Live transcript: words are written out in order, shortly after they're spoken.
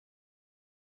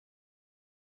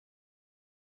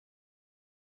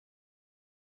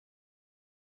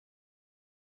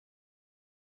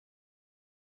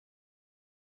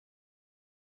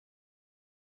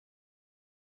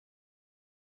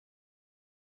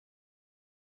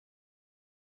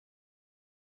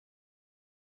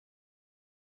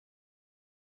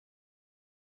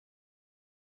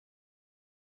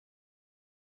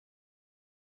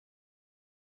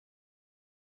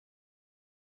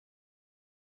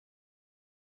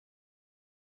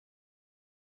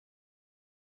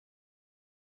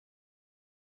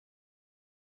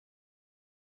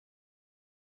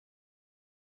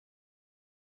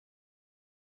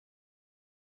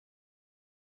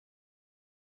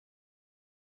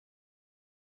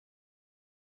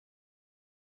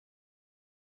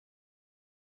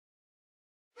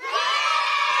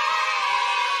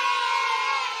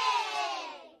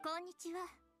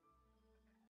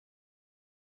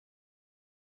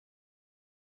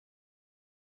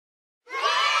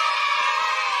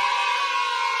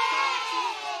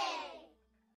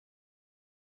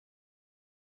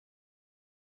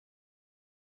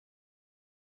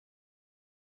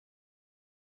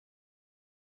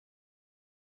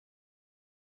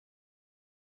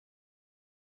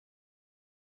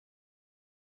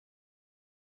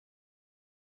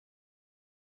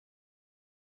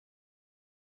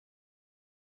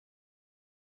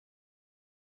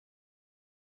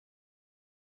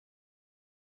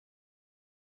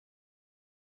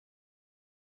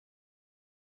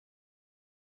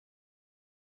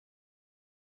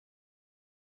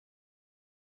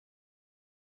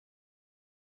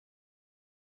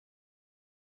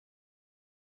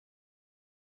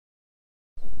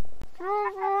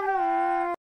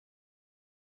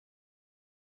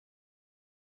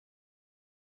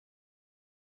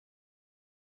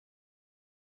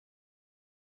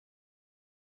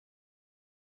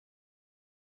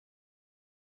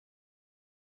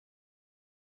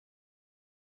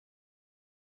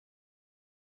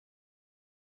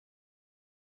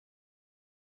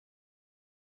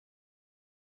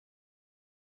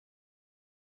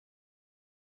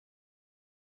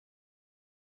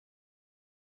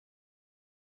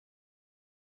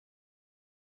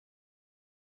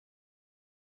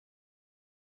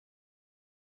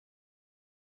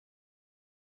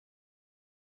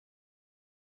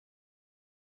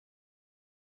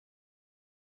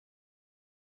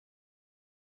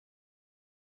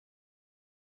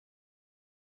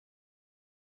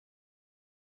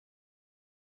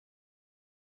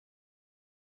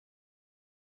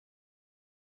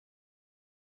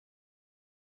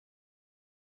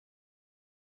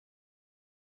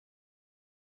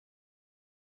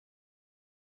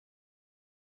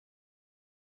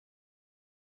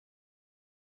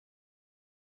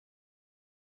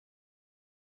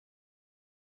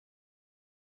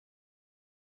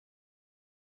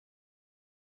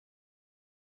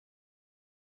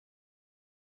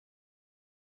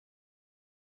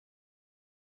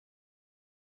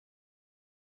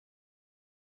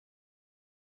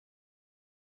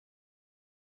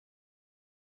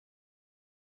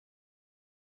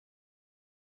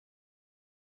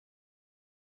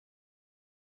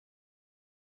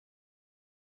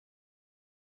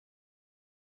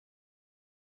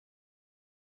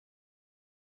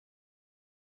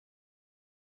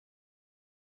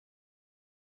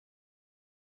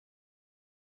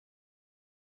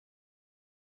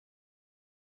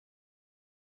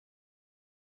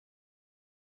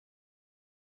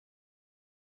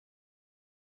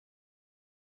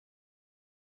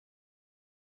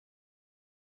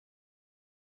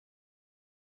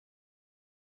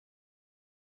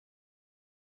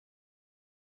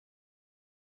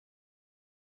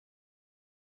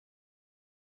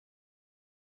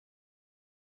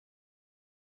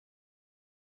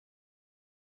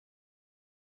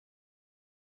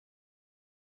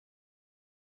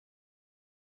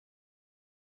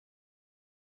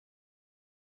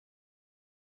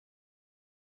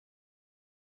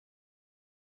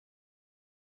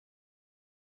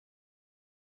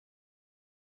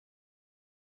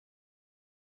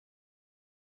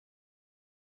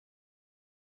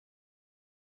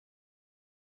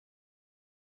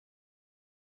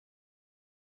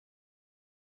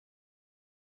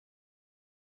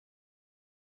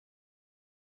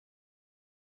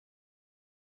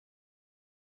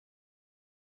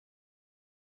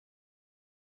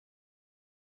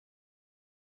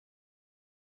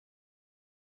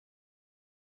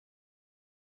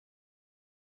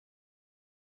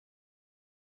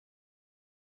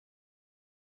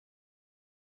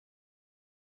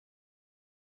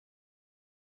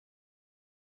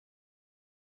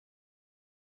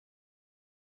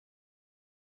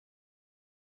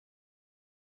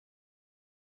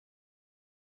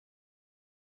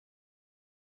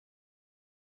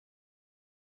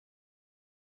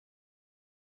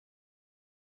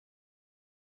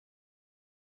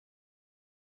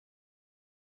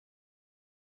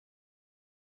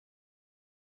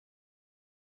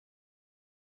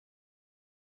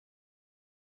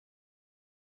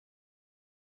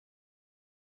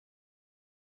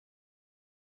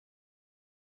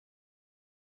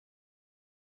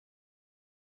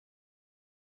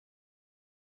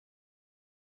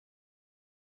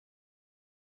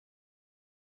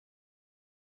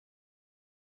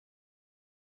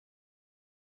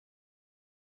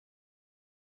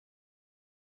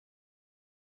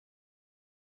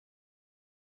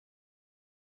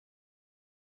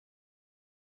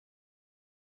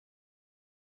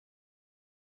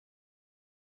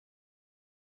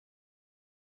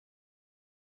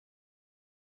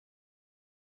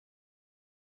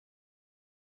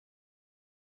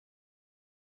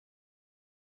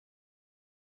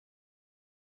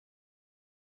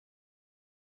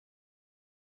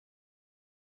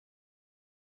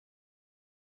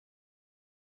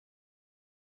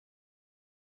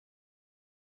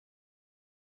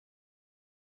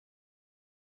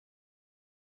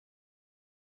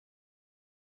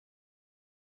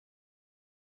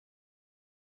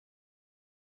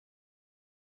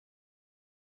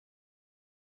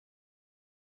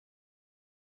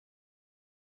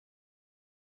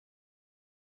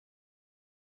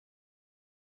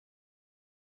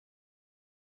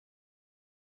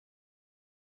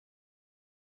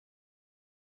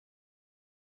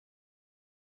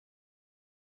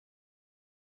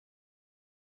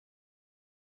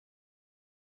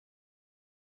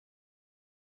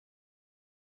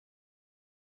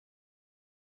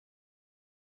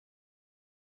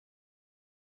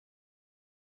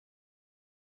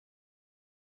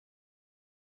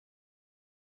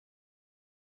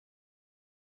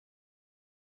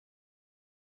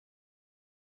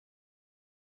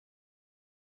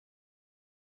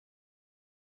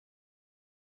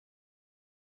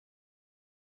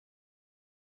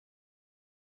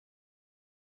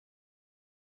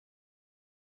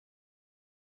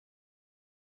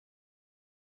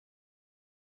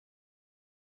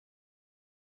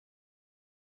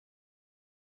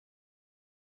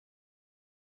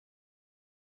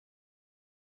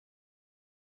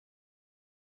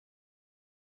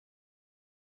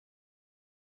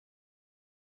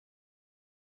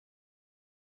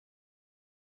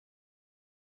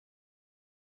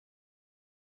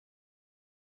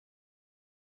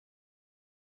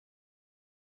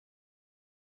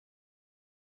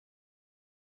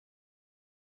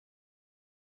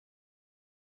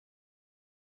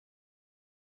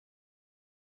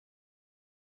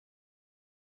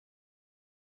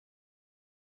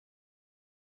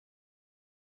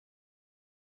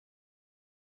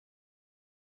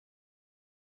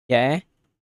Yeah?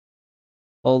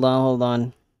 Hold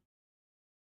on.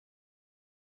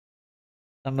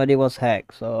 Somebody was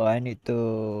hacked, so I need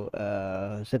to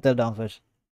settle down first.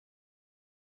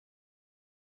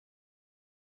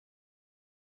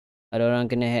 Ada orang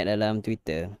kena hack dalam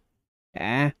Twitter.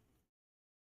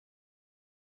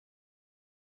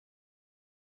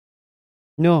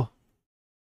 No.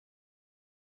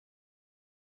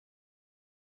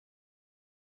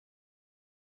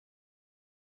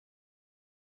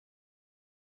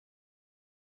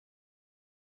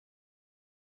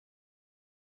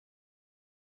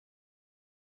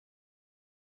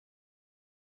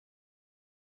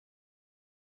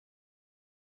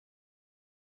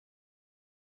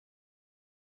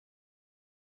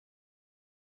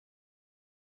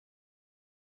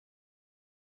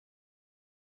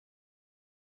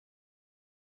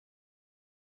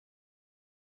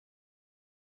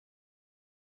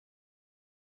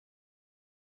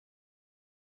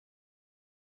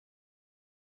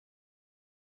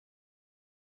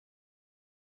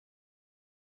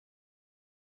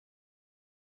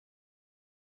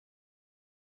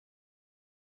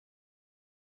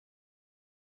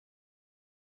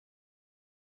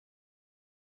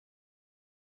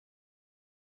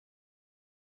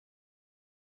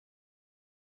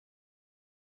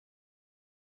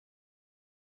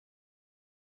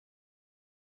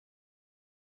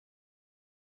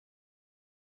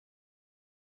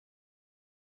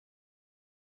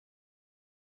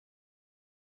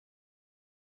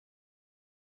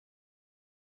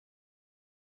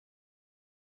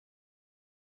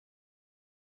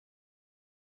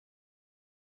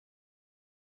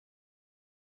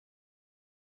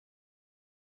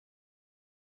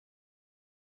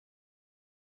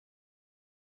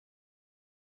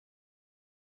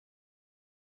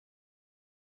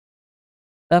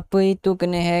 Apa itu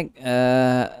kena hack?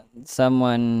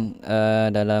 Someone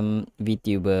dalam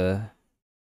VTuber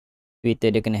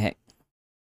Twitter dia kena hack.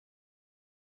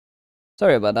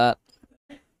 Sorry about that.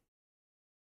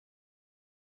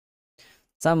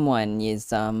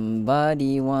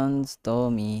 Somebody once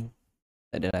told me.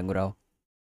 Tak ada lagu rau.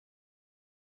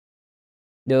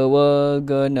 The world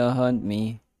gonna hunt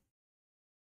me.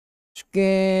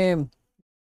 Scam.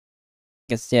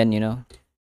 Kesian, you know.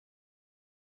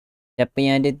 Siapa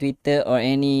yang ada Twitter or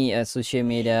any social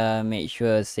media, make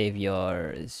sure save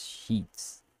your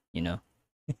sheets, you know.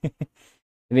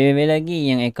 Lebih-lebih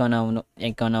lagi yang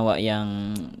account awak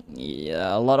yang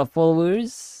a lot of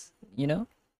followers, you know.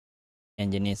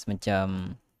 Yang jenis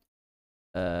macam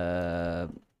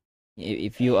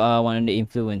if you are one of the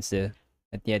influencer,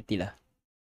 hati-hatilah.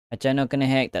 Macam mana kena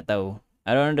hack tak tahu.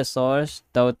 I don't know the source.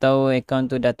 Tahu-tahu account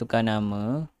tu dah tukar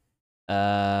nama.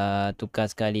 Tukar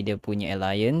sekali dia punya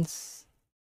alliance.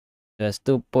 Lepas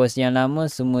tu post yang lama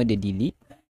semua dia delete.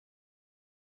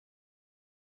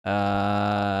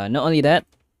 Not only that,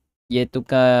 dia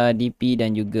tukar DP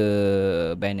dan juga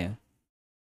banner.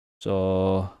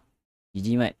 So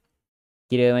GG mat.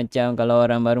 Kira macam kalau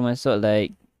orang baru masuk,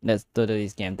 like that's totally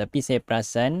scam. Tapi saya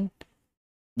perasan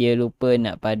dia lupa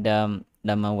nak padam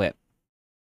laman web,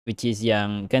 which is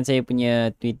yang kan saya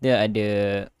punya Twitter ada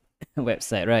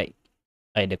website, right?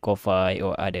 Ada Ko-Fi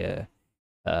or ada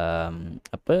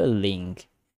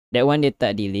link. That one dia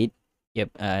tak delete.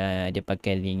 Dia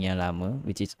pakai link yang lama,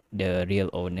 which is the real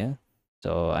owner.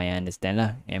 So I understand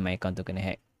lah yang my account tu kena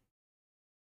hack.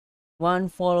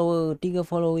 1 follower, 3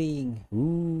 following.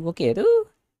 Okay tu.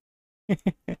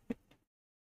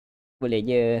 Boleh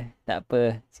je, tak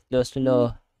apa.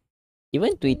 Slow.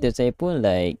 Even Twitter saya pun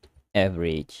like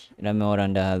average. Ramai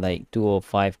orang dah like 2 or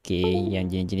 5k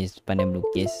yang jenis-jenis pandai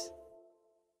melukis.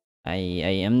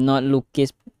 I am not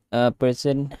lukis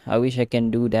person. I wish I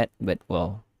can do that, but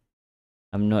well,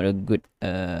 I'm not a good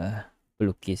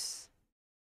pelukis.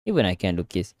 Even I can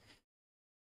lukis.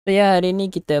 So yeah, hari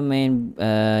ni kita main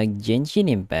Genshin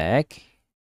Impact.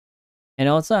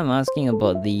 And also I'm asking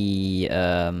about the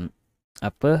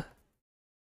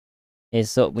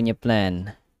esok punya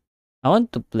plan. I want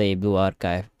to play Blue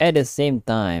Archive. At the same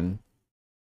time,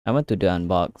 I want to do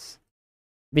unbox.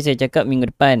 Tapi saya cakap minggu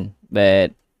depan,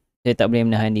 but saya tak boleh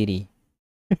menahan diri.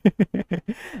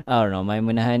 I don't know, my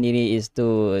menahan diri is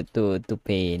too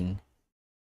pain.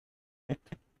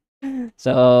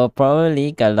 So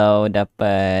probably kalau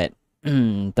dapat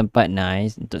tempat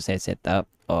nice untuk saya set up,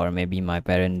 or maybe my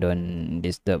parent don't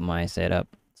disturb my setup,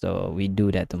 so we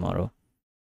do that tomorrow.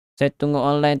 Saya tunggu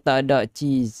online tak ada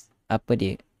cheese. Apa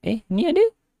dia? Ni ada?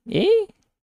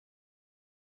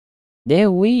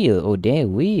 There will. Oh, there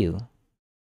will.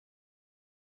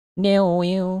 There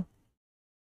will.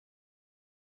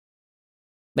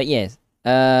 But yes,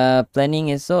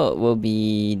 Planning esok will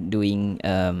be doing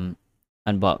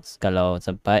unbox kalau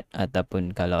sempat ataupun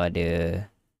kalau ada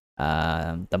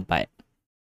tempat.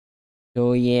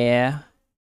 So yeah,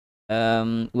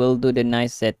 we'll do the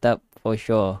nice setup for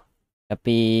sure.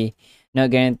 Tapi not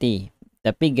guarantee.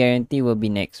 Tapi guarantee will be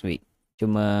next week.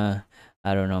 Cuma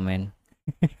I don't know man.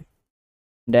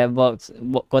 That box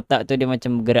kotak tu dia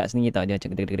macam gerak sendiri tau. Dia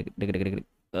macam gedeg.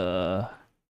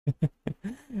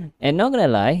 And not gonna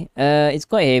lie, it's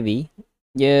quite heavy.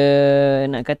 Dia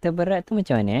nak kata berat tu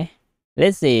macam mana eh?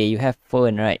 Let's say you have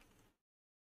phone right.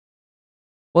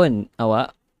 Phone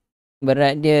awak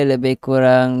berat dia lebih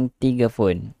kurang 3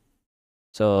 phone.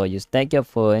 So you stack your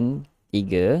phone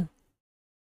 3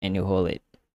 and you hold it.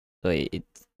 So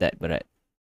it's that berat.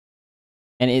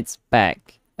 And it's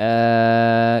packed.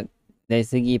 Dari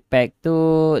segi pack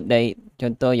tu, dari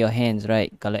contoh your hands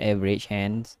right. Kalau average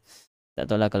hands,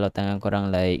 tak tahu lah kalau tangan korang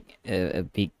like a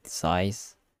big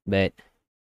size. But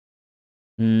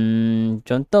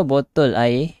contoh botol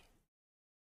air.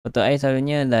 Botol air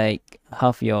selalunya like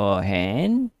half your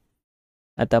hand.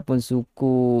 Ataupun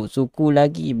suku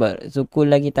lagi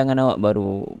tangan awak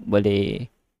baru boleh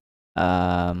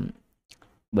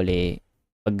boleh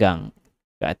pegang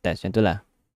ke atas macam tu lah.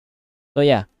 So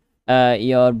yeah,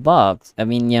 your box, I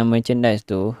mean yang merchandise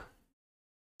tu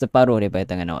separuh daripada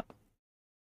tangan awak.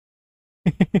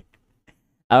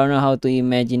 I don't know how to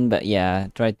imagine but yeah,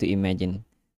 try to imagine.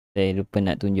 Saya lupa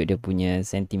nak tunjuk dia punya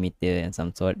centimeter and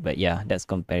some sort but yeah, that's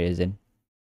comparison.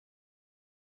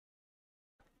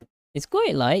 It's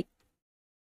quite like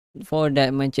for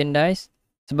that merchandise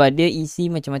sebab dia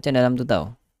isi macam-macam dalam tu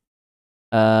tau.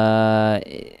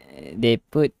 They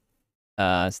put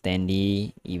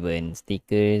standee, even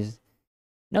stickers.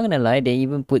 Not gonna lie, they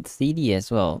even put CD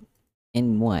as well.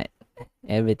 And what?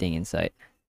 Everything inside.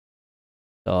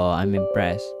 So I'm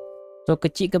impressed. So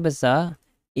kecil ke besar,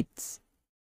 it's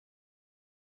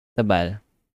tebal.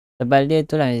 Tebal dia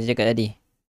tu lah yang saya cakap tadi.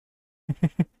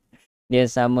 Dia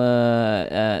sama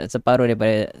separuh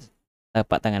daripada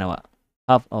tapak tangan awak.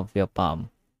 Half of your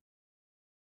palm.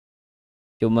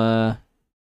 Cuma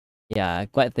yeah,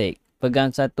 quite thick.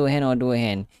 Pegang satu hand or dua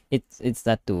hand, it's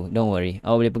satu. Don't worry.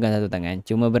 Awak boleh pegang satu tangan.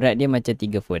 Cuma berat dia macam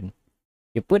 3 phone.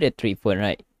 You put a 3 phone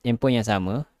right, handphone yang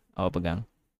sama awak pegang.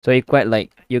 So it quite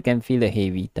like you can feel the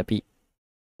heavy tapi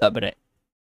tak berat.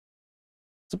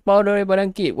 Separuh daripada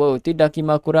kit. Wow, tu dah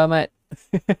kimakura mat.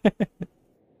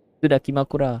 Tu dah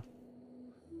kimakura.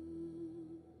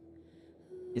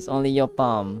 It's only your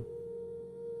palm.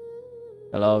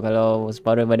 Kalau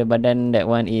separuh daripada badan, that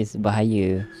one is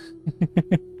bahaya.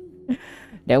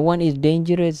 That one is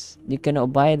dangerous. You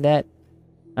cannot buy that.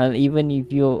 Even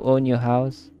if you own your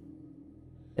house.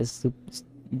 It's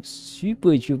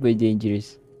super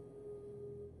dangerous.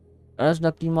 That's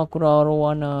the Kimakura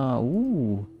Arowana.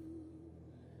 Ooh.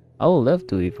 I would love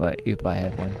to if I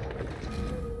have one.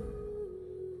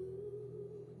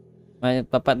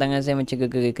 Papak tangan saya macam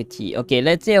gegeri kecil. Okay,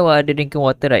 let's say awak ada drinking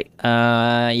water right.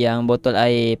 Yang botol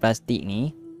air plastik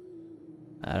ni.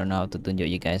 I don't know how to tunjuk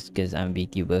you guys because I'm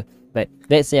VTuber. But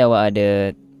let's say awak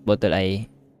ada botol air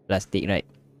plastik right.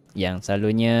 Yang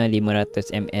selalunya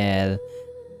 500 ml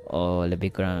or lebih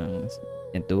kurang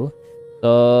macam tu. So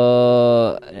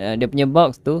dia punya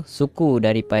box tu suku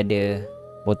daripada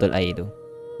botol air tu.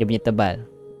 Dia punya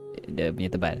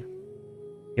tebal.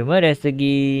 Cuma dari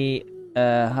segi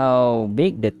how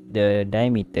big the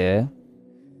diameter.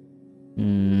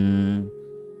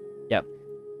 Yep.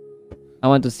 I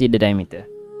want to see the diameter.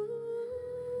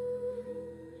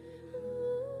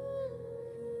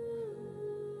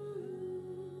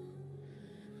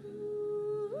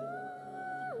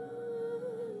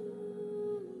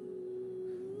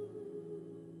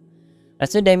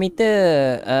 Rasa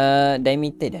diameter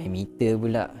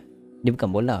pula. Dia bukan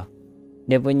bola.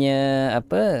 Dia punya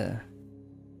apa?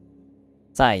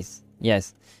 Size.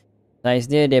 Yes. Size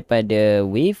dia daripada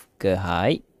width ke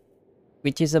height,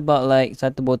 which is about like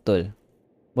satu botol.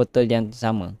 Botol yang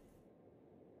sama.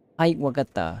 Height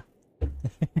wakata.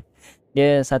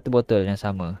 Dia satu botol yang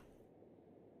sama.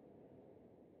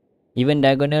 Even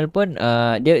diagonal pun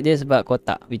dia sebab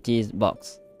kotak, which is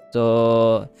box.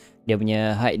 So dia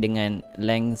punya height dengan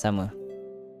length sama.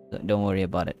 So don't worry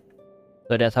about it.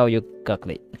 So that's how you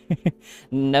calculate.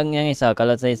 Jangan risau,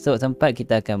 kalau saya esok sempat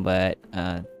kita akan buat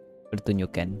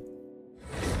pertunjukan.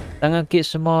 Tangan kid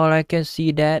small, I can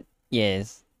see that.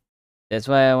 Yes. That's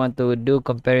why I want to do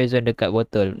comparison dekat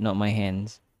botol, not my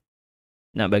hands.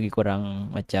 Nak bagi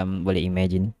korang macam boleh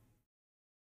imagine.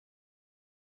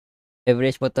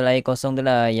 Average botol air kosong tu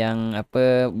lah, yang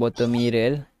apa botol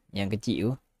mineral yang kecil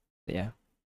tu. So yeah.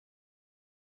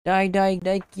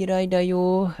 Kirai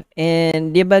dayo.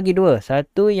 And dia bagi dua.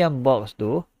 Satu yang box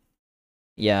tu,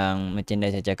 yang macam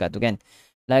dah saya cakap tu kan.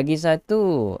 Lagi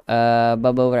satu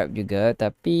bubble wrap juga,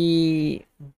 tapi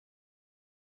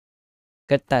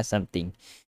kertas something.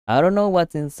 I don't know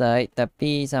what's inside,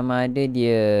 tapi sama ada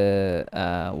dia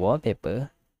wallpaper,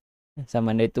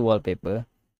 sama ada tu wallpaper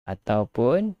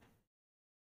ataupun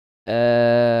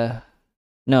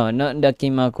no, not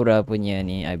Dakimakura punya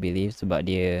ni, I believe, sebab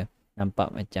dia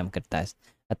nampak macam kertas.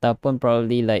 Ataupun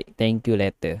probably like thank you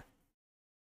letter.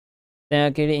 Then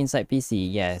akhirnya inside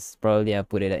PC, yes, probably I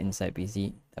put it inside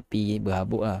PC. Tapi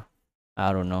berhabuk lah.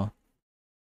 I don't know.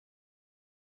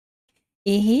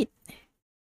 Hit.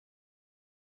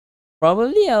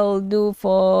 Probably I'll do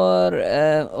for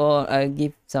or I'll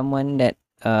give someone that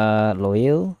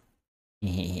loyal.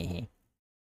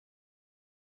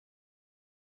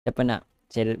 Siapa nak?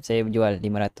 Saya jual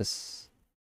 500.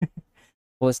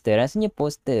 Poster, rasanya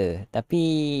poster. Tapi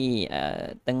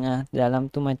tengah dalam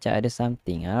tu macam ada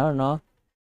something. I don't know.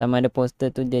 Sama ada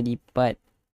poster tu jadi part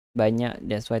banyak,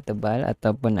 that's why tebal.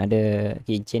 Ataupun ada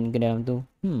keychain ke dalam tu.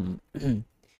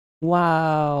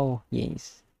 Wow.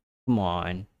 Yes. Come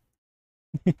on.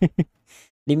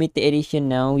 Limited edition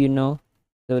now, you know.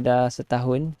 Sudah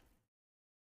setahun.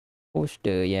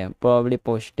 Poster, yeah. Probably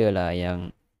poster lah yang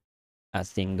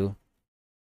asing tu.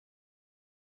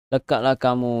 Lekatlah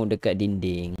kamu dekat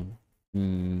dinding.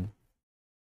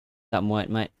 Tak muat,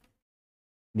 Mat.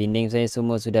 Dinding saya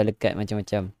semua sudah lekat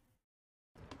macam-macam.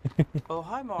 Oh,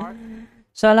 hi, Mark.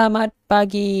 Selamat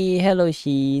pagi. Hello,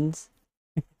 Sheens.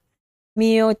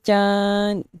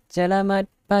 Mio-chan. Selamat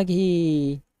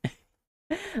pagi.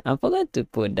 I forgot to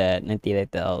put that. Nanti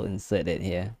later I'll insert it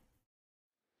here.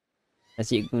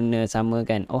 Asyik guna sama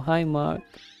kan. Oh, hi, Mark.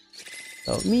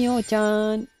 So,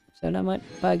 Mio-chan. Selamat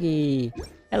pagi.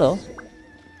 Hello.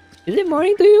 Is it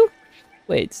morning to you?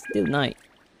 Wait, it's still night.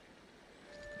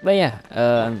 But yeah,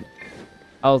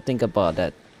 I'll think about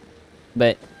that.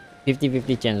 But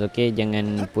 50-50 chance, okay?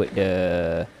 Jangan put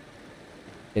the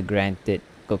granted.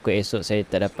 Koko esok saya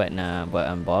tak dapat nak buat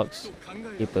unbox.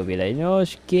 People be like, no,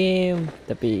 scam.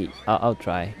 Tapi I'll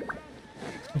try.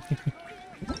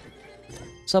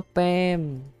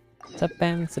 Spam.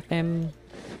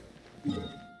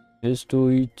 Yes,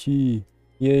 Twtich.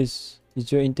 Yes. Is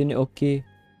your internet okay?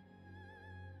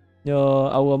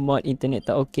 No, our mod internet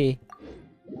tak okay.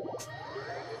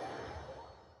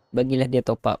 Bagilah dia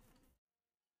top up.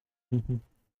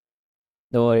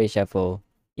 Don't worry, Shuffle.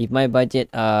 If my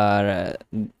budget are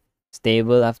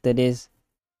stable after this,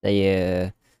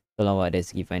 saya tolong awak dari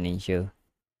segi financial.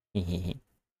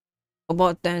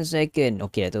 About 10 second.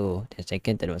 Okay lah tu. 10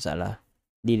 second tak ada masalah.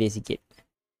 Delay sikit.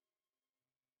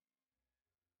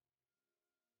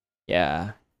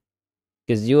 Yeah.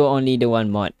 Because you only the one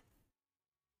mod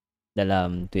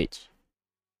dalam Twitch.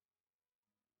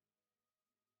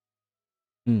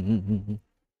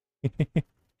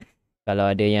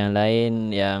 Kalau ada yang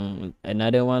lain, yang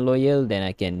another one loyal, then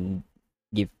I can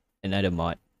give another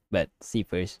mod. But see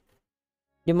first.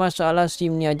 Dia masalah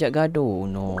stream ni ajak gaduh.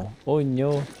 No. Oh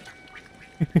no.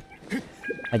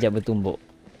 Ajak bertumbuk.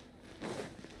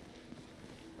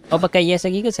 Oh, pakai yes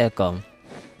lagi ke Selcom?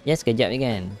 Yes kejap ni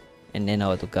kan. And then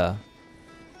awak tukar.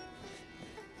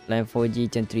 Line 4G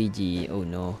macam 3G. Oh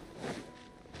no.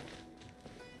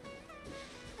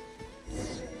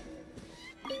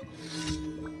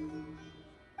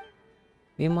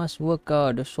 We must work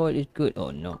out. The soil is good.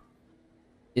 Oh no.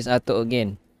 It's atuk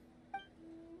again.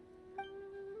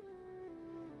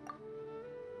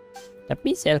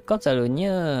 Tapi Selcom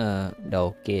selalunya dah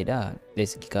okay dah. Dari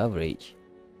segi coverage.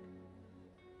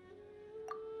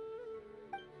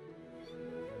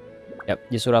 Yap,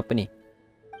 dia suruh apa ni?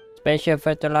 Special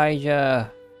fertilizer.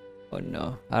 Oh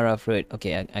no. Hara fruit.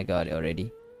 Okay, I got it already.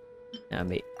 Nak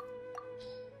ambil.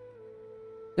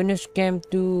 Kena scam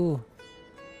tu.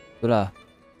 Itulah.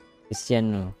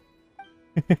 Kesian tu.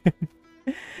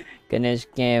 Kena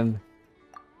scam.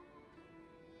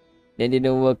 They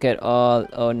didn't work at all.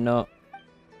 Oh no.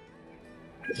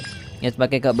 Yang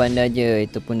pakai kat bandar je.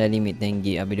 Itu pun dah limit 10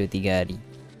 gig habis 2-3 hari.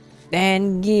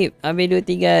 10 gig habis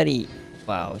 2-3 hari.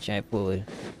 Wow, Syaiful.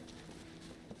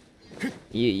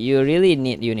 You really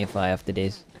need Unify after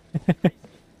this.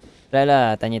 Try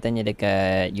lah tanya-tanya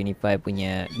dekat Unify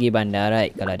punya. Pergi bandar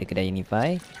right. Kalau ada kedai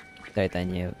Unify, try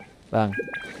tanya. Bang,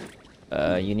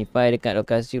 Unify dekat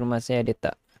lokasi rumah saya ada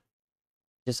tak?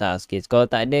 Just ask kids. Kalau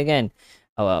tak ada kan,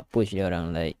 awak push dia orang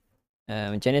like,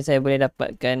 macam mana saya boleh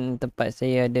dapatkan tempat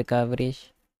saya ada coverage?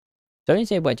 Soalnya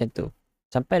saya buat macam tu.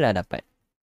 Sampailah dapat.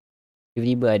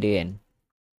 Tiba-tiba ada kan.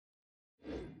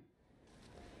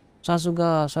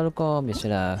 Sasuga, Salcom.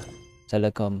 Biasalah.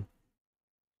 Salcom.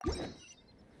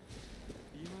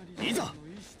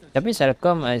 Tapi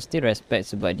Celcom I still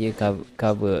respect sebab dia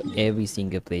cover every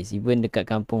single place. Even dekat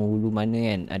kampung hulu mana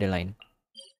kan ada line.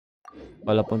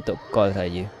 Walaupun untuk call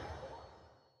saja.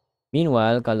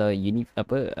 Meanwhile kalau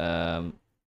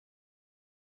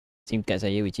SIM card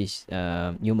saya which is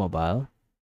new mobile,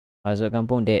 masuk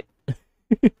kampung dead.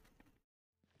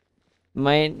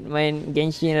 main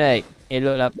Genshin right,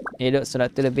 elok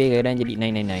 100 lebih kadang jadi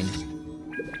 999.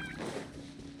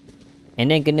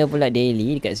 And then kena pula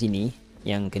daily dekat sini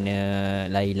yang kena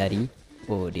lari-lari.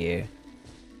 Oh dear.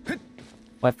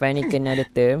 Wifi ni kena ada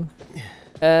term.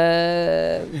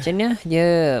 Macam mana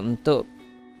dia untuk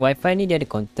Wifi ni dia ada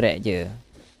kontrak je.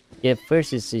 Dia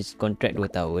first is kontrak 2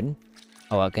 tahun.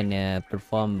 Awak kena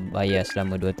perform bayar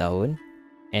selama 2 tahun.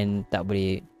 And tak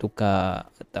boleh tukar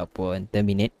ataupun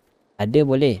terminate. Ada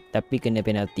boleh tapi kena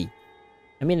penalty.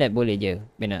 I mean like boleh je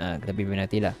tapi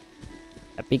penalty lah.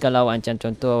 Tapi kalau awak macam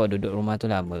contoh awak duduk rumah tu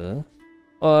lama,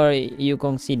 or you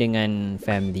kongsi dengan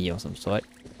family or some sort,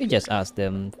 you just ask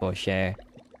them for share.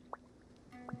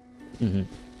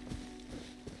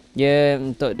 Dia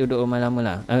untuk duduk rumah lama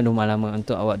lah. Rumah lama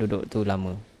untuk awak duduk tu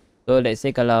lama. So let's say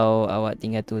kalau awak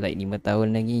tinggal tu like 5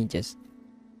 tahun lagi, just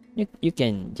you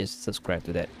can just subscribe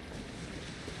to that.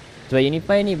 So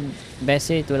Unify ni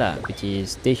best tu lah, which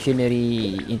is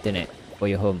stationary internet for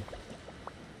your home.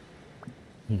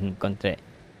 Kontrak.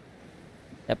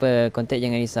 Tak apa, kontrak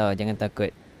jangan risau, jangan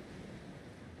takut.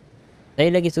 Saya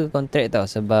lagi suka kontrak tau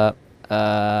sebab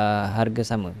harga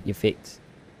sama, you fix.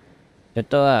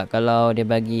 Contoh lah, kalau dia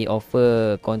bagi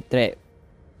offer kontrak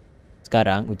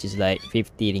sekarang which is like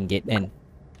RM50 kan.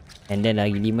 And then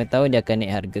lagi 5 tahun dia akan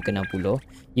naik harga ke 60.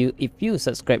 If you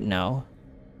subscribe now,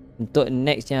 untuk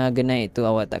next yang harga naik tu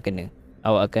awak tak kena.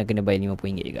 Awak akan kena bayar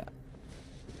RM50 juga.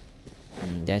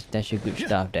 That's a good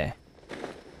stuff there.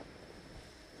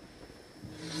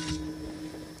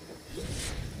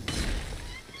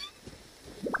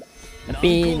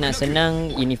 Tapi nak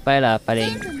senang Unify lah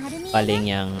paling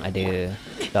yang ada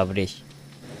coverage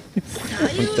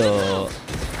untuk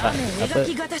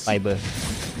fiber.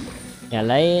 Yang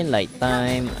lain like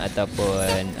time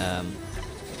ataupun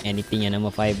anything yang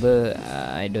nama fiber,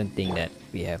 I don't think that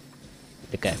we have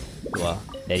dekat luar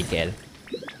dari KL.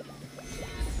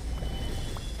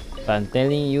 But I'm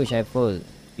telling you Syaiful,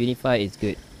 Unify is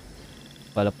good.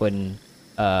 Walaupun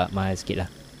mahal sikit lah.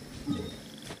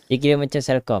 Dia kira macam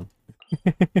Celcom.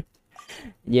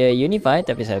 Dia Unify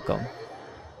tapi Celcom.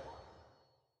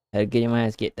 Harganya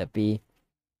mahal sikit tapi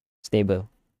stable.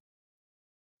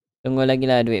 Tunggu lagi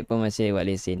lah duit pun masih buat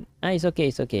lesen. It's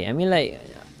okay. I mean like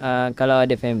kalau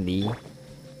ada family,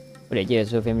 boleh je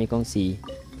suruh family kongsi.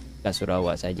 Tak suruh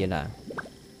awak sajalah.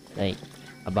 Like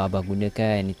abang-abang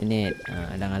gunakan internet,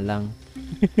 alang-alang.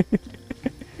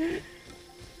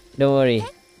 Don't worry.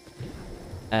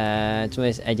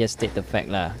 Cuma I just state the fact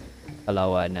lah.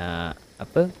 Kalau awak nak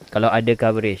kalau ada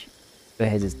coverage, don't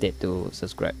hesitate to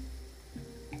subscribe.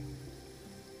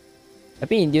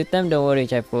 Tapi in due time, don't worry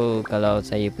Syaiful, kalau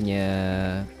saya punya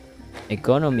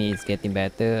economy is getting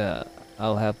better,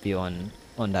 I'll help you on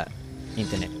that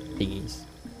internet thingies.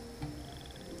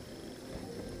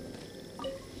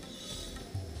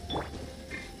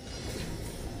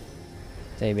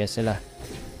 Saya biasalah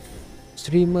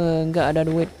streamer enggak ada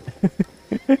duit.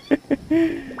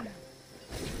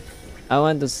 I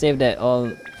want to save that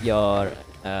all your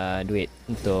duit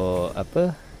untuk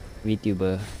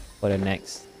VTuber for the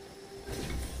next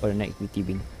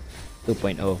VTubing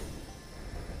 2.0.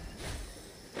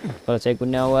 Kalau saya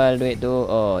guna awal duit tu,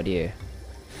 oh dear,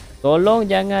 tolong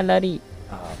jangan lari.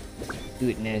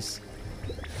 Goodness,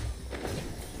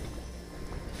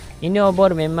 ini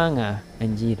obor memang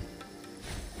anjir.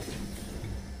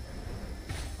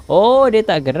 Oh, dia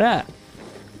tak gerak.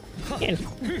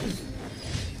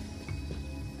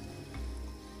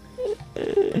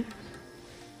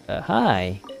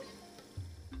 Hi.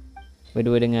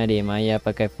 Berdua dengan dia, Maya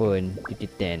pakai phone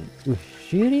T10.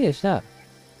 Serious lah.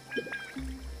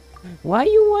 Why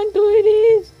you want to do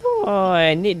this? Oh,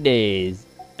 I need this.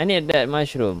 I need that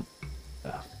mushroom.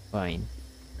 Fine.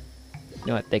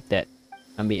 You know what, take that.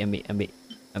 Ambil.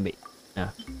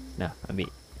 Nah,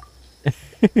 ambil.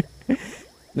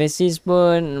 Message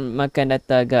pun makan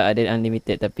data agak ada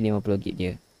unlimited tapi 50 GB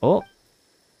je. Oh.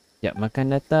 Sekejap, makan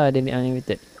data ada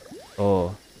unlimited.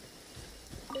 Oh.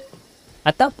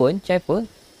 Ataupun Syaiful,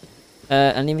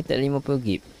 unlimited 50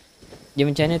 GB. Dia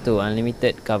macam mana tu?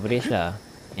 Unlimited coverage lah.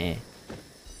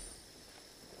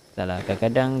 Salah,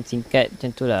 kadang-kadang singkat macam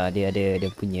tu lah, dia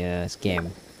punya scam.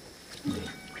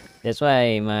 That's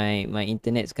why my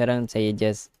internet sekarang saya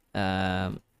just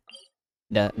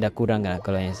dah kurang lah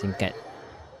kalau yang singkat.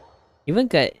 Even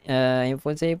kat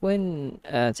handphone saya pun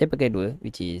saya pakai dua,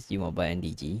 which is U-Mobile and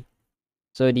DG.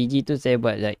 So DG tu saya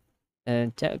buat like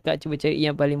Kak cuba cari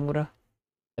yang paling murah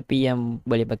tapi yang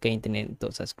boleh pakai internet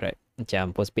untuk subscribe.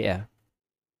 Macam postpaid lah.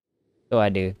 So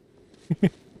ada.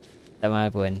 Tak mahal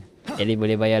pun. At least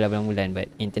boleh bayar lah bulan-bulan, but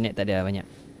internet tak ada lah banyak.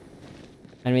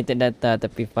 Unlimited data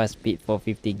tapi fast speed for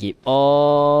 50 GB.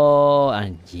 Oh,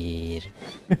 anjir.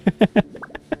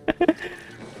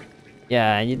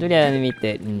 Ya, itu dia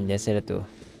unlimited. Biasa dah tu.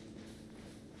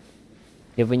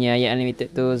 Dia punya ayat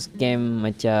unlimited tu scam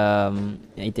macam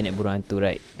internet burung hantu,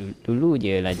 right? Dulu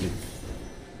je laju.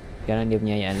 Sekarang dia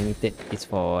punya ayat unlimited is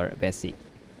for basic.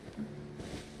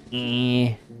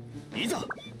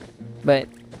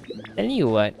 But telling you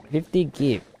what, 50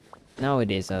 GB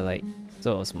nowadays are like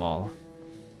so small.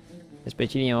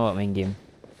 Especially yang awak main game.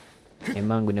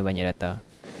 Memang guna banyak data.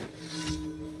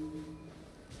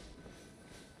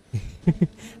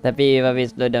 Tapi Papi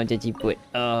slow down macam ciput.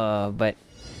 But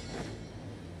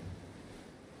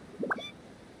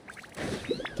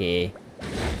okay,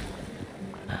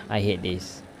 I hate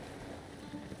this.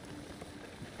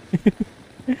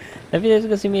 Tapi saya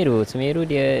suka Sumeru. Sumeru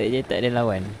dia tak ada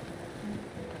lawan.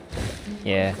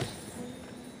 Yeah.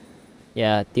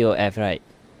 Yeah, TOF, right?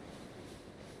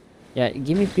 Yeah,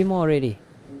 give me Primo already.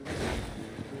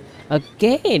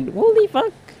 Again? Holy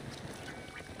fuck.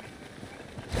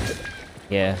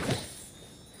 Yeah.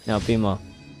 No, Primo.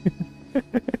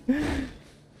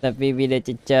 Tapi bila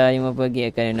cecah 50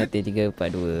 GB akan ada notif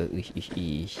 342.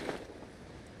 Ish.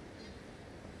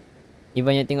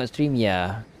 Even yang tengok stream,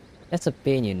 yeah. That's a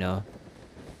pain, you know.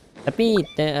 Tapi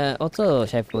also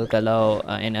Syaiful, kalau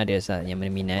and others lah yang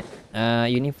berminat,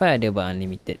 Unify ada buat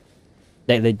unlimited.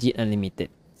 Like legit unlimited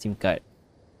SIM card.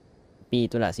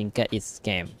 Tapi itulah, SIM card is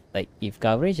scam. Like if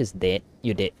coverage is dead,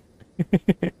 you dead.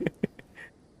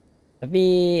 Tapi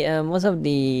most of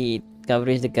the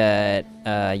coverage dekat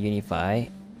Unify,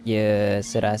 ya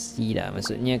serasi lah.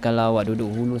 Maksudnya kalau awak duduk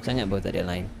hulu sangat baru tak ada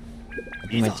line.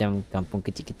 Tapi macam kampung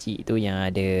kecil-kecil tu yang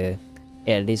ada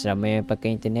at least ramai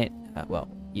pakai internet, wow,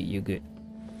 you good.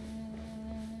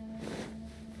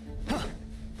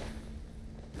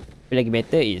 Tapi lagi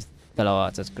better is kalau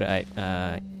awak subscribe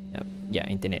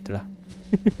internet tu lah.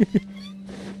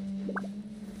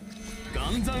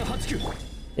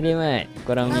 Jadi Mat,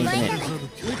 korang punya internet.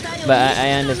 But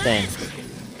I understand.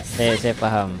 Saya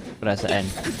faham perasaan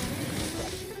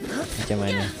macam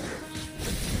mana.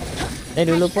 Saya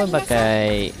dulu pun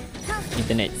pakai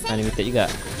internet unlimited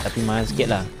juga, tapi mahal sikit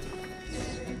lah.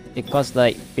 It cost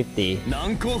like 50.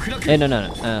 No, 150.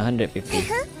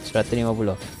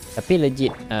 150. Tapi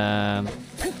legit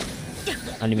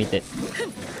unlimited.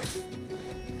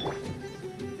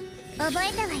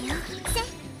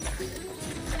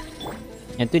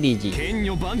 Yang tu DG.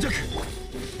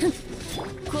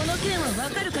 Oh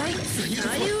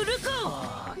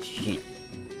shit.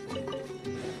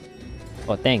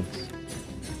 Oh thanks.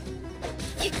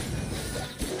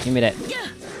 Give me that.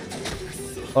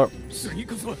 Or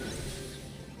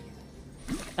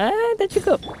tak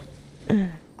cukup.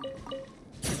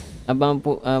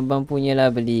 Abang punya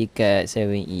lah beli kat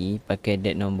 7E, pakai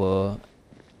that nombor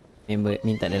member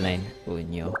minta ada line. Oh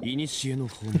nyo.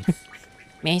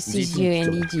 Message je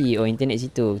NDG. Oh internet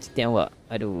situ, setiap awak.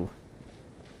 Aduh.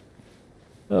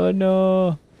 Oh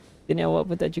no. Internet awak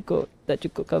pun tak cukup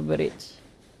coverage.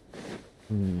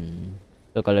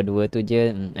 So kalau dua tu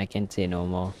je, I can say no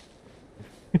more.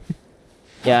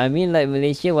 Yeah, I mean like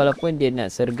Malaysia, walaupun dia nak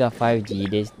sergah 5G,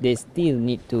 they still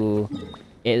need to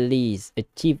at least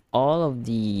achieve all of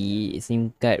the SIM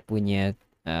card punya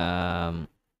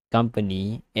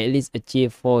company, at least achieve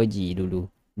 4G dulu,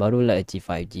 barulah achieve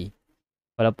 5G.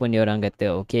 Walaupun dia orang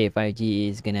kata okay, 5G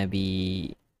is gonna be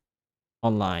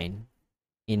online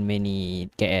in many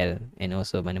KL and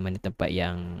also mana-mana tempat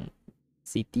yang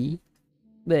city,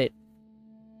 but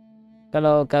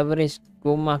kalau coverage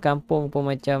rumah kampung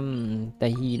pun macam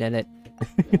tahi lalat.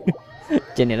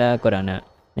 Macam ni lah korang nak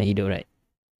hidup, right?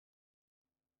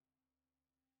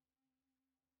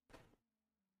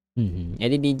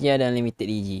 Jadi DG ada unlimited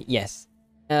DG. Yes.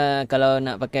 Kalau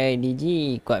nak pakai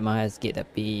DG quite mahal sikit,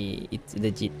 tapi it's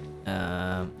legit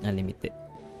unlimited.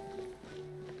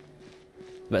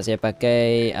 Sebab saya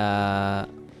pakai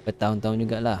bertahun-tahun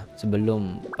jugalah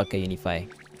sebelum pakai Unify.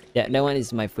 That one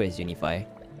is my first Unify.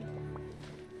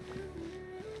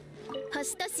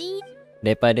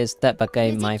 Daripada start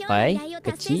pakai MiFi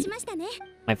kecil,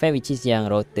 MiFi which is yang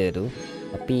router tu.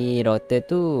 Tapi router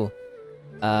tu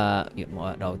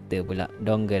router pula,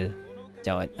 dongle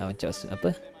macam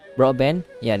apa, broadband.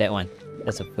 Yeah, that one,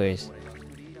 that's the first.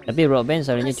 Tapi broadband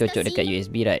selalunya cocok dekat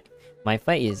USB, right?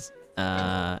 MiFi is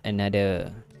another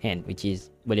hand, which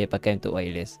is boleh pakai untuk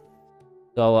wireless.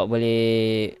 So awak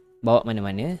boleh bawa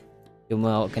mana-mana,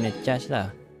 cuma awak kena charge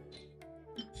lah.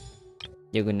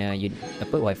 Dia guna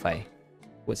wifi.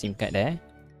 Put SIM card dah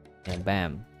and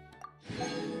bam.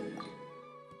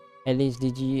 At least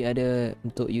DG ada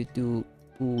untuk YouTube.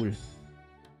 Cool.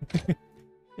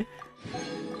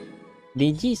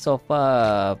 DG so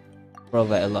far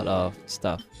provide a lot of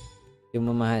stuff.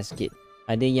 Cuma mahal sikit.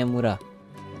 Ada yang murah,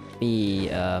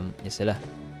 tapi biasalah.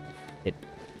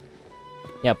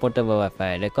 Ya, portable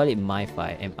wifi. They call it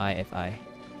MiFi, MIFI.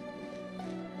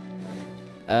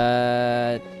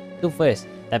 Tu first.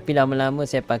 Tapi lama-lama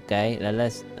saya pakai,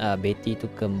 lalas bateri tu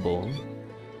kembung.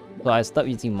 So I stop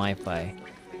using MiFi.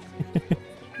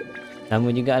 Lama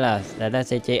jugalah.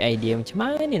 Lalas saya cari idea macam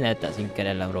mana nak letak SIM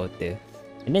card dalam router.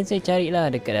 And then saya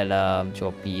carilah dekat dalam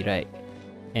Shopee, right?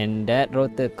 And that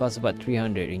router cost about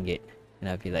RM300. And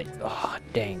I feel like, oh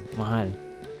dang, mahal.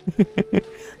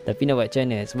 Tapi nak buat macam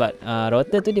mana? Sebab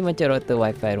router tu dia macam router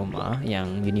wifi rumah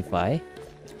yang Unify.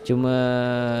 Cuma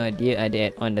dia ada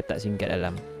add-on letak SIM card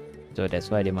dalam. So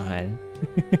that's why dia mahal.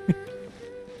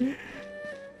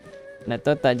 Nak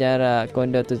tahu tak jarak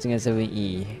kondo tu dengan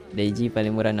 7E? DG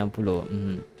paling murah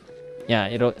 60. Ya,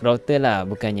 router lah,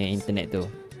 bukannya internet tu.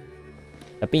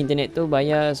 Tapi internet tu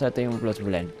bayar 150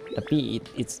 sebulan. Tapi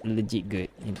it's legit good.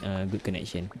 Good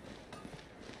connection.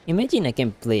 Imagine I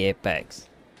can play Apex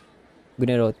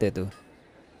guna router tu.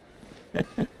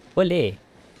 Boleh.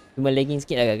 Cuma lagging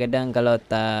sikit lah kadang-kadang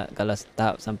kalau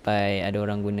start sampai ada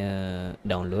orang guna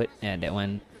download. That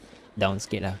one down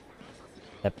sikit lah.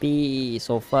 Tapi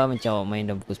so far macam main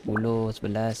dah pukul 10,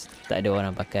 11 tak ada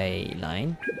orang pakai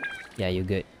line. Yeah, you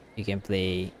good. You can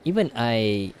play. Even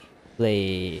I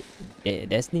play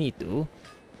Destiny tu.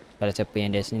 Kalau siapa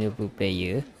yang Destiny 20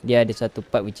 player, dia ada satu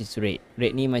part which is raid.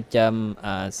 Raid ni macam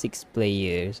 6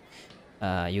 players.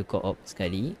 You co-op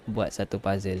sekali buat satu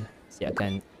puzzle.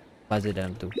 Siapkan puzzle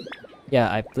dalam tu. Yeah,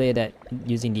 I play that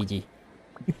using DG.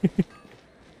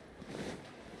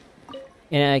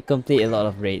 And I complete a lot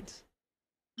of raids.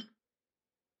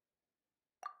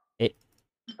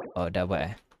 Oh, dah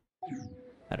buat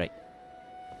Alright.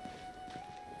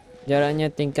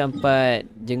 Jaraknya tingkat 4.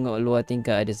 Jenguk luar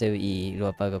tingkat ada 7E.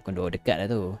 Luar pagar kondo. Dekat lah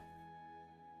tu.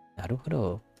 Taruh tu.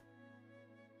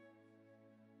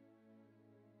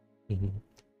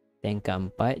 Tingkat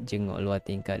 4. Jenguk luar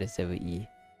tingkat ada 7E.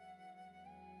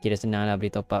 Kira senang lah beli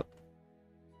top up.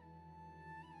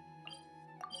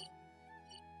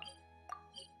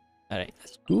 Alright,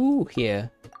 let's go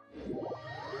here.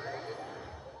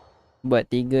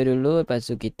 Buat 3 dulu, lepas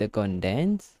tu kita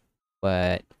condense.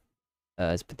 Buat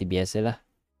seperti biasalah,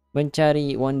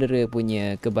 mencari wanderer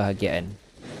punya kebahagiaan,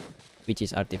 which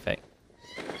is artifact.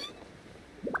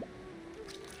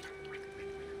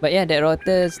 But yeah, that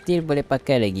router still boleh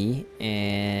pakai lagi.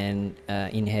 And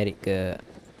inherit ke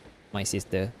my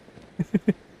sister.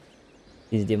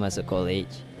 Since dia masuk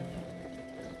college.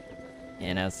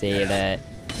 And I'll say that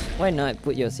why not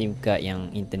put your SIM card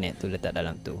yang internet tu letak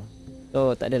dalam tu.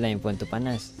 So tak adalah handphone tu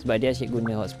panas. Sebab dia asyik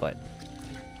guna hotspot.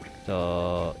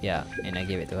 So yeah, and I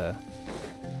give it to her.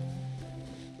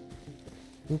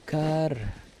 Tukar.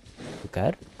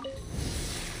 Tukar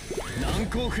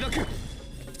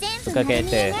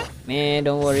karakter.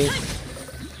 Don't worry.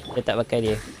 Dia tak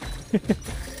pakai dia.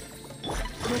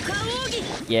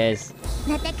 Yes.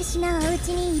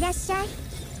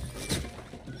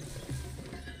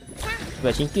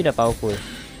 Sebab Shinky dah powerful.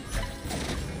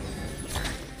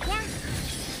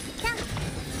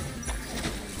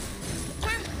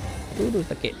 Tuh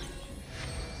sakit.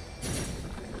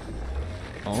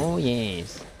 Oh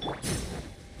yes.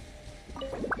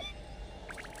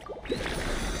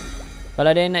 Kalau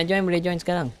ada yang nak join boleh join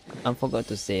sekarang. I forgot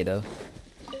to say though.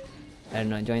 Ada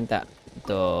nak join tak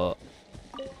untuk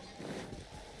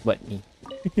buat ni?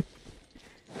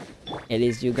 At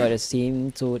least you got a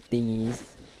sim to thingies.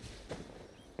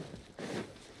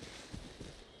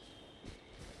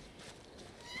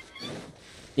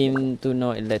 Sim to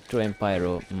know electro and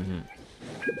pyro.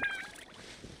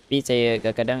 Tapi saya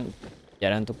kadang-kadang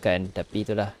jarang tekan. Tapi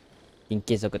itulah, in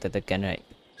case aku tertekan, right?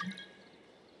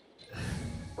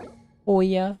 Oh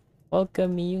yeah,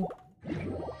 welcome you.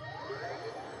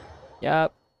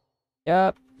 Yup.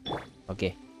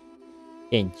 Okay.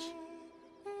 Change.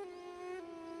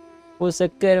 Full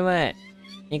circle mat.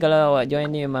 Ni kalau awak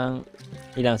join ni memang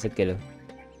hilang circle tu.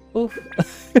 Oof.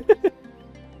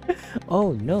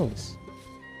 Oh no.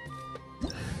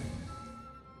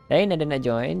 Lain ada nak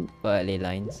join buat ley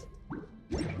lines.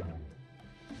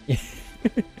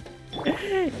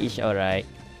 Ish alright.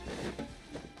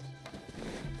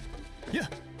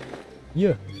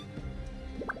 Yeah.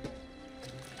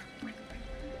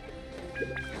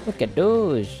 Look at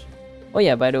those. Oh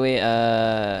yeah, by the way,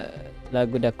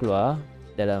 lagu dah keluar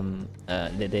dalam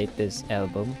the latest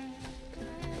album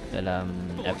dalam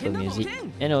Apple Music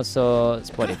and also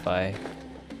Spotify.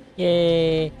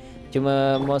 Yay!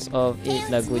 Cuma most of it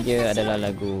lagu dia adalah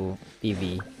lagu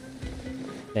PV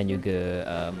dan juga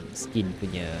skin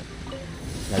punya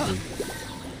lagu.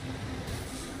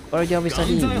 Or jawab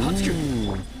tadi.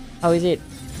 How is it?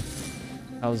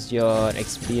 How's your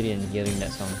experience hearing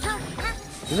that song?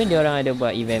 Even dia orang ada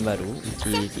buat event baru, which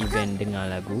is event dengar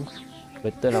lagu.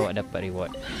 Betul awak dapat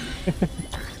reward.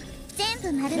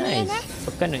 Nice.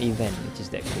 What kind of event which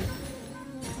is that cool?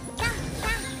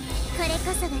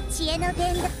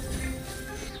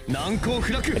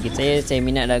 Bagi saya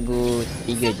minat lagu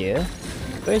 3 je.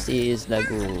 First is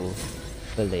lagu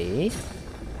Kalei,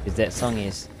 because that song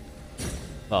is,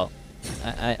 well,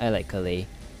 I like Kalei.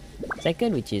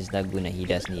 Second, which is lagu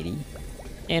Nahida sendiri,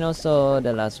 and also the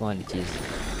last one, which is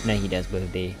Nahida's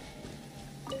birthday.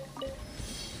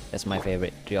 That's my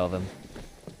favorite, 3 of them.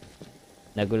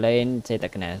 Lagu lain saya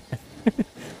tak kenal.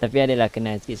 Tapi adalah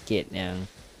kenal sikit-sikit yang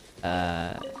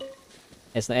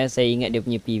as long as saya ingat dia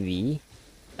punya PV,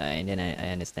 and then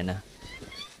I understand lah.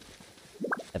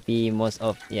 Tapi most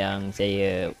of yang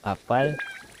saya hafal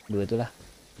 2 tu lah.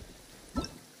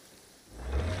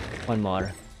 One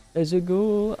more. Let's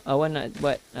go. Awak nak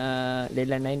buat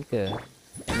lelan lain ke?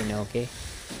 Let me know, okay?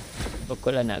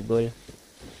 Pokoklah nak goal.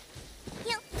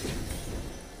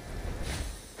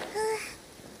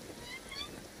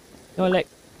 No like.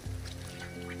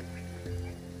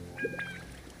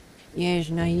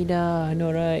 Yes, Nahida.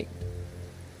 No right.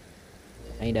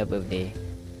 Nahida birthday.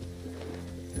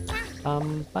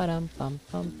 Pam padam pam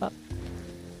pam pam.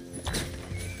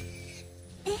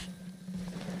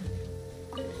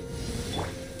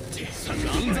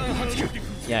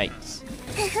 Yikes.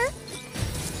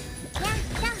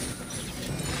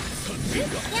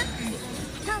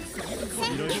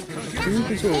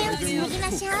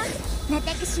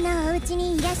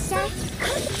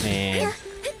 Man,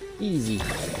 easy.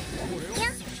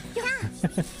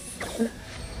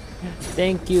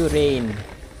 Thank you, Rain.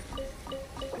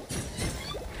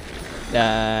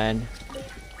 Dan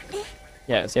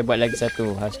ya, saya buat lagi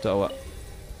satu khas untuk awak.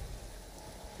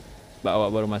 Sebab awak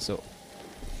baru masuk.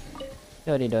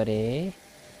 Dore.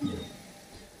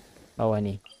 Bawah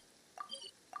ni.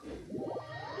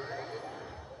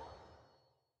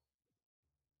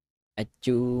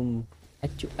 Acum.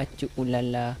 Acu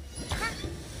ulala.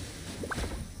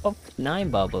 Oh, 9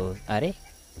 bubble. Are?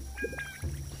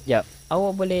 Jap,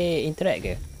 awak boleh interact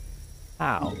ke?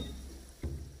 How?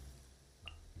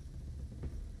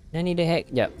 Nani the heck?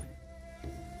 Jap.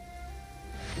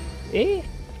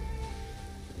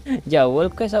 Jap,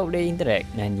 world quest awak boleh interact?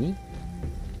 Nani?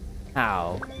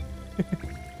 How?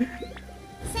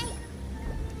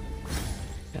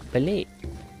 Pelik.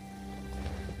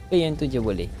 Yang tu je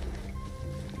boleh.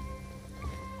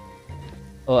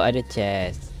 Oh, ada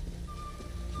chest.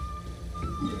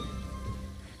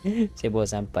 Saya baru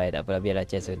sampai. Tak apalah, biarlah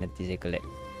chest tu, nanti saya collect.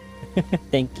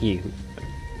 Thank you.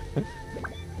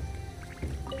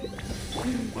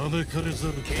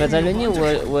 Selalunya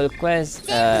world quest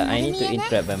I need to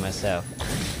interact by myself.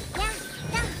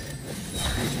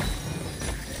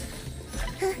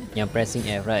 Yang pressing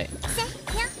F, right?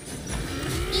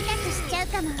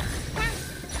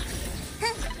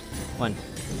 One.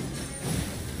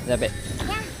 Zap it.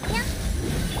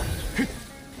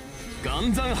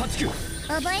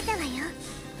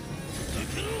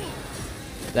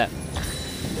 Zap.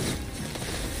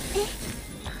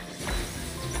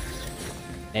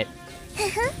 Net.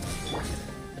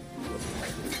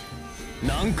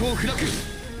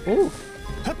 Ooh.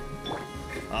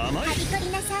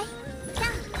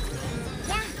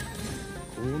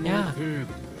 Yeah.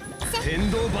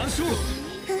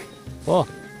 Oh.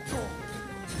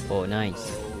 Oh, nice.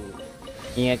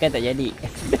 Ingatkan tak jadi.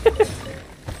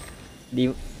 Di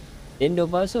Dendo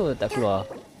palsu tak keluar.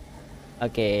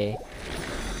 Okay.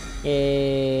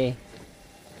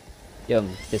 Jom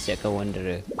kita siapkan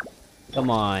Wanderer.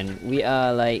 Come on, we are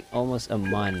like almost a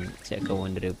month siapkan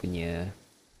Wanderer punya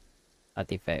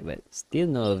artifact, but still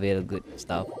no avail good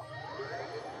stuff.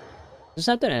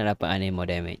 Susah tu nak dapat anemo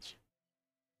damage.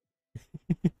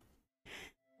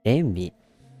 Damn it.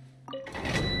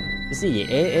 You see,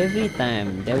 every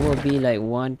time there will be like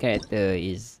one character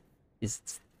is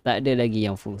tak ada lagi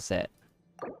yang full set.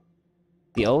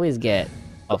 We always get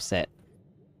offset.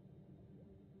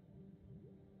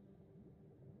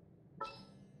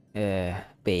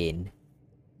 Pain.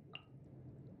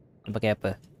 Nak pakai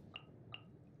apa?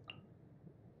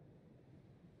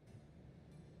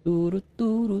 Turut.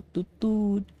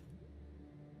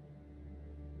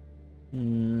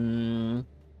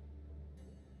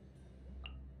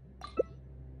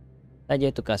 Saja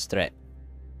tukar strat.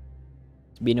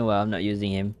 It's been a while I'm not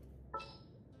using him.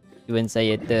 Even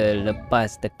saya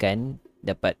terlepas tekan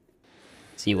dapat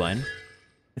C1.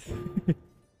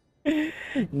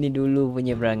 Ni dulu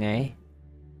punya perangai.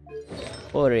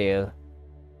 For real.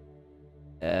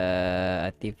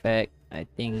 Artifact, I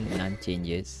think none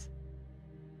changes.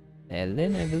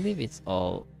 Talent, I believe it's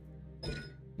all.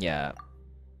 Yeah.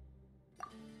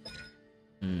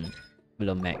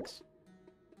 Belum max.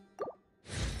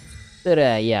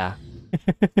 Seraya.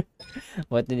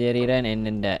 Waktu dia rerun and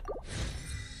then that.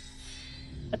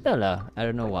 Tak tahu lah, I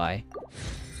don't know why.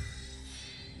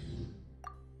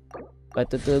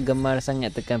 Waktu tu gemar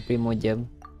sangat tekan Primogem.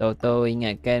 Tahu-tahu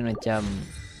ingatkan macam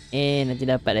nanti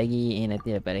dapat lagi,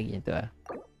 nanti dapat lagi macam tu lah.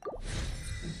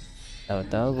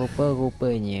 Tahu-tahu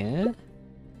rupa-rupanya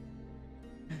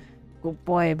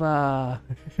Kupoi bah.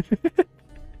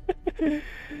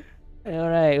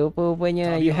 Alright,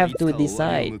 rupa-rupanya you have to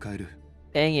decide.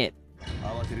 Dang it.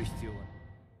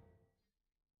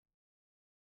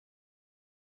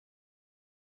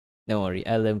 Don't worry,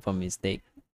 I learn from mistake.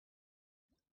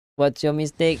 What's your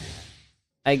mistake?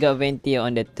 I got Venti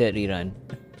on the third rerun.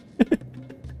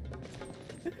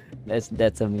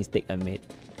 That's a mistake I made.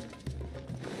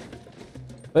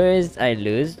 First I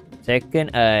lose,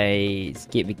 second I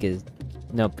skip because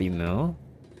no primo.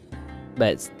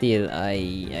 But still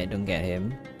I don't get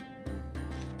him.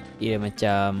 Dia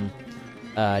macam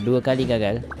 2 kali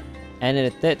gagal. And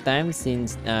the third time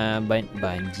since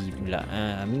Banji pula.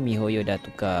 MiHoYo dah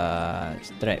tukar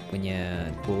strat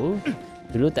punya pool.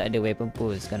 Dulu tak ada weapon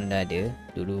pool, sekarang dah ada.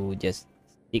 Dulu just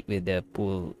stick with the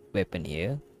pool weapon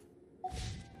here.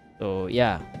 So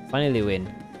yeah, finally win.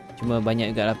 Cuma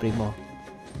banyak juga lah primo.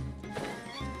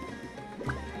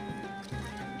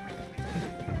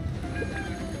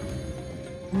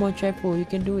 Come on, try pool, you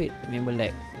can do it. Remember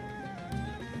lag.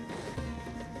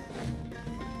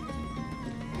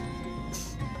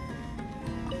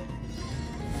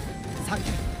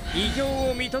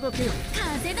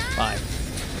 Five.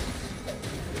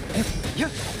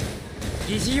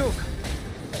 疑似用か。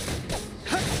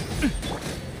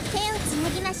手をつな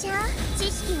ぎましょう。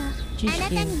知識をあな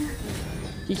たにも。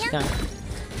知識か。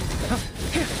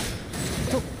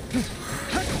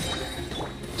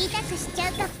痛くしちゃ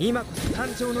うと。今こそ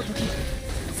誕生の時。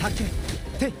酒、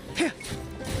手、へや、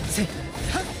せ、は。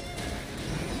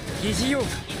疑似用か。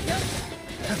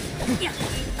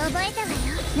覚えたわよ。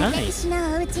私の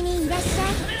お家にいらっしゃ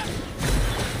い。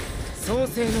創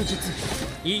世の術、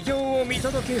偉業を見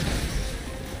届けよ。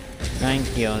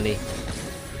90 only.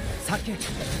 酒、へ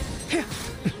や、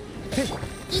痛く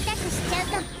しちゃう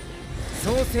と。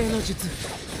創世の術。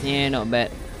Yeah, not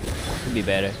bad. Could be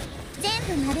better. 全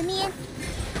部丸見え。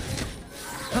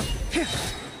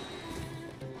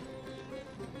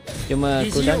Cuma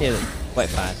cooldown dia quite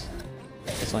fast.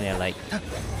 That's one I like.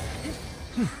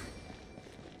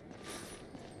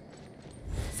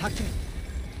 酒。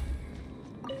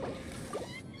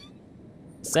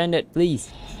 Send it,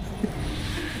 please.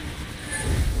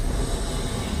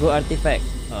 Go artifact.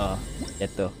 Oh,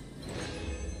 jatuh.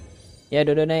 Ya,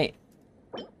 dua-dua naik.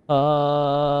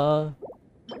 Oh,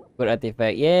 good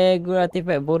artifact. Yeah, good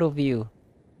artifact, both of you.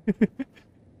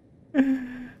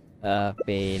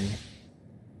 Pain.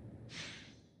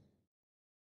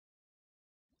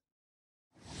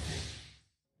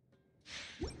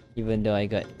 Even though I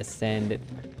got ascended,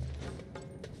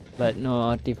 but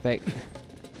no artifact.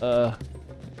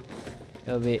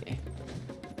 A bit.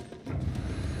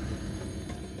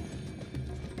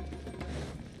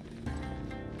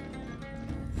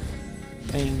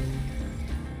 Bang.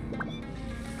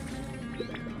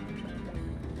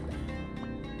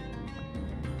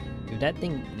 If that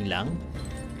thing hilang,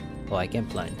 oh, I can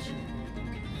plunge.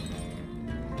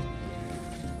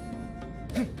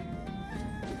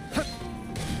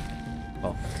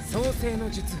 Oh. 創世の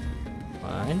術。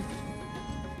 One.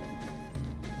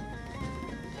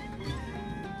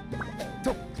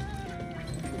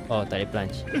 Oh, tak boleh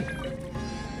plunge.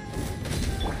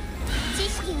 知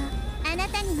識をあな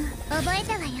たにも覚え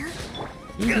たわよ。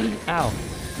Ow.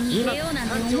 逃げようなん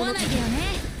て思わないでよ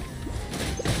ね。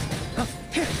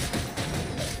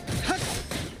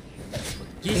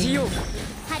疑似用か。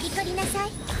はびこりなさ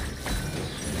い。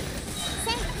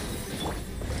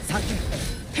酒、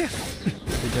へや。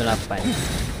 78.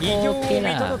 偉業を Okay 見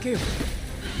lah. 届けよ。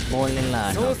 Boleh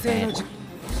lah, 創 not 世の bad. 術。こ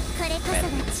れこそが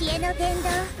知恵の伝道。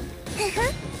ふふ。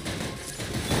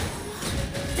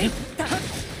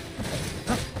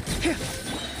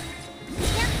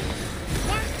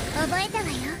覚えたわ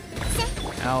よ。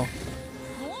Ow.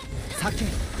 酒、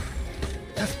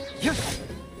や、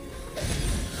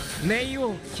名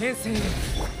王牽制。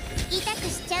痛く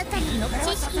しちゃうから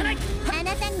知識はあ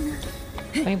なたにも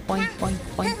Poing, poing, poing,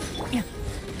 poing.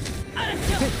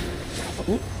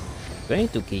 Oh,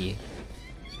 22k.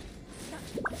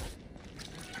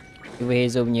 Cuba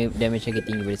Hazel punya damage lagi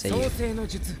tinggi daripada saya. 創世の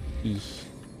術 Ish.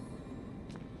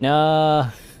 No.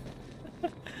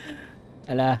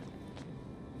 Alah.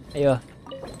 Ayo.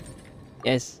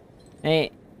 Yes.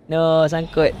 Naik. No,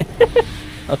 sangkut.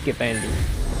 Okay, finally.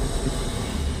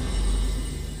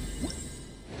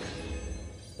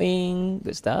 Ping.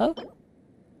 Good stuff.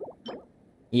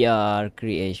 Yeah,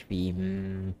 create HP.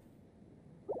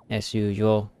 As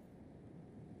usual.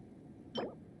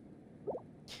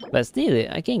 But still,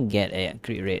 I can get a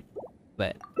crit rate.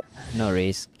 But no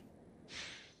risk.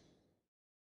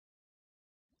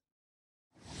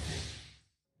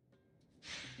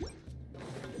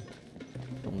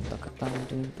 Tung takatang,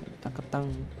 tung takatang.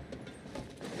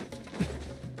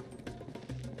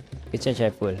 Kita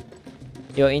careful.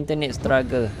 Your internet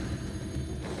struggle.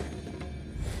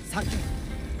 避け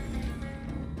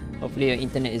Hopefully your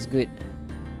internet is good.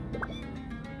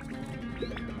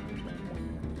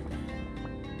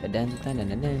 Dan dan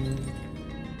dan dan.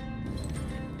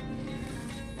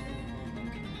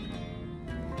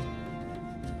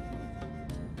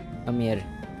 Come here.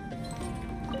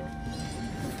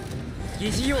 疑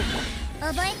似用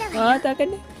覚えたわ Ah, tak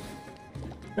kena.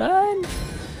 Run.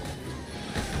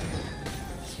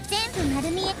 全部丸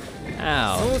見え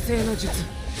Ow. 創世の術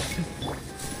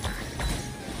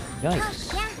Nice.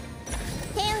 や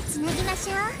手をつなぎまし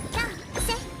ょうさ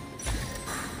せ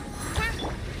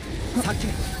避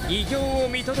け異形を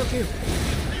見届けよ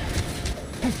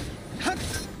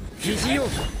疑似用こ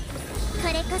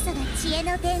れこそが知恵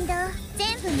の伝道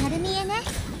全部丸見えね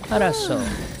Araso.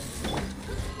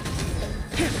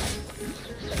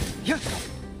 やっ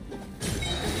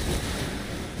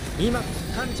今こ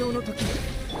そ誕生の時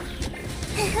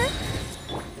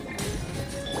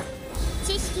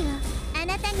知識をあ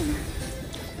なたにも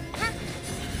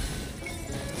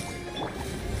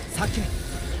避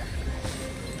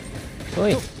け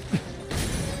Oi.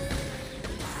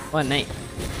 One night.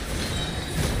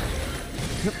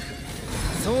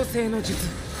 創世の術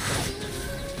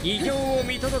異形を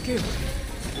見届けよ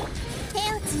手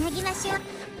をつなぎましょう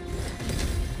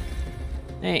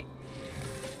Hey.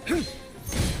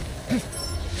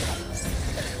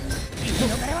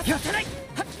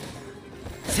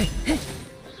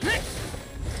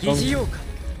 疑似用か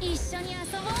一緒に遊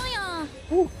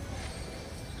ぼうよ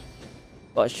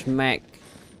Got smack.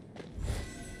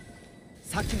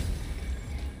 避け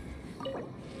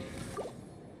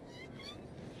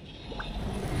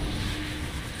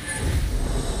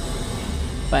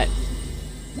But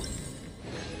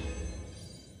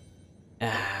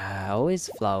always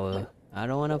flower. I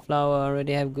don't want a flower. I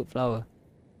already have good flower.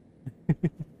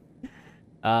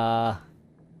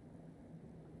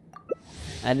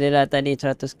 Adalah tadi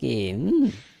 100k.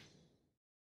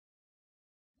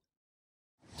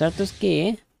 100k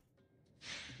eh?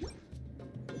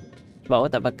 Sebab awak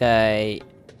tak pakai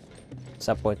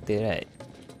supporter, right?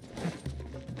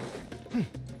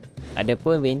 Ada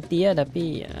pun Venti lah,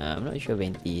 tapi I'm not sure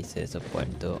Venti is a support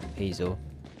untuk Hazel.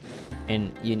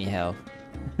 And you need health.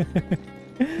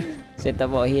 Saya tak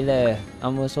bawa healer.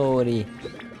 I'm sorry.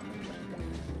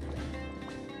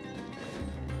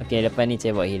 Okay, lepas ni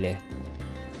saya bawa healer.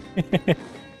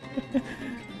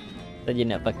 Saja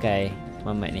nak pakai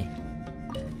Mamat ni.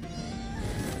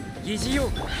 疑似用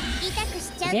か痛く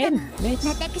しちゃうか Again, も nice.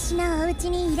 私のお家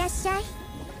にいらっしゃい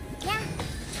や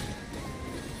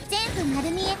全部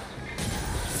丸見え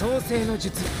創世の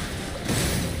術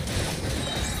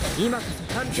今こそ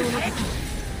誕生の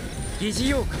時疑似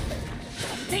用か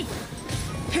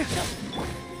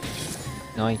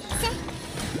Nice.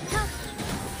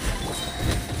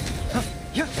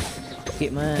 やっ Okay,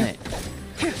 Mat.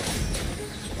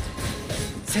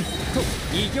 せっと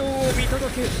異形を見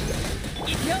届けよ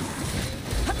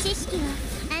知識を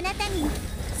あなたにも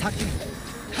避け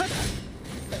はっ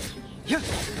やっ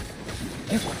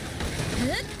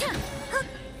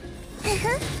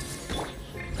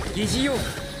疑似用か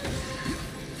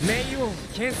冥王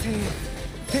牽制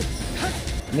せっはっ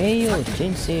Mayo,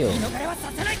 Chinseo.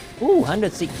 Ooh,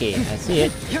 106k. I see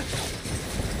it. やっ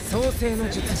創世の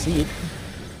術 I see it.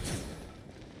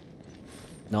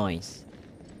 Nice.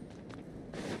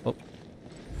 Oh.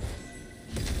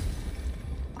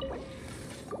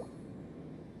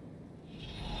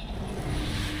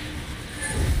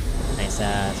 Nice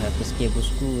ah, 100k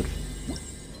boskur.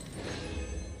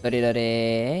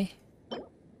 Dore.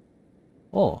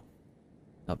 Oh.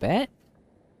 Not bad.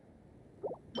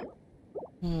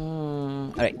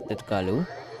 Alright, kita tukar dulu.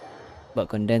 Buat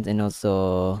condense and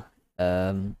also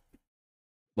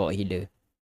bawa healer.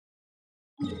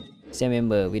 Saya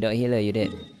member, without healer you dead.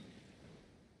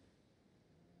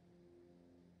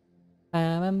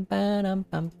 Pam pam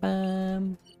pam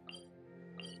pam.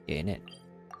 Okay, net.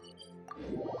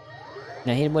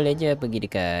 Nah, heal boleh je pergi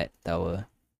dekat tower.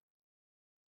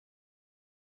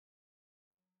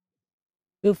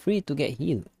 Feel free to get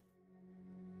healed.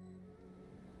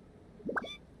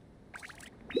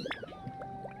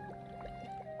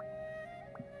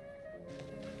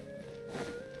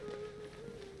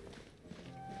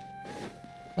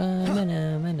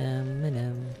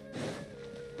 Manam.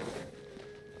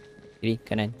 Kiri,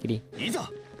 kanan, kiri.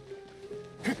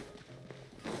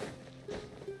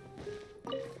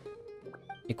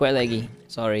 Kuat lagi.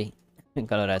 Sorry.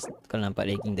 kalau nampak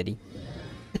lagging tadi.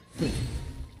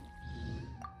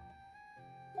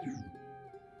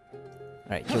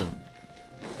 Alright, jom.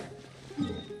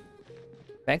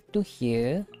 Back to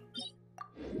here.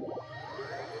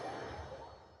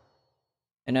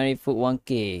 And only food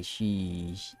 1k.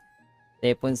 Sheesh.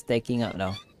 Saya pun stacking up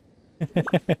now.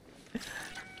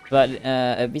 Sebab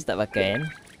Abyss tak pakai kan.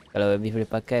 Kalau Abyss boleh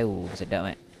pakai, sedap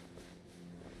mat.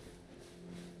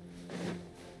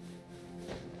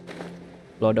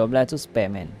 Floor 12 tu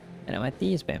spam kan. Nak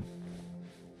mati spam.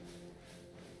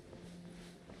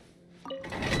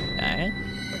 Kan?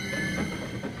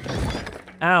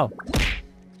 Ow.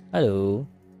 Hello.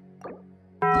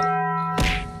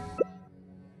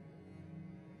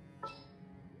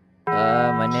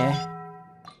 Mana?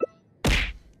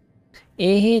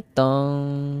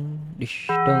 Tong. Dish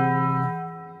dong.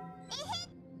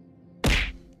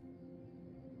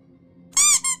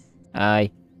 Hai.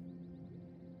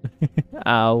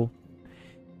 Ow.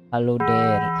 Hello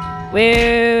there.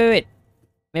 Wait.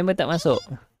 Member tak masuk.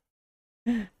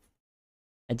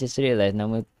 I just realised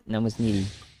nama sendiri.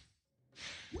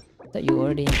 I thought you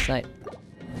already inside.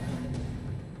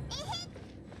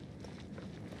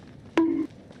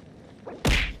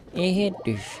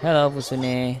 Hello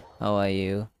Fusune. How are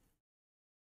you?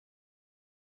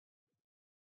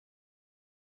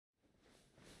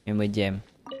 Member jam.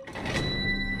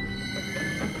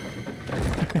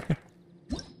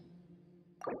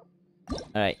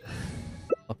 Alright.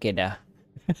 Okay dah.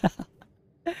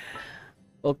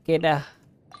 Okay dah.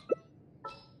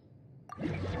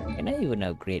 Can I even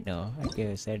upgrade now?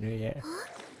 Okay, send her yet.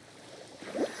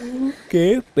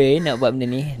 Okay, pay nak buat benda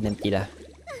ni. Nantilah.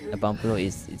 80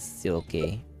 is still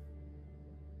okay.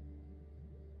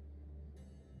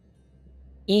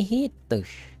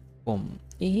 Ihitush. Boom.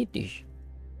 Ihitush.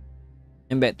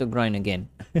 I'm back to grind again.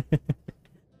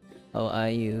 How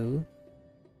are you?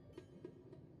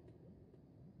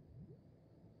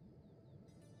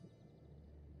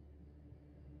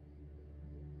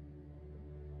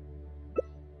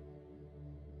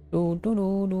 Do.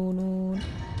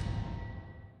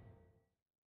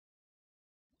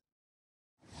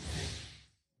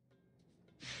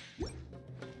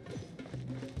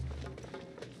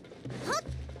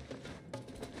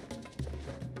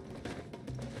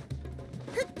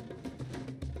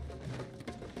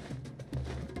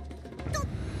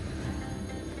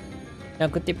 Nak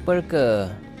kutip per ke?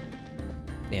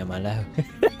 Yang malah.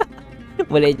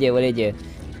 boleh je.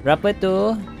 Berapa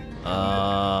tu?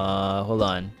 Hold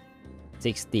on.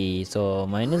 60. So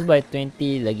minus by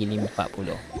 20 lagi 40.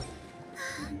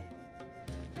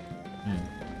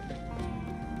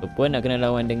 So pun nak kena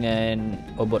lawan dengan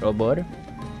obor-obor.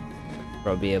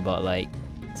 Probably about like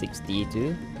 60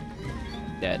 too.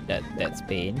 That's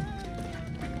pain.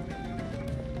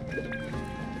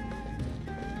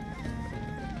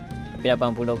 Tapi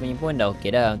 80 punya pun dah okey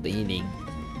dah untuk healing.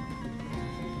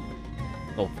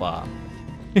 So far.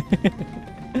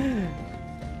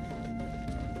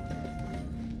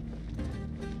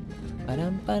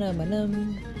 Padam.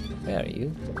 Where are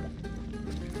you?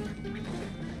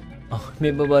 Oh,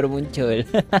 member baru muncul.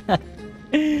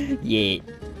 Yay.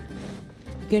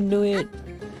 You can do it.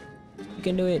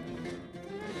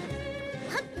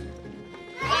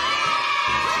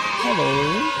 Hello.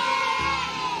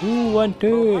 One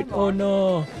third. Oh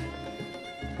no.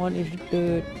 One is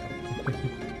third.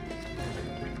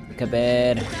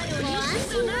 Kabar.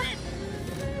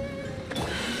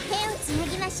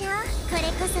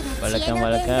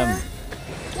 Welcome.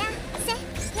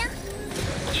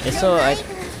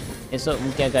 Esok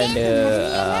mungkin akan ada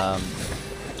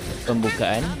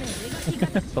pembukaan.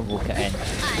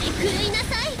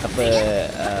 Apa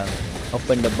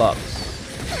open the box.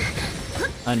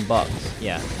 Unbox.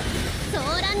 Ya. Yeah.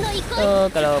 So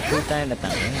kalau full time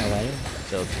datang awal.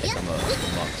 So kita akan bawa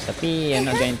unbox. Tapi yang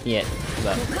not guarantee yet.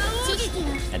 Sebab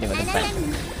ada tempat.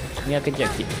 Ni kejap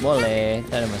boleh,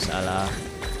 tak ada masalah.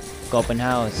 Ke open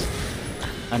house.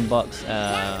 unbox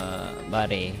bare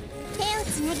手を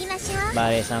つなぎましょう。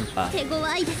 bare sampah. 手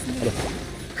強いですね。 Aduh.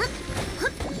 はっは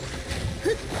っ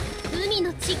ふっ海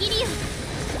のちぎりよ。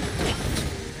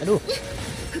 Aduh.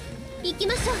 行き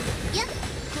ましょう。やっ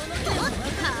とはっ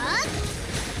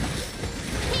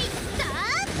へいった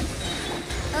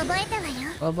覚えたわよ。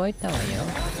 覚えたわよ.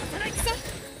 せ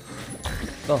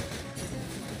Go.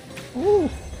 Ooh,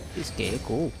 this game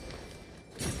cool.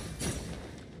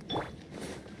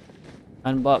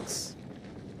 Unbox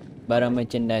barang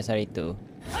merchandise hari tu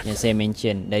yang saya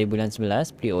mention dari bulan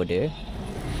 11 pre-order,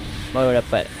 baru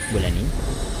dapat bulan ni.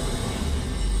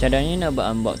 Cadangannya nak buat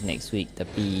unbox next week,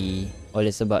 tapi oleh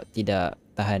sebab tidak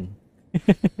tahan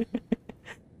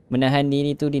menahan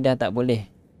diri tu dah tak boleh.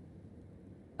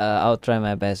 I'll try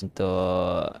my best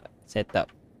untuk set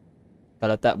up.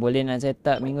 Kalau tak boleh nak set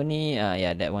up minggu ni,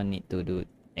 yeah, that one need to do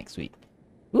next week.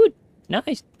 Good,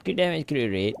 nice, crit damage, crit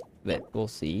rate, but we'll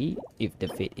see if the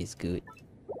fate is good.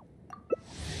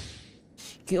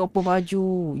 Okay, apa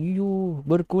baju? You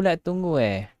berkulat tunggu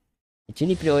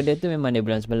Actually pre-order tu memang dari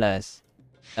bulan 11.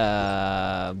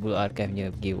 Blue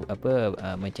Archive-nya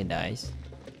merchandise.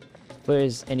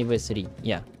 First anniversary.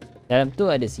 Yeah. Dalam tu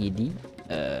ada CD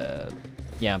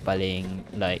yang paling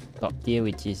like top tier,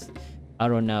 which is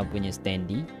Arona punya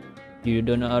standee. You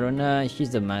don't know Arona,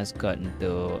 she's the mascot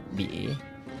untuk BA.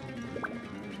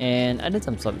 And ada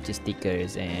some soft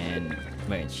stickers and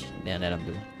merch yang dalam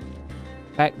tu.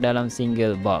 Pack dalam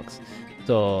single box.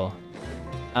 So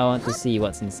I want to see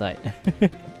what's inside.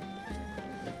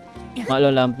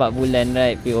 Maklumlah 4 bulan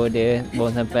right pre-order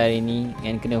baru sampai hari ni,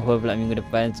 and kena hold pula minggu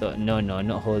depan. So no,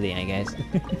 not holding I guess.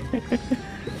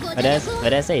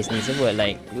 Padahal saya sendiri sebut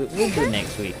like we'll do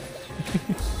next week.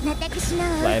 But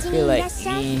I feel like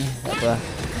ni apa.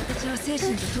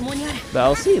 But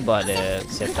I'll see about the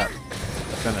setup.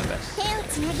 I'll try my best.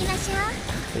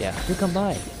 So yeah, you come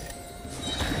by.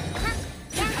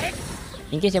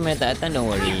 In case yang mana tak datang, don't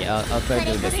worry. I'll try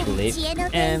to do the clip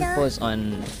and post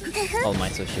on all my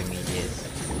social medias.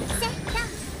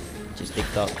 Just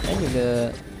TikTok dan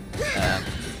juga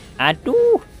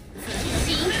aduh,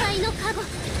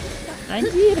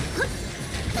 anjir,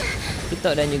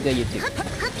 TikTok dan juga YouTube.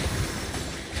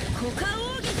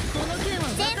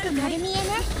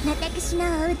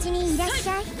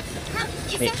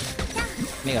 Wait,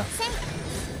 Mega,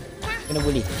 kena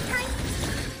bully.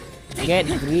 Get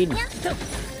green.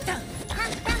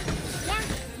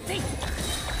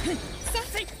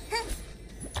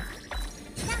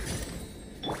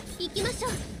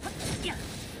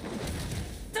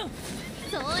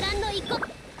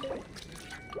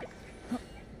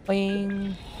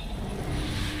 Boing.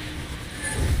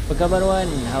 Apa khabar Wan?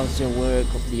 How's your work?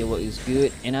 Hopefully your work is good,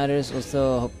 and others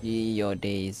also. Hopefully your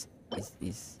days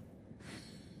is.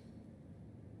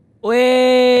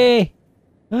 Weh.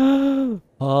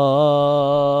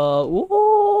 Holy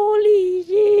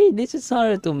shit! This is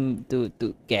hard to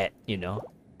get, you know.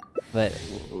 But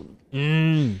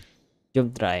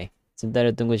jom try.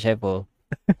 Sebentar tunggu shuffle.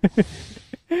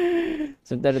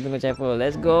 Sebentar tunggu shuffle.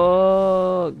 Let's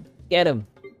go. Get him.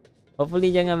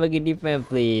 Hopefully jangan bagi defense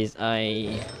please.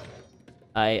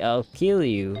 I'll kill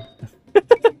you.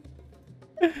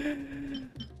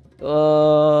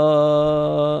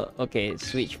 Okay,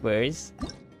 switch first.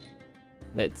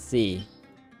 Let's see.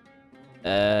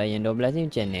 Yang 12 ni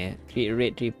macam mana? Crit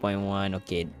rate 3.1.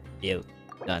 Okay, deal.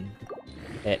 Done.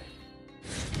 Head.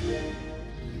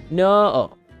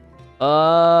 No.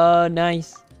 Oh,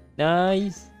 nice.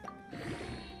 Nice.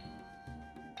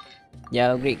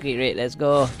 Yeah, great crit rate. Let's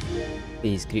go.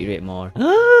 Please crit rate more.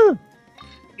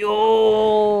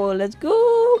 Yo, let's go.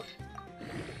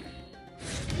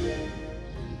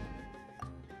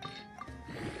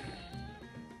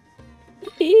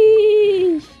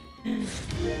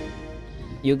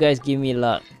 You guys give me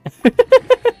luck.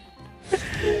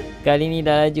 Kali ni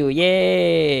dah laju.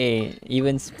 Yay!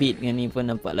 Even speed dengan ni pun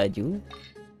nampak laju.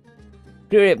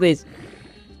 Crit rate please.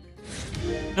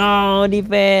 No,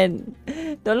 defend.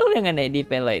 Tolong jangan naik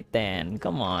defend like 10.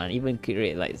 Come on, even crit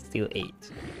rate like still 8.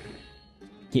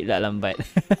 Hit lah lambat.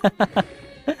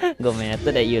 Go man, I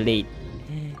thought that you late.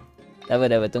 Tak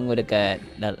apa, tunggu dekat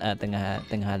tengah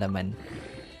halaman.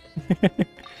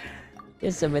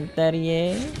 Just sebentar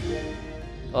ye.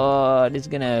 Oh, this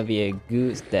is gonna be a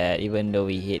good stat even though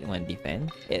we hit 1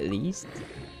 defense at least.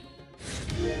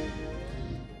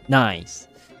 Nice.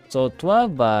 So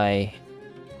 12 by...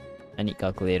 I need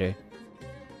calculator.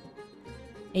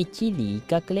 Hey Chili,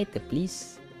 calculator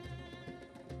please.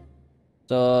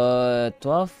 So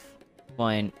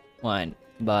 12.1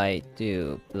 by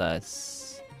 2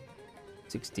 plus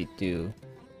 62.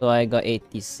 So I got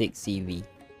 86 CV.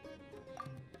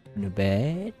 Not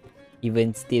bad.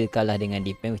 Even still kalah dengan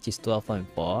defense which is 12.4,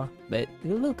 but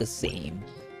you look the same.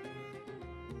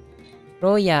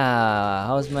 Roya,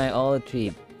 how's my all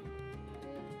trip?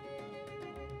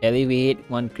 Elevate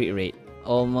 1 crit rate,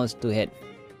 almost to hit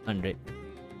 100.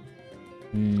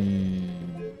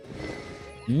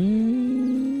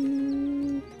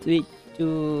 Switch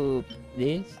to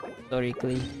this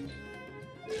historically.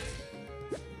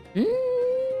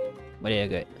 What did I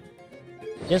get?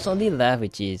 Just only left,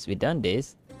 which is we done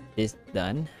this. This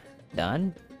done.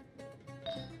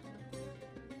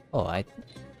 Oh,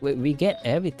 we get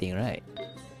everything right.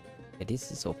 Okay,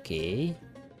 this is okay.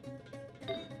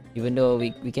 Even though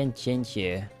we can change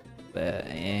here, but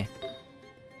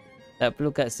tak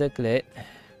perlu kat circlet.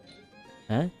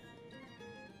 Huh?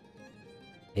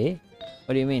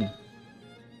 What do you mean?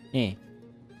 Ni.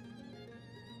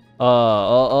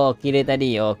 Oh, kira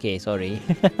tadi. Oh, okay, sorry.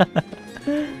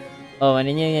 Oh,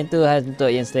 maknanya yang tu harus untuk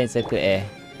yang selain circlet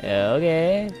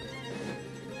okay.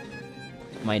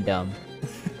 My dumb.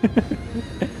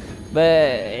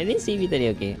 But ini CV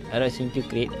tadi okay. I don't seem to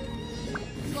create.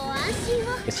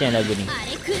 Kesian lagu ni.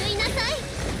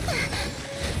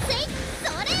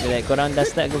 Like, korang dah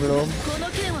start ke belum?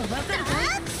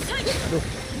 Aduh.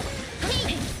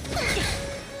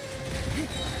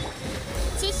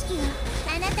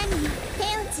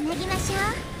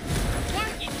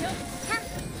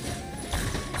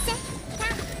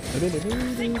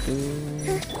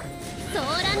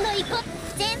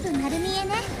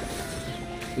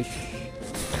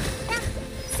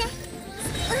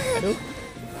 Aduh.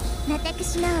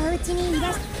 私のお家にい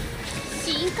らっ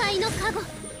深海のカゴと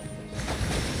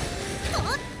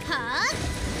はあ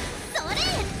それ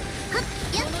はっ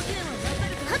やっ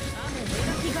はっ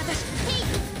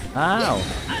Ow.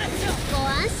 ご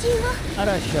安心を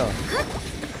Arasho. はっ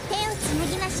手をつな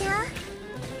ぎましょ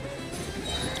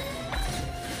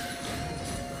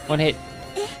う One hit.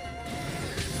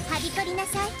 はびこりな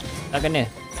さい Tak kena.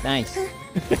 Nice. こ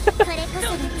れこそ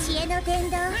が知恵の伝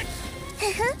道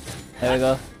ふふ There we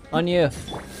go. On you.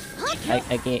 I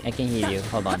can heal you.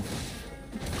 Hold on.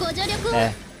 ご助力を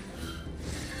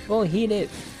Go heal it.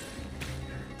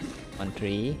 1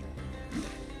 3.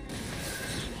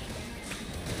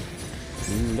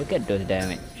 Ooh, look at those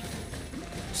damage.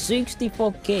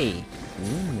 64k.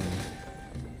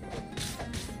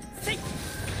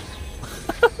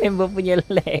 Member punya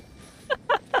lag.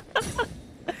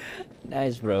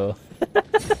 Nice bro.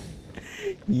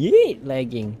 Yeet,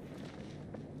 lagging.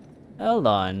 Hold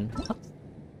on.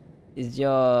 Is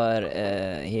your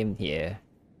him here?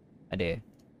 Ada.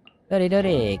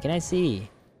 Dore, can I see?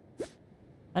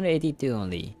 182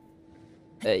 only.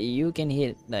 You can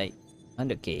hit like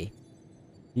 100k.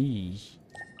 Yeesh.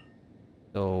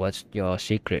 So what's your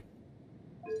secret?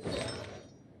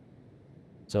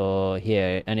 So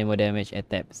here, animal damage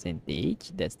attack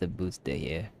percentage. That's the booster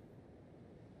here.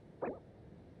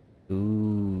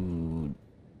 Ooh,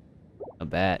 not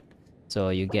bad. So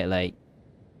you get like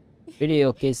pretty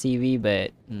okay CV,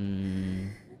 but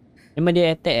memang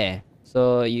dia attack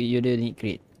so you don't need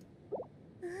crit.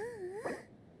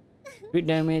 Crit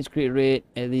damage, crit rate,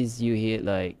 at least you hit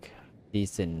like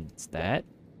decent stat.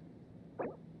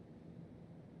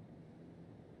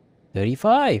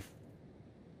 35.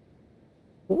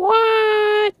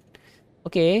 What?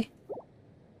 Okay.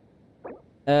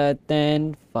 10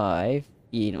 5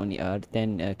 in only R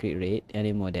 10 crit rate,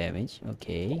 any more damage.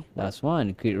 Okay. Last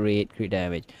one, crit rate, crit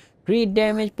damage. Crit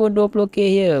damage pun 20k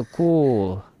here.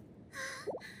 Cool.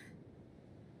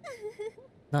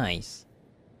 Nice.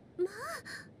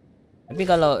 Tapi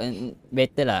kalau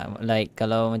better lah, like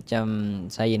kalau macam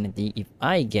saya nanti, if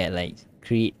I get like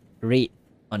crit rate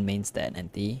on main stat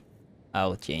nanti,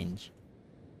 I'll change.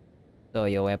 So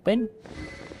your weapon,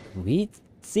 we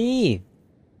see.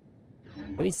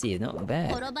 We see, not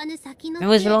bad.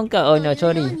 Memang selongkap. Oh no,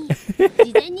 sorry.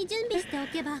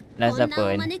 Last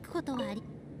apa?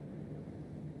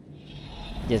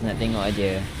 Just nak tengok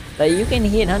aja. Like you can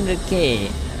hit 100k.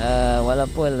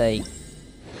 Walaupun like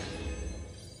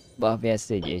buff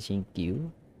biasa je,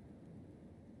 Shinkyu.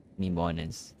 Ni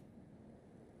bonus.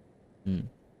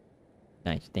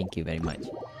 Nice, thank you very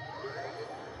much.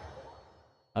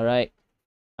 Alright.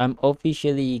 I'm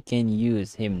officially can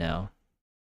use him now.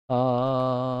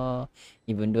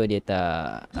 Even though dia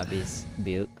tak habis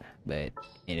build, but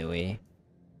anyway.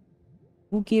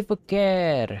 Who give a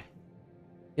care?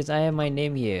 Because I have my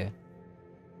name here.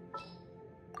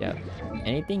 Yeah.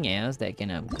 Anything else that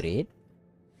can upgrade?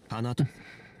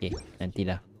 Okay,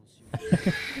 nantilah.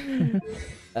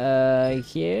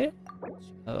 Here.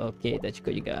 Okay, tak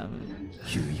cukup juga.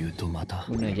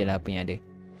 Guna je lah apa yang ada.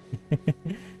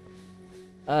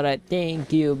 Alright, thank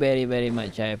you very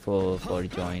much for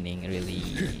joining. Really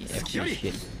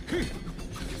appreciate.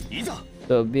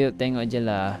 So build tengok je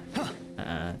lah.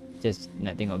 Just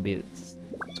nak tengok build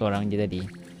seorang je tadi.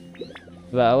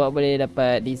 Sebab awak boleh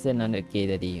dapat decent 100k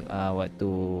tadi. Waktu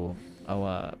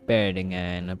awak pair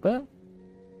dengan apa?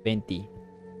 20.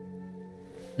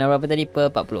 Nak berapa tadi?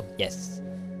 Per 40. Yes.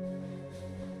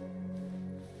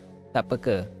 Tak apa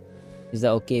ke? Is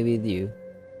that okay with you?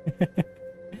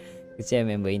 Saya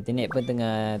remember internet pun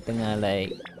tengah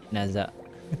like nazak.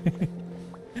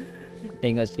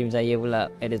 Tengok stream saya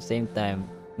pula at the same time.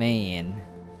 Man.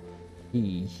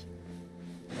 Eesh.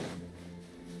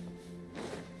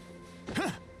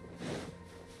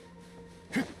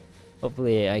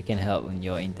 Hopefully I can help on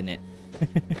your internet.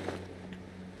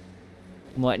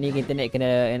 Muat ni internet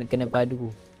kena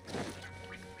padu.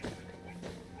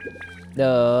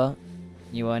 Dah.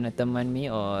 You wanna teman me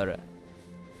or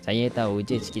saya tahu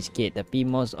je sikit-sikit tapi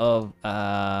most of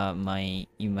my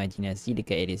imaginasi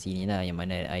dekat area sini lah yang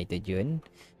mana I terjun.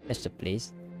 That's the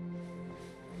place.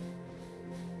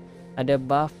 Ada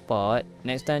buff pot.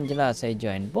 Next time je lah saya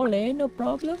join. Boleh, no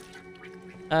problem.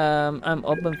 I'm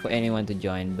open for anyone to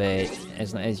join, but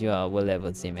as long as you are well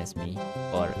level same as me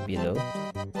or below,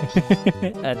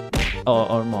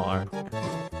 or more.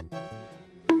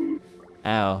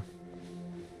 Ow.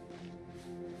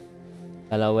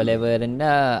 Kalau well level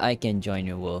rendah, I can join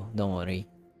your world. Don't worry.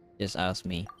 Just ask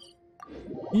me.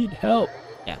 Need help?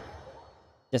 Yeah.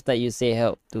 Just like you say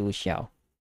help to Xiao.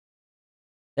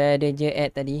 Saya ada je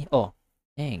add tadi. Oh,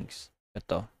 thanks.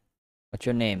 Betul. What's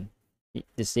your name?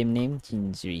 The same name,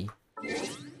 Jinzri.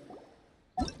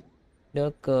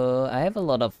 Doko, I have a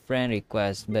lot of friend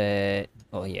requests, but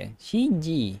oh yeah,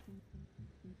 Shinji.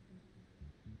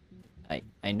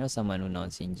 I know someone who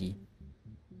knows Shinji.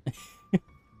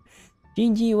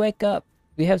 Shinji, wake up!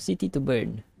 We have city to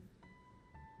burn.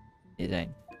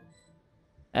 Design.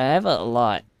 I have a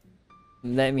lot.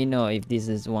 Let me know if this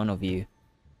is one of you.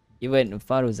 Even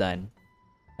Faruzan.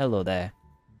 Hello there.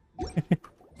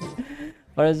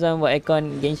 Faruzan buat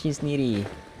aircon Genshin sendiri.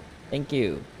 Thank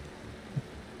you.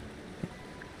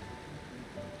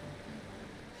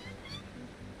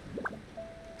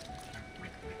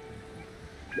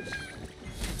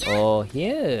 Oh,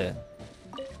 here.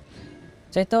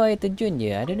 Saya tahu air terjun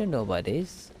je. I don't know about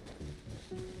this.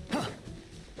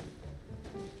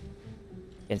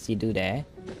 Can see do there.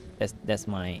 That's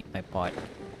my part.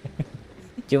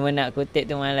 Cuma nak kutip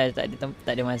tu malas, tak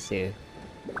ada masa.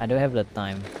 I don't have the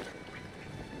time.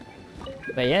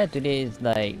 But yeah, today is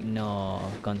like no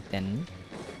content.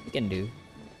 We can do.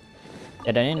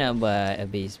 Kadang-kadang nak buat a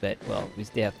base, but well, we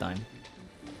still have time.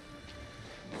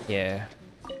 Yeah.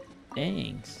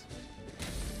 Thanks.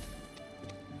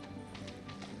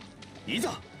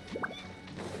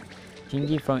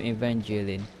 Shinji from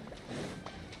Evangelion.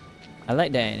 I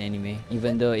like that in anime,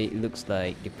 even though it looks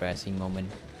like depressing moment.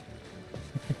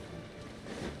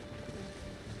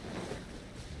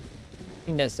 I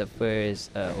think that's the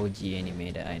first OG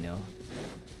anime that I know.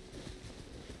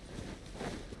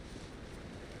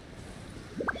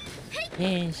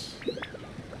 Yes.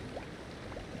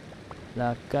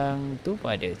 Belakang tu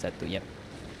pun ada satu, yep.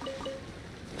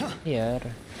 Here.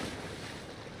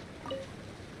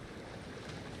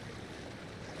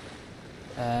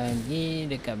 Lagi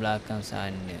dekat belakang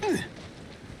sana.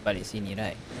 Balik sini,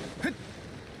 right?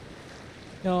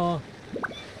 No.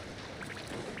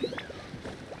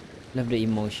 Love the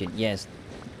emotion. Yes.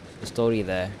 The story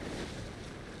there.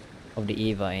 Of the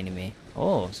Eva anime.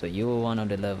 Oh, so you were one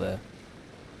of the lover.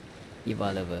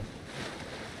 Eva lover.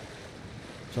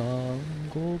 Son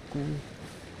Goku.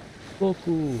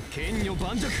 Goku. Kenyo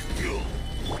Banjaku.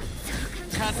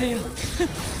 Kaze.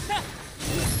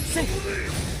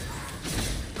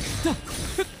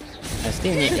 I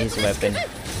still need his weapon,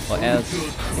 or else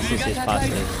this is his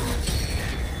passive.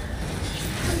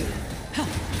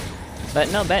 But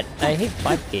not bad, I hit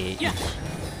 5k.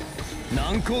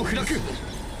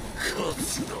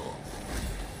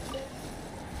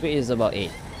 Speed is about 8.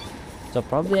 So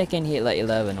probably I can hit like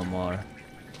 11 or more.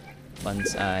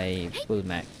 Once I full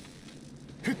max.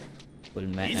 Full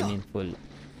max, I mean full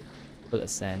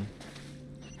ascend.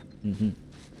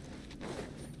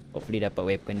 Hopefully dapat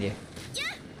weapon dia.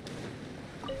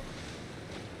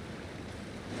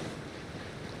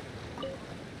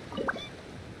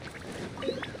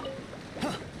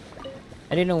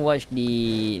 I didn't watch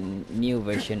the new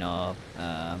version of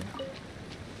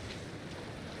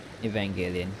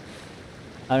Evangelion.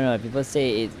 I don't know, people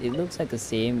say it looks like the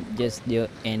same, just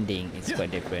the ending is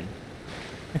quite different.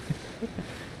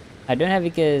 I don't have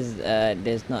because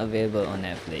there's not available on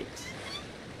Netflix.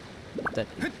 But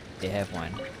they have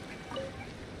one.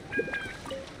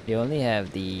 They only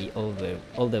have the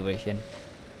older version.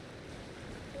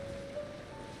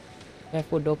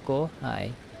 Doko,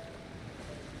 hi.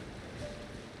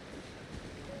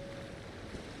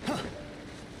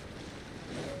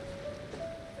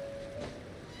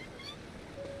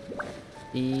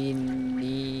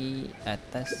 Ini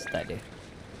atas tak ada.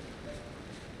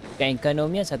 Kat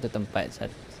Economia satu tempat,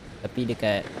 tapi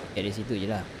dekat area situ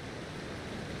je lah.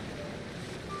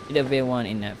 The V1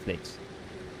 in Netflix.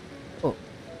 Oh,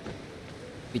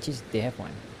 which is they have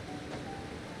one.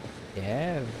 They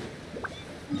have.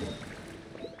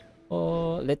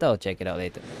 Oh, later I'll check it out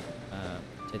later.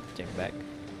 Check back.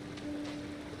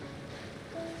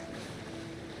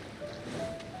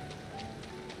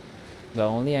 But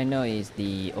only I know is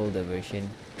the older version,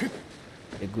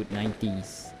 the good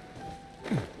 90s.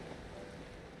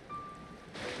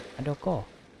 Ada kau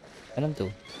dalam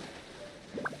tu.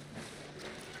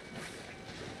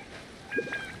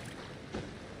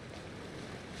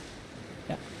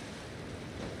 Ya.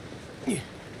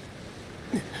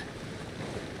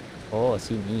 Oh,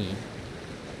 sini.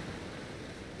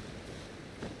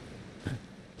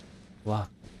 Wah.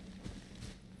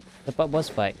 Tempat boss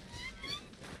fight.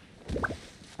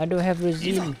 I don't have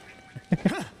resin.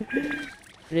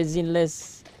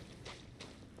 Resinless.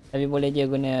 Tapi boleh je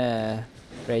guna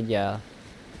fragile.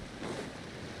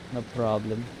 No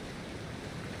problem.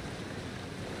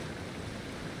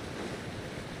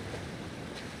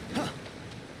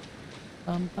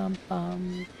 Pam pam pam.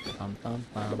 Pam pam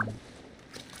pam.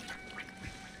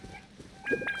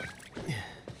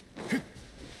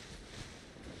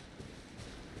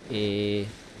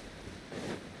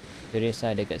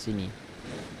 Teresa ada kat sini.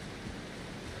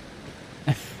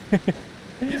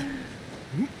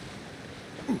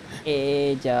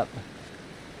 Jap.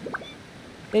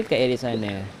 Dekat area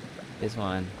sana. This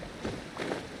one.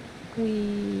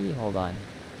 Wee, hold on.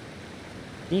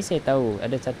 Ni saya tahu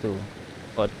ada satu.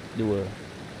 Or dua.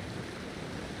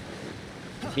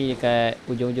 Tapi dekat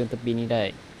ujung-ujung tepi ni dah.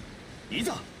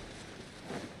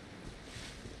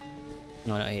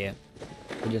 No, not here.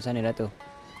 Ujung sana dah tu.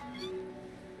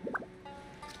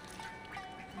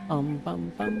 Pam pam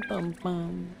pam pam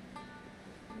pam.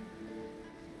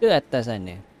 Ke atas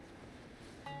sana?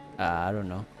 I don't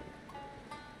know.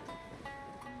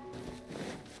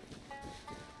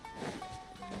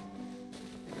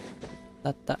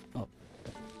 Tak. Oh.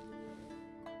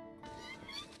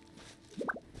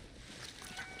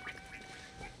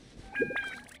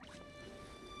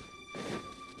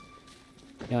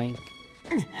 Yoink.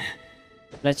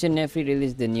 Last year Netflix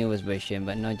released the newest version,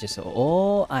 but not just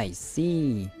oh, I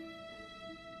see.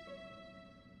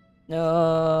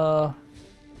 No.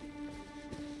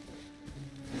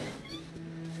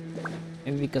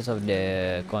 Maybe because of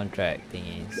the contract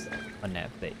thingies on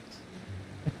Netflix.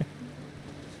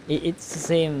 It's the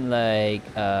same like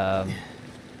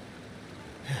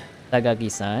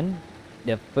Tagaki-san,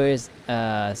 the first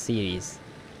series.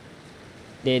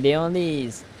 They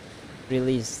only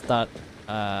release start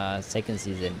second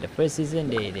season. The first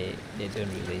season they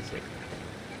don't release it.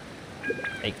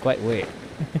 Like quite weird.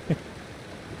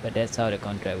 But that's how the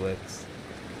contract works.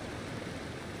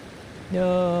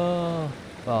 No.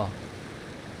 Well,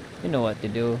 you know what to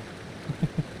do.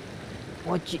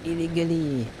 Watch it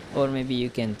illegally, or maybe you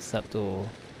can sub to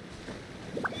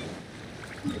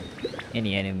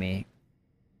any anime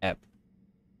app.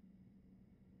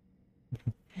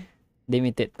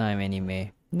 Limited time anime.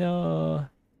 No.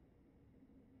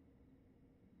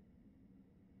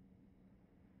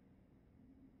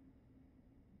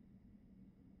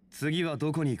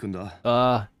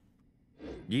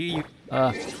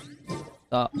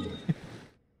 Stop.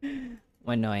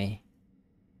 Manoi.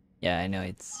 Yeah, I know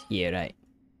it's here, right?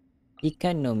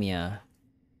 Ikanomiya.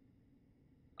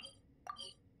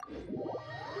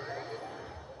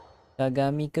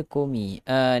 Kagami ke Komi?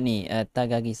 Ni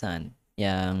Tagagi-san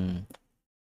yang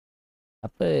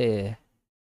apa?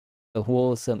 A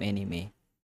wholesome anime.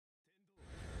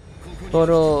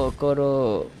 Koro.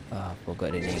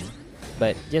 Forgot the name.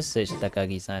 But just search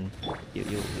Takagi-san.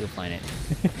 You'll find it.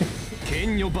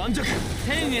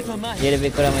 Dia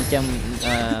lebih kurang macam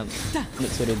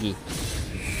Mitsurugi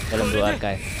dalam Blue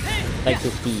Archive. Like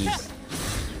to tease.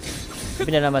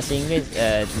 Tapi dalam bahasa Inggeris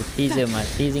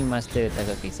teasing master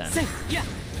Takagi-san.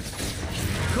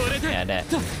 Yeah, that.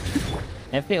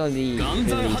 Netflix only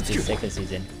released the second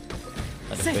season.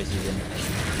 Not the first season.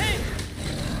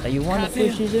 Like you want the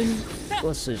first season?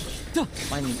 Go search.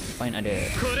 Find other.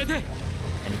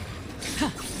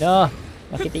 No,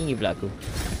 makin tinggi pula aku.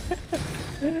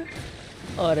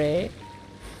 Ore.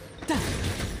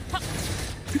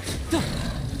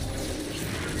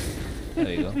 There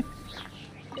we go.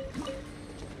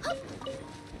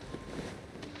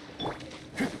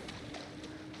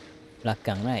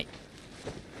 belakang, right?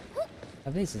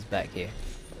 This is back here.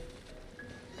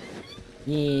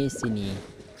 Ni sini.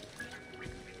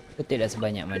 Kutip dah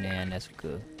sebanyak mana yang anda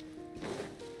suka.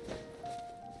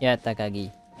 Ya,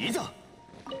 Takagi.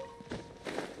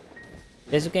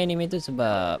 Saya suka anime tu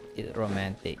sebab it's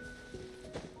romantic.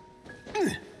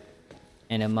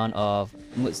 And amount of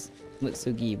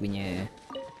Mutsugi punya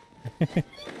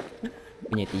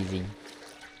punya teasing.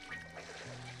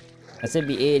 Rasa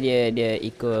BA dia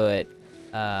ikut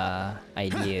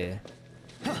idea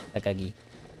Takagi.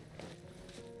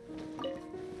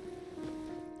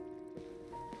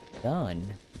 Done.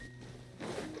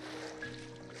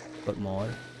 Got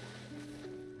more.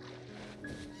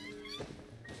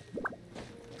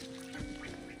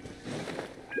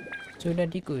 Sudah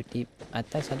dikutip.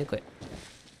 Atas ada kot.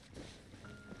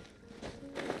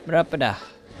 Berapa dah?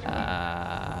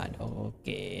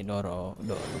 Okay.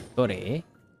 Dore.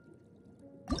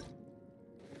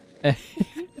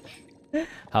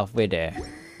 Halfway there.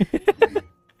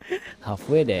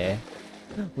 Halfway there.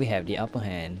 We have the upper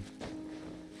hand.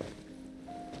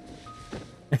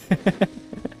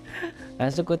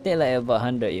 Rasa kutip like about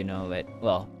 100, you know, but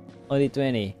well, only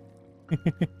 20.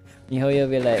 Mihoyo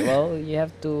will be like, well, you have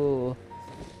to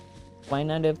find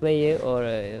another player or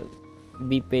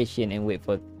be patient and wait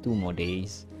for 2 more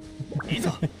days.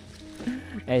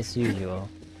 As usual.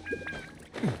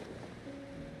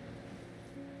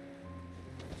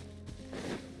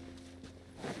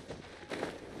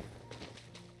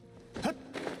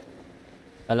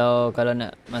 Kalau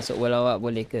nak masuk world awak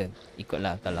boleh ke?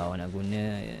 Ikutlah kalau nak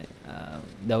guna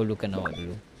dahulukan awak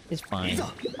dulu. It's fine.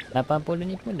 80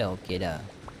 ni pun dah okay dah.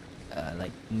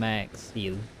 Like max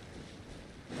heal.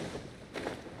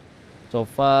 So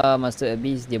far masa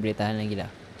habis dia boleh tahan lagi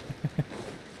lah.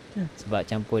 Sebab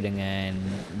campur dengan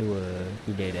 2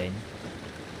 healer lain.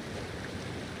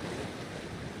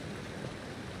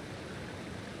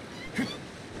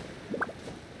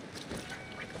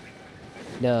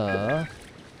 Dah.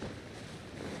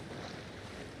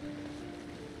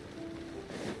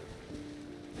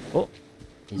 Oh,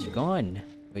 it's gone.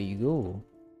 Where you go?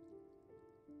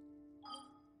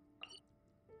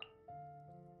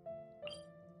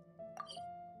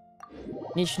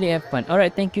 Initially have fun.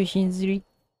 Alright, thank you Shinzuri.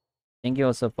 Thank you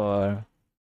also for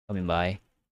coming by.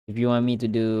 If you want me to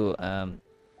do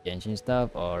Genshin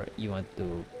stuff or you want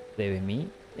to play with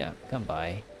me, yeah, come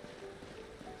by.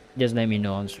 Just let me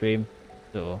know on stream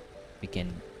so we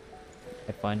can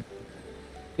have fun.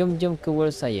 Jom ke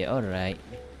world saya. Alright.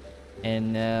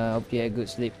 And hope you have good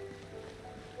sleep.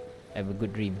 Have a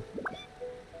good dream.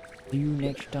 See you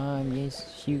next time. Yes,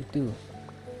 you too.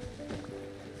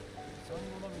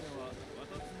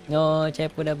 No, saya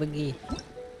pun dah pergi.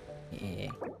 Yeah.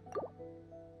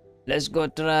 Let's go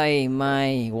try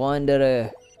my wanderer.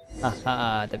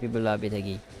 Haha, tapi belum habis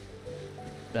lagi.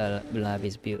 Belum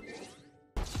habis build.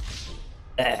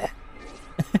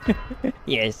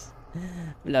 Yes.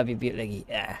 Belum habis build lagi.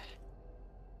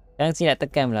 Sekarang sini nak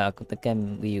tekan lah. Aku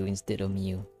tekan Wii U instead of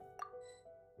Miu.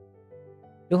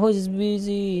 The host is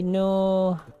busy.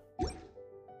 No.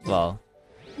 Wow.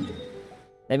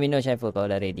 Let me know Shaiful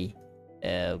kalau dah ready.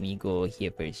 We go here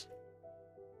first.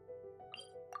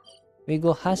 We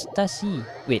go Hastasi.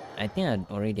 Wait, I think I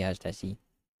already Hastasi.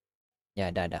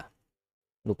 Ya, dah.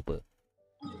 Lupa.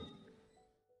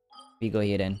 We go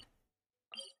here then.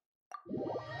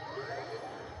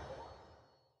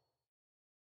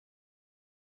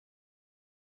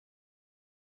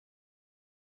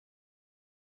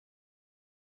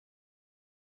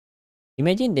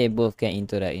 Imagine they both can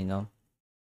interact, you know.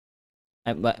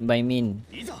 But I mean,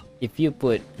 if you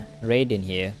put Raiden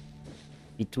here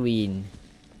between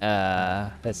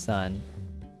her son,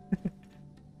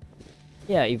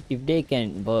 yeah, if they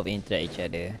can both interact each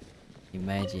other,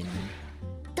 imagine.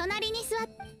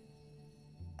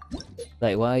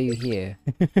 Like, why are you here?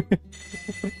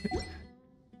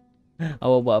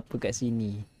 Awak buat apa kat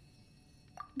sini?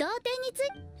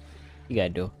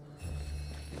 Gaduh.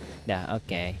 Dah,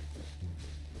 okay.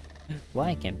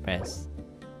 Why I can press?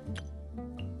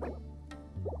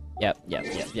 Yep.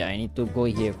 I need to go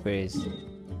here first.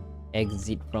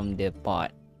 Exit from the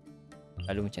pod.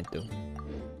 Lalu macam tu.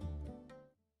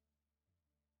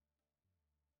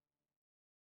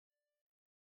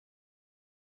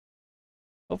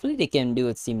 Hopefully they can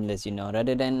do it seamless, you know,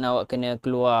 rather than awak kena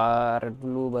keluar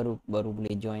dulu baru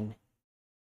boleh join.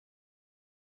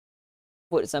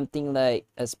 Put something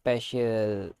like a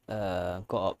special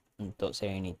co-op untuk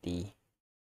Serenity.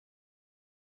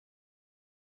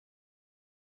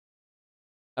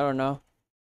 I don't know.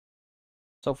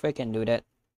 Software can do that.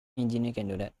 Engineer can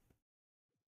do that.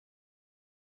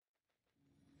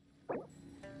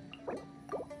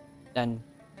 Done.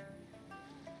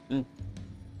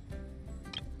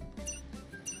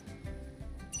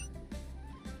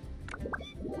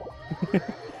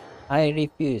 I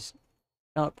refuse.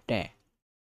 Not there.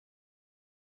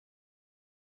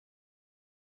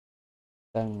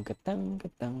 Tang ketang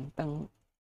ketang tang.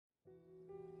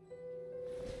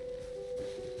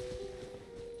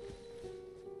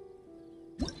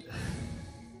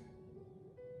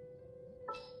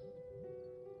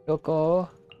 Rokok.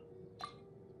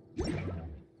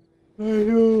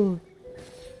 Aduh.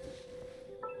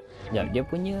 Sekejap, dia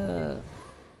punya...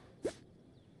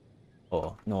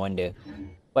 Oh, no wonder.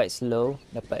 Quite slow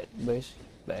dapat burst,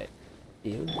 but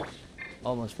still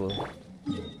almost full.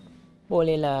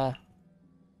 Boleh lah.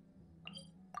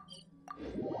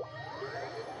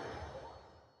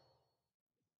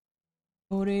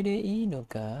 Ore de ino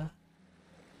ka?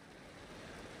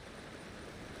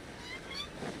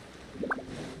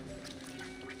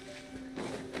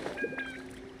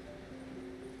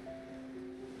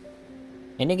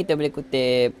 Ini kita boleh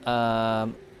kutip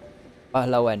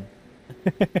pahlawan.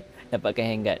 Dapatkan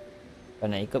handguard. Kalau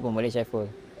nak ikut pun boleh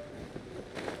shuffle.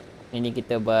 Ini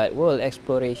kita buat world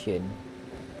exploration.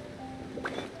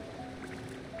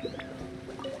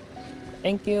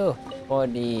 Thank you for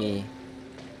the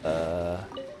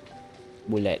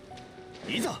bullet.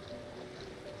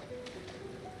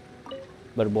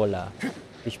 Berbola.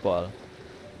 Fishball.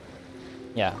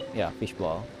 Yeah,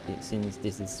 fishball. Since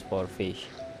this is for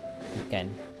fish. Ikan.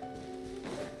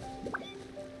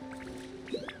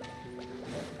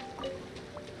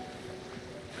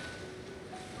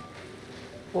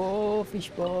 Oh,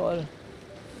 fishball.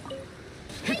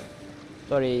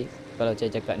 Sorry kalau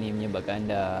saya cakap ni menyebabkan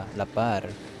anda lapar,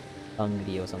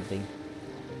 hungry or something.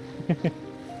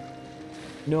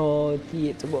 No,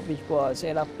 tidak sebut fishball.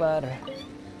 Saya lapar.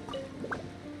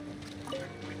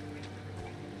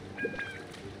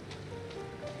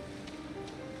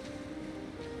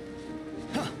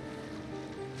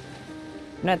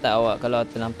 Pernah tak awak kalau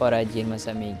terlampau rajin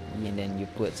masak Maggi and then you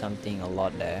put something a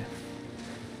lot there?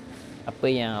 Apa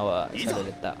yang awak selalu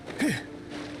letak?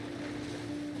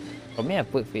 For me, I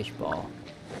put fish ball.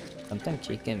 Sometimes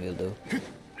chicken will do.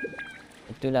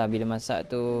 Itulah bila masak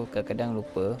tu kadang-kadang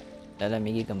lupa dalam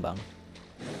Maggi kembang.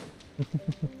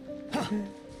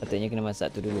 Patutnya kena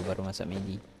masak tu dulu baru masak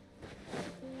Maggi.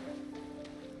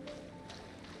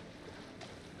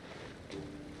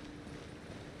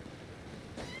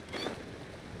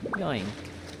 Yoink.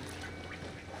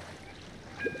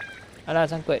 Alah,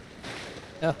 sangkut.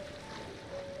 Oh.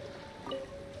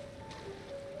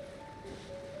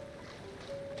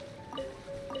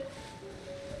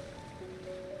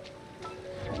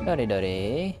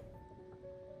 Dore.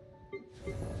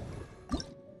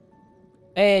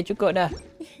 Cukup dah.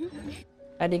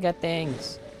 Adiga,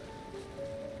 thanks.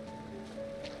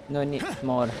 No need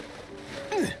more.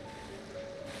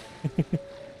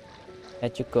 Dah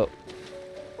cukup.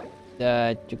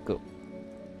 Cukup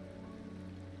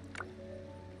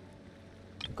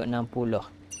 60.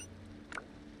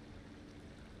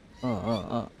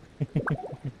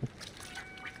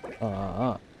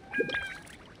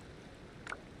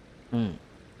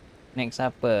 Next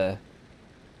apa?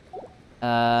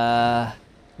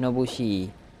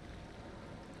 Nobushi.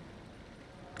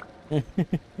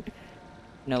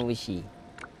 Nobushi.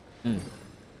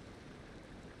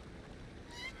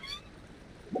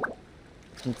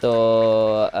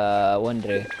 Untuk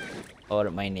Wanderer or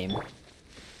my name.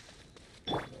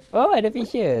 Oh, ada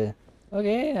facial.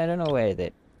 Okay, I don't know where is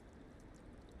it.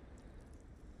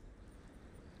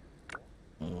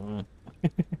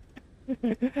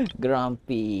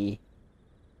 Grumpy.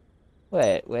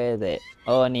 Where is it?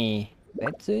 Oh, ni.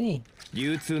 Betsu ni.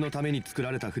 流通のために作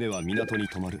られた船は港に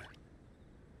止まる。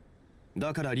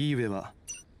だからリーウェは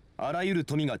あらゆる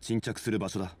富が沈着する場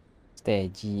所だ。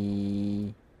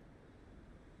Steady.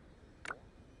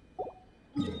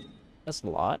 That's a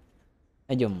lot.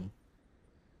 Jom.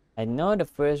 I know the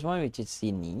first one which is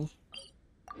sini.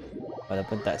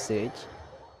 Walaupun tak search.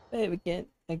 But we can.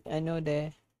 I know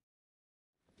there.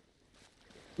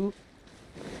 Oop.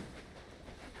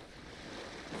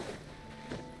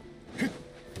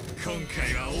 今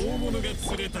回は大物が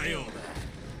釣れたようだ。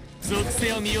属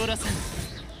性を見下ろさん。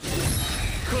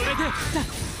これで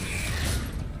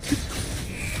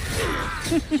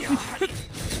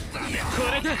こ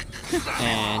れで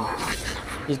And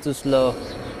he's too slow.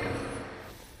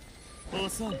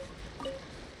 遅い。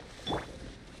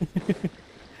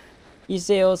 He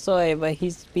say osoy, but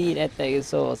his speed attack is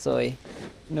so osoy.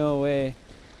 No way.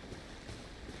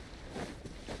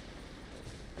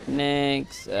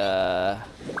 Next, ada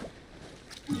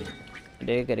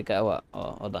dekat awak.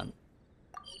 Oh, hold on.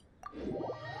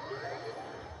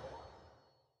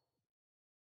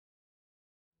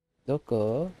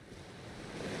 Doko.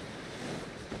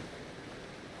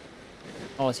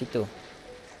 Oh, situ.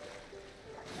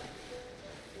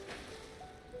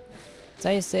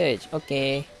 Saya search.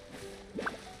 Okay.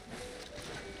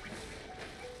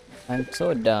 I'm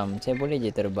so dumb. Saya boleh je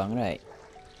terbang, right?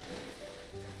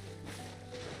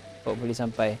 Kok boleh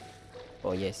sampai?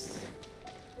 Oh, yes.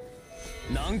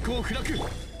 難攻不落。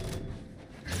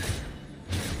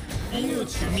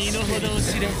身の程を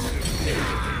知れ。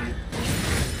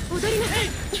踊りなさい。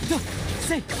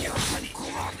せい。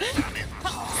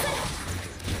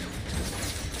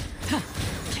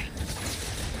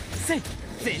せい。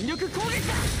全力攻撃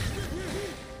だ。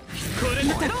これ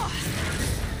だ。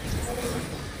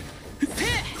せい。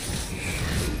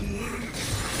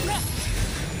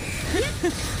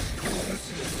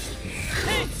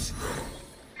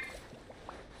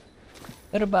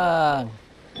Terbang.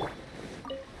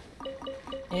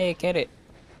 Hey, carrot.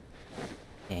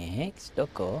 Next,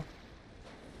 Doko.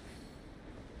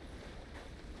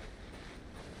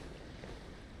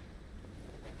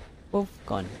 Poof,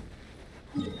 gone.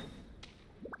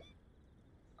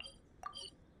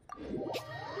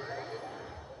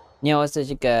 Ni awak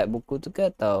search dekat buku tu ke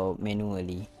atau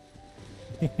manually?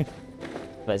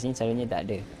 Sebab sini selalunya tak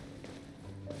ada.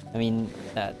 I mean,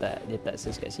 tak, dia tak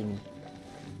search kat sini.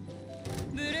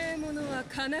 無礼者は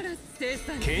必ず制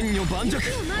裁。剣女盤石。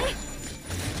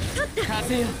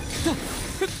風よ。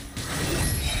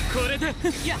これで。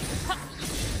やっ。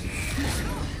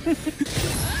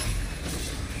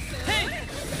へい。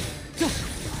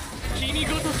君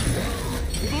ごとき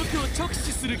僕を直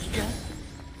視する気か。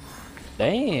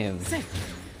 Damn. こ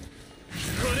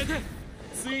れで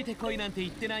ついてこいなんて言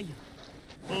ってないよ。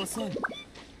遅い。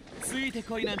ついて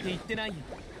こいなんて言ってないよ。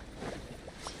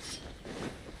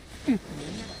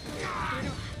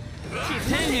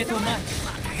天へと前。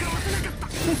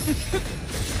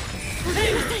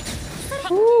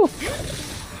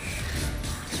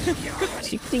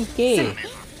16K.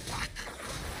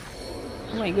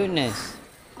 Oh my goodness.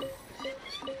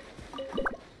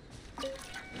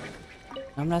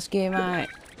 16K, mate.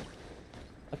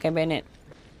 Okay, Bennett.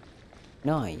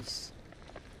 Nice.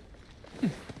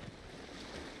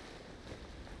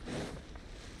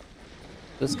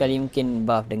 Tu sekali mungkin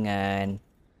buff dengan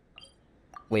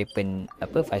weapon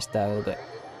apa 5 star kot.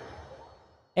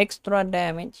 Extra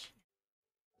damage.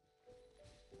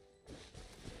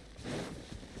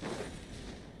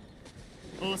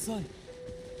遅い。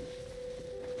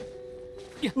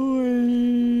岩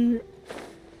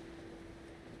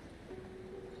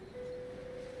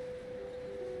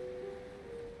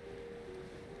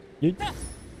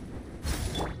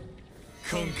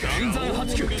山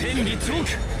八九天理チョーク。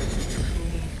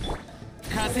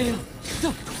風よ。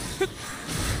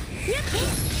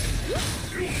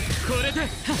これで。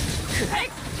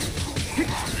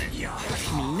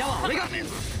みんなは俺が。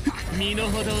身の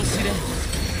程を知れ。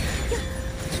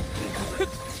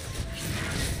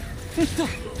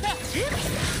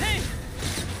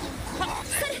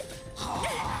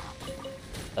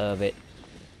Bit.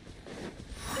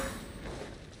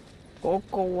 こ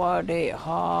こはで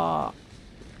は。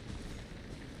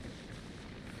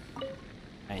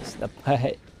Nice,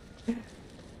 dapat.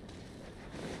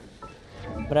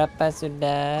 Berapa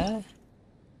sudah?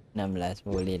 16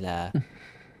 boleh lah.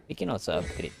 We can also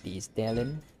upgrade these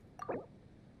talent.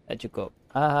 Tak cukup.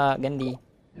 Haha, ganti.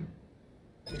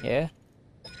 Ya. Yeah.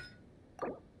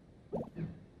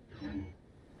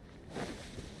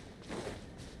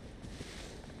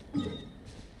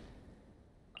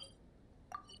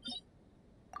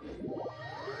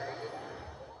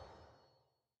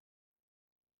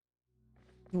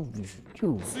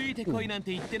 ついてこいなん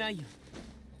て言ってないよ。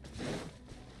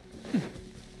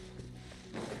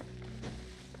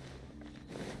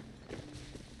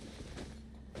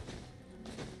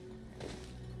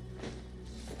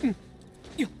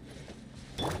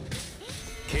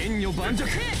剣女盤石。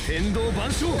天道万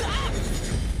象。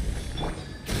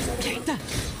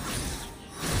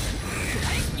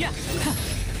やっ。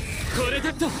これ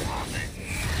だと。へ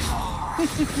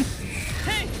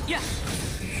い。やっ。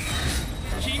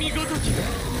君ごとき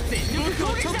全力を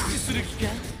直視する気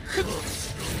か。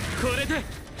これで。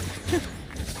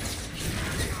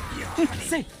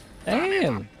せい。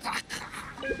Damn.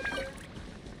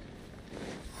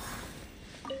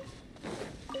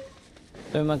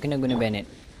 So memang kena guna Bennett.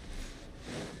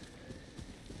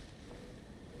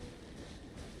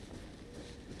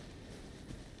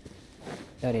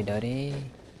 Dore.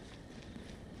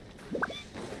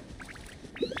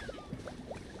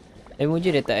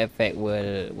 Emoji dia tak affect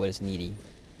world sendiri.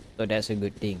 So that's a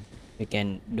good thing. You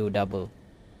can do double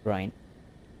grind.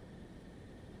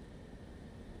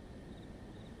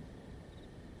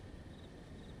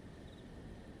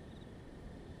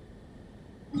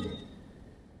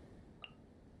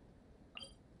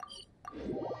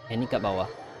 Yang ni kat bawah.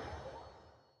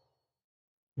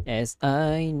 As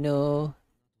I know.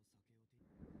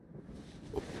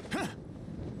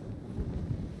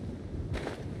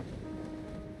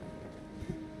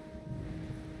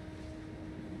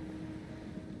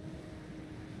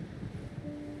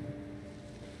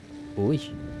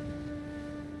 Uish.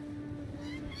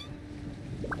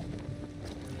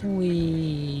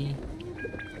 Wih.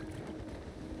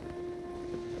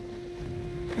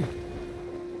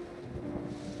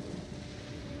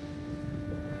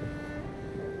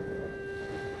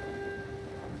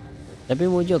 Tapi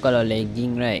wujud kalau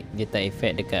lagging right, dia tak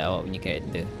effect dekat awak punya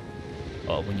karakter,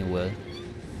 awak punya world.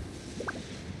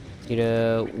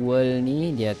 Kira world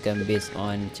ni dia akan based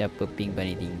on siapa ping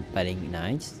paling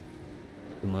nice.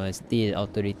 Cuma still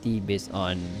authority based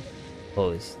on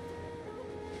host.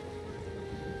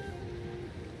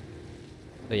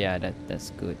 So yeah,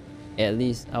 that's good. At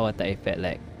least awak tak effect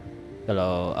lag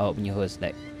kalau awak punya host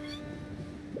lag.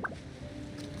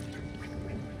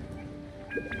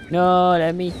 No,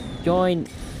 let me join.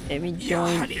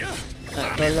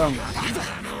 Tolong.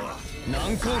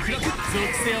 難攻不落属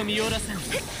性を見よらせんこ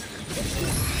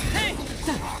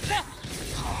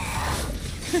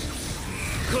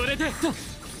れで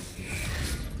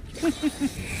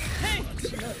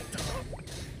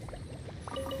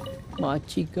間違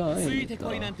ついえた。て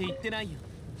こいなんて言ってないよ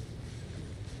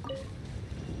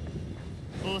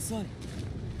遅い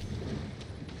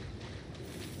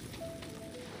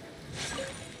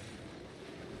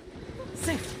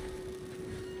せい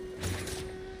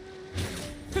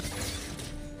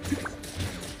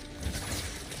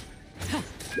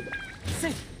せ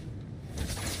い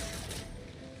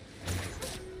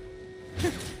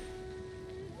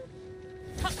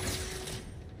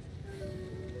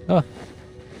Oh.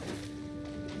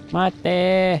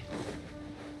 Mate.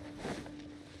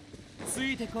 つ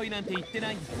いてこいなんて言って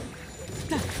ないよ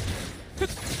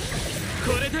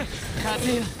これで勝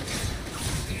てよ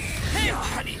や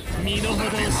はり身の程を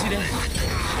知れ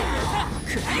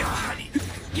やは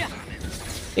りや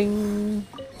Ting.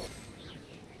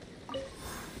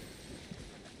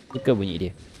 Suka bunyi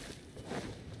dia.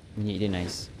 Bunyi dia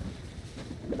nice.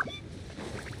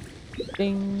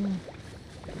 Ting.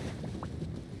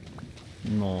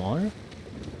 More.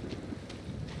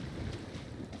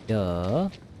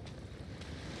 Duh.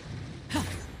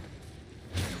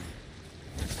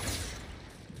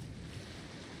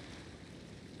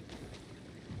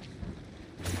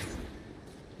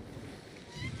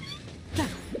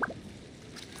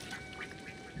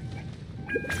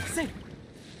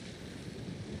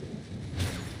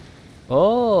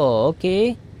 Oh,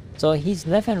 okay. So his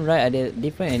left and right ada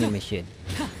different animation.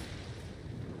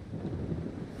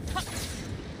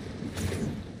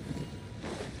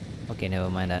 Okay, never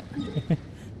mind that.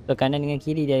 So kanan dengan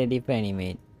kiri dia ada different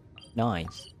animate.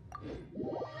 Nice.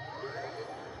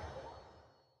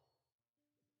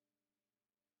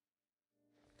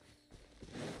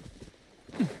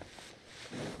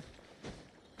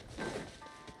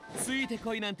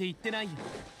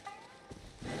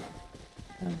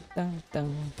 Tang tang.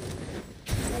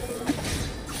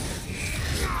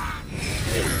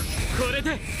 これ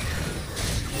で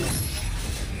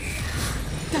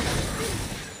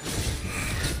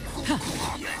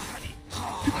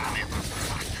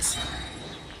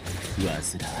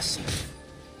煩わしい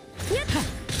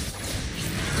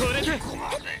これで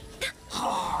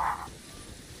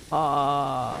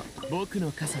僕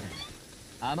の傘で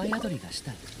雨宿りがし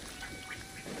た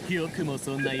いよくも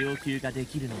そんな要求がで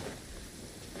きるの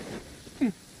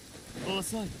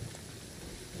遅い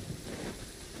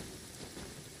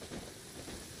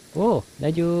Oh,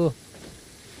 laju.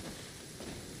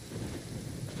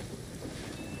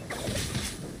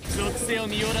 属性を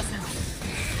見よらせん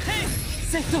ヘイ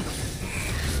セット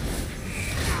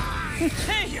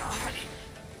ヘイやはり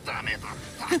ダメだ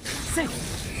セイ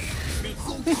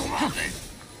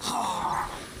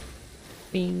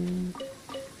Ping.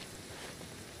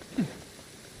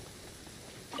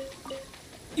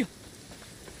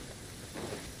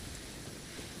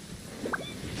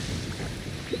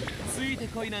 ついて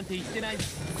こいなんて言ってないヘイ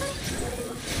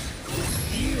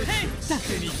だ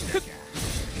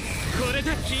これ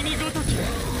で君ごとき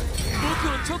僕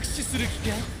を直視する気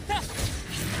か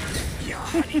や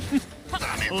はりダ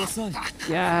メだ遅い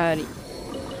Yari.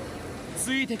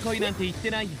 ついてこいなんて言っ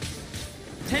てないよ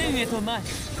天へと前ヘ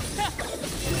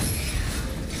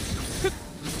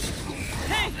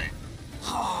イ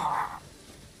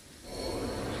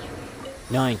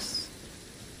Nice.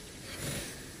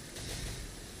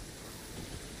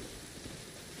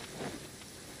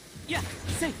 や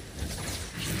せいこ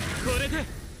れで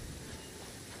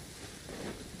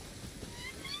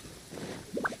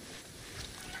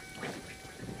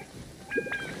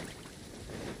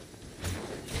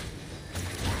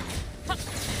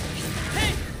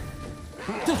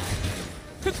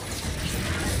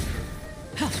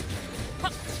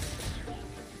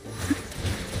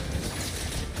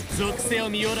属性を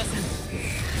見よらせん。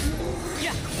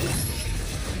やっ。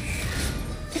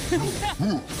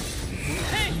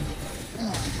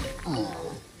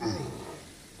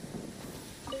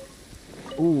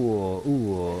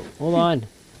Hold on.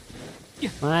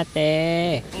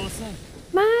 Mate. 遅い。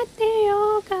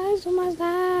 Mateo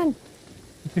Kazuma-san.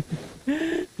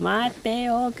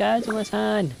 Mateo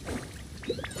Kazuma-san.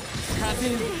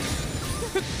 風よ。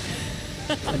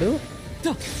 Aduh. と。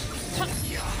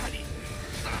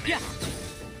やっ。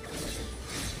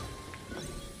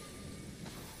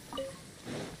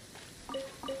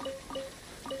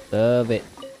 Love it.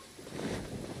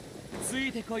 つ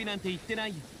いてこいなんて言ってない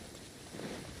よ。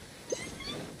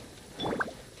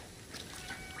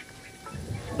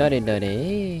 Dore.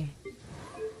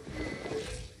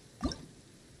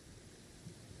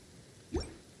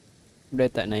 Udah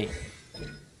tak naik.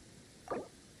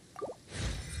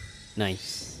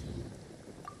 Nice.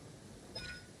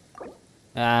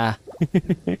 Ah.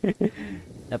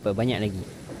 Tak apa, banyak lagi.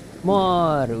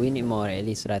 More. We need more. At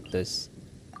least 100.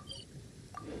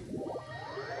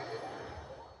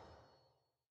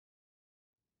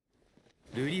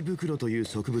 Luri bukuro という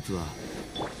植物は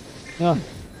Oh.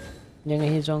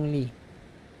 Jangan hit Zhongli.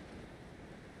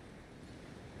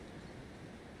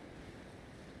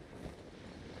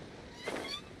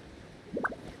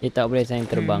 Dia tak boleh sayang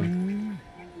terbang.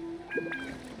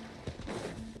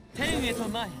 天へと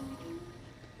前。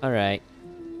 Alright.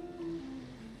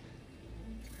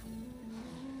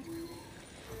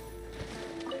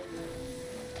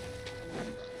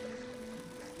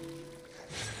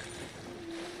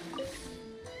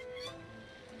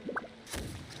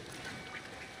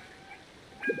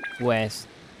 West.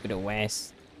 To the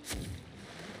west.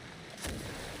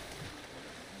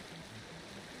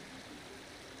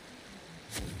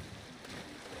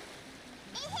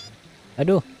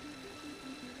 Aduh.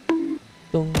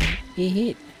 Tung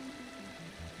ihit.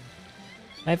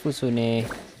 Hai Fusune.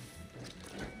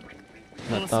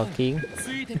 Not talking.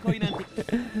 ついてこいなんて。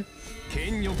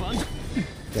剣女番。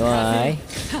 Why?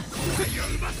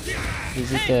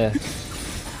 Visitor.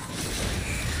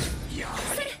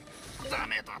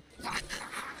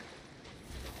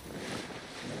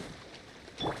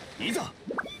 いざ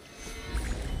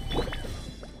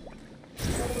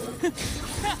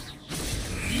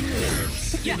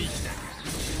やっ。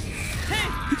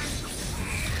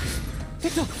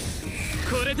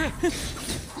これで。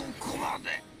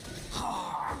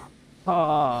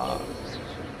 Ah.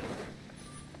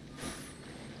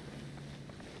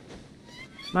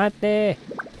 Mate.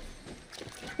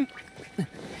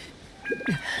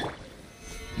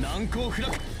 難攻不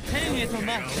落 天へと前。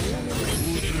天。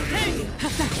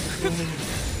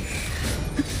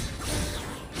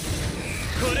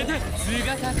これで図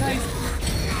が高いぞ。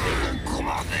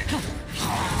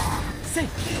せい。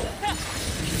こ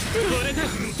れで。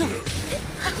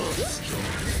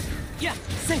やっ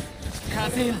せい。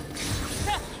風よ。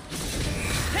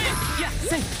やっ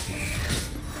せい。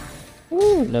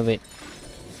 Love it.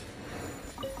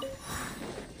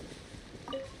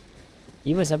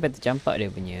 Even sampai tercampak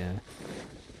dia punya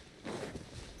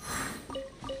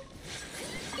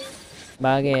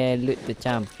bagai loot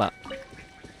tercampak.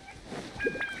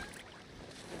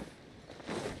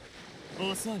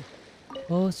 遅い。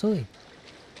 Oh, soy.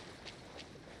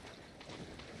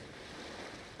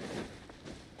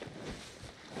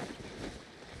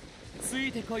 つ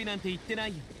いてこいなんて言ってない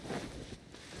よ。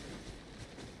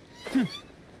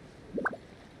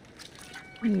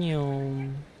 Nyong.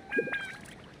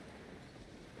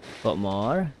 Got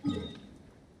more?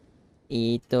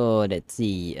 Itu, let's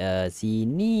see.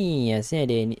 Sini asalnya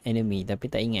ada enemy tapi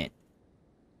tak ingat.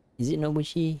 Is it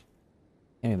Nobushi?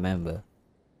 Can't remember.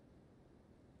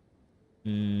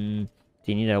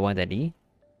 Sini dah lawan tadi.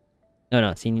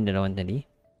 No, sini dah lawan tadi.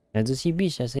 Nazushi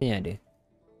Beach rasanya ada.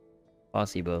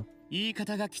 Possible. 言い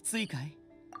方がきついかい。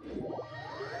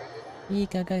 Ih,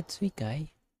 kagak tsui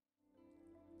kai.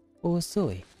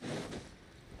 Osoy.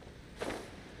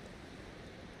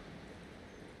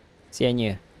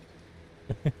 Sianya.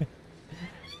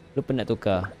 Lupa nak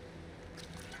tukar.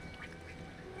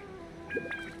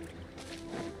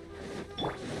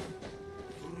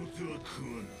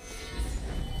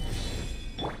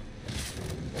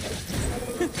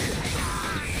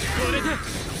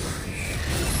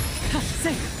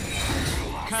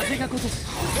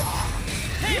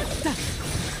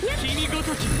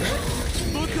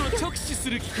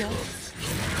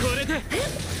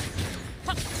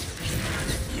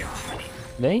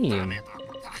 Damn.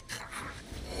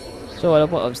 So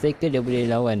walaupun obstacle dia boleh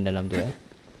lawan dalam tu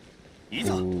い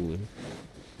ざ Ooh.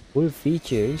 Full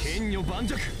features. 剣女盤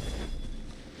石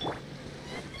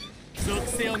属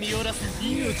性を見下らせ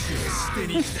命を捨て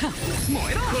に来た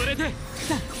燃えろこれで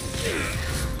さ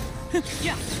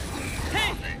やへ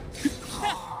い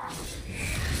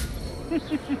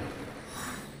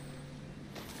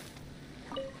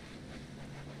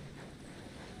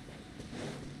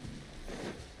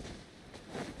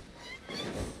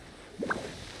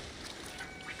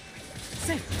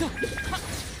セットこ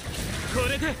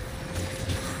れで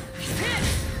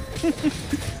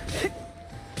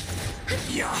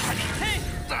やはり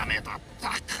ダメだった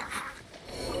か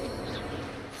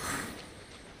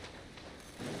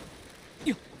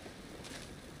よっ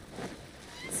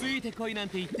ついてこいなん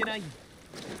て言ってないよ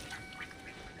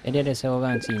Eh, dia ada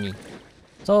seorang sini.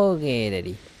 Sore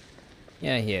tadi.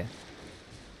 Ya, here.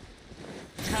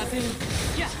 風よ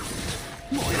や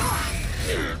燃えろ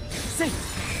せいへい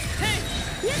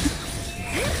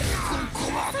こ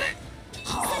こまで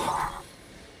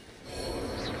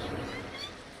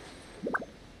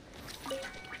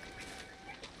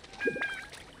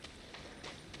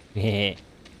Hehe.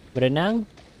 Berenang?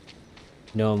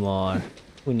 No more.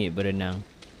 Who need berenang?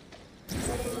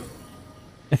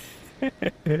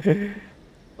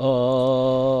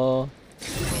 Oh.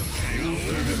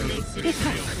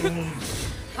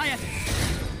 早く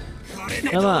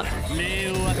Lama.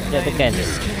 礼を与 Dia え tekan.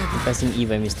 Pressing E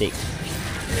by mistake.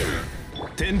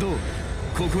 天道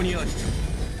ここにあり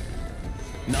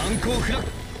難攻不落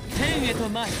天へと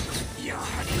前や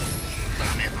はりダ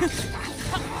メだった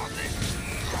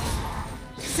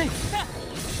せいこ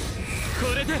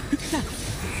れでさへ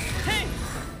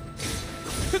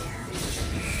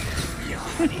いや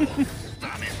はり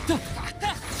ダメだっ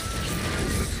た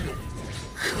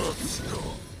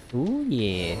Ooh,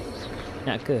 yeah.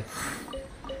 Nak ke?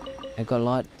 I got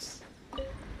lots.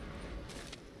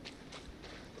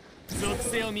 属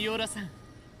性を見下らさん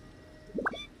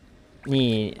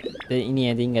Ni, ini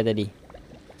yang tinggal tadi.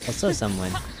 I saw someone.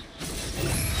 こ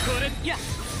れや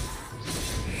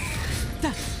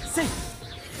だせいこ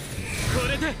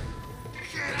れで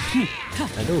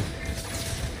Aduh.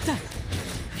 だへ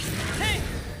い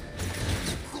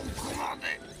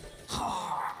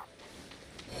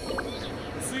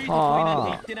ついてこいなん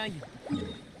て言ってないよ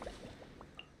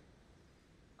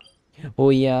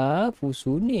Oh ya,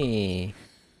 Fusune.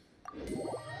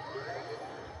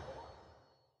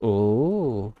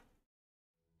 Oh.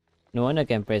 No wonder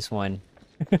can press 1.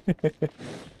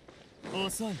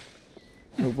 遅い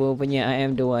Rupanya I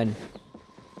am the one.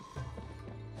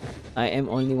 I am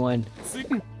only one. つい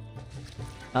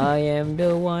I am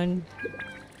the one.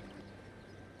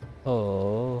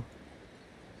 Oh.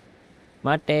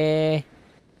 Mate.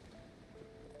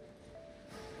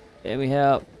 Let me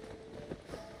help.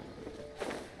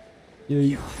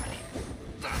 Yay.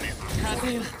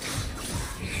 風よ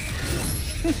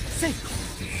せい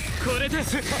これで天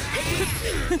道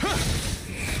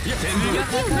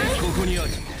ここにあ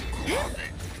り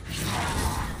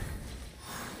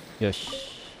Yosh.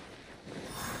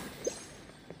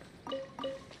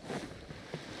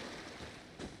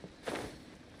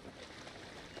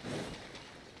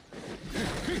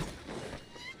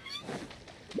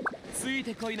 つい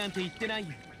てこいなんて言ってないよ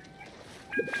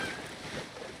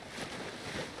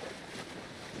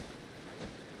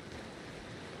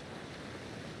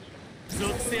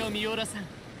属性を見下らさん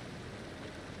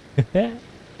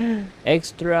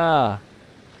Extra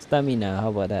stamina. How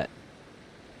about that?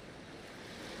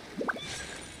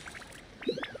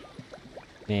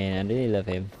 Man, I really love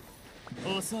him.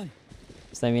 遅い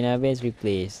Stamina base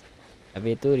replace.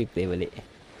 Habis tu replay balik.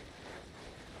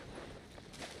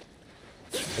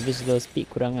 Tapi slow speed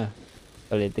kurang lah.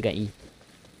 Kalau dia tekan E.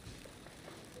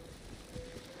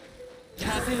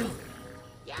 風よ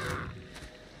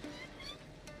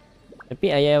Tapi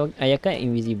ayah kan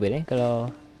invisible kalau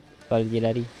dia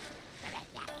lari.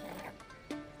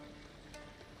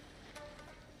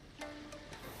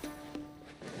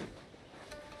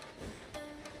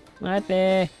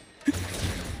 Mati.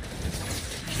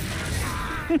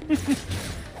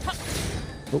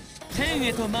 天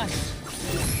へと前へいは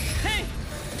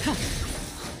っ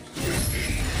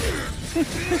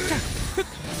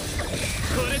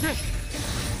これではっ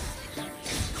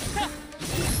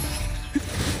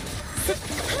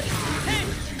へい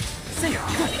せいも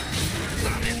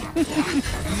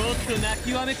っと泣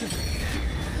きわめく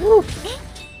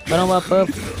Barang apa?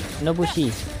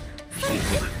 Nobushi.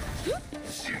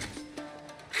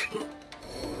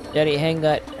 Cari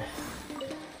handguard.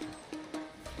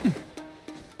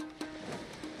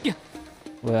 Ya.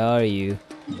 Where are you?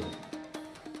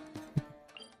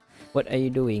 What are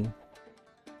you doing?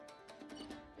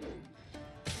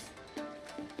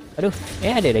 Aduh,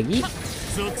 ada lagi.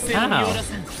 属性を見下ろ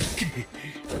さん。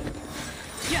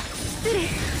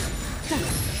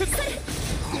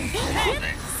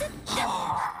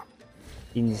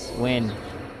 Since when?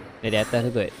 Dari atas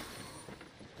tu kot.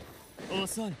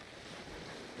 遅い。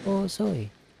 Oh, soy.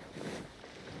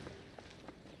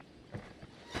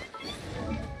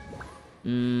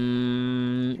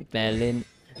 Talent.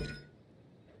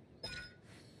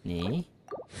 Ni.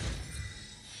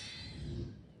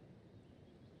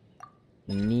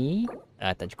 Ni.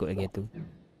 Ah, tak cukup lagi tu.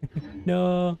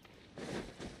 No.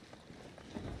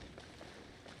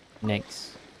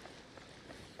 Next.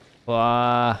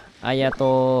 Wah,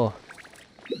 Ayato.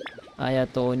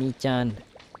 Ayato Oni-chan.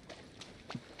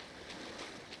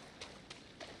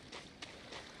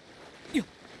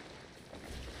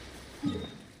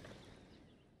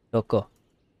 Loko.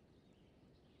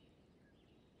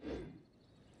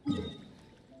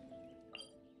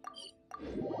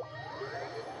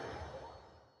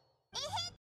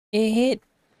 Hit.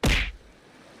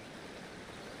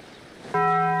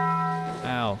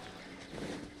 Ow.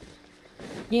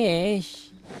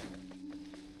 Yes.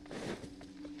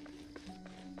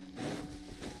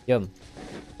 Jom.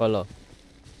 Follow.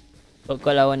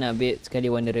 Kalau awak nak ambil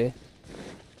sekali Wanderer.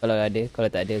 Kalau ada,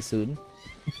 kalau tak ada soon.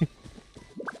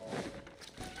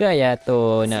 Ke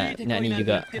Ayato nak ni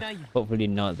juga.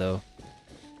 Hopefully not though.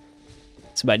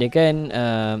 Sebab dia kan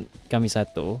kami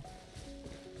satu.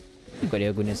 Kau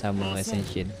dia guna sama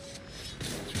Ascension.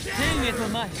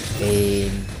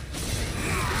 Pain.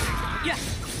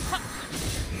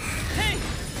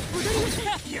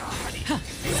 Cup.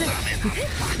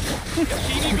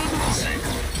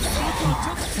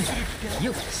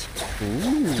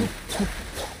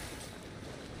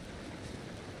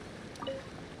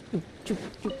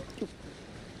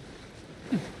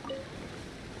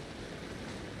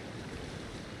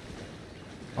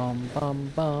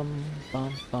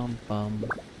 Pam.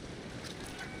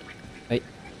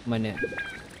 Mana?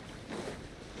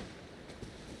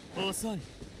 遅い。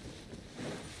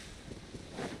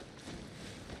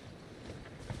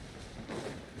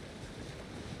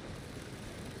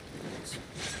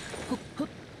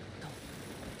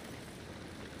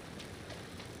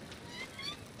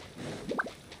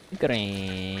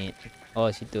 Keren.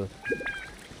 Oh, situ.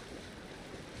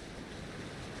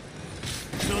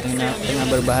 Tengah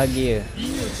berbahagia.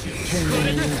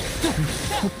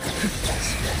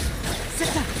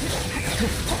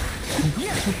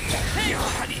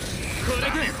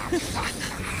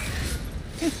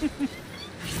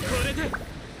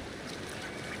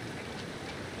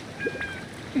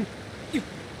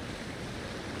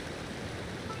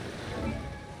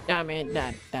 Damn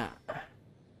that.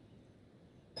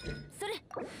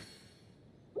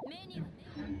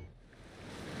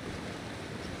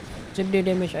 Sedih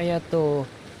damage Ayato.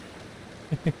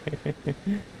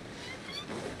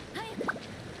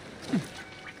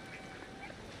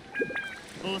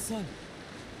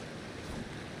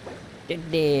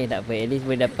 Sedih, tak apa. At least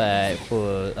boleh dapat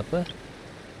full apa?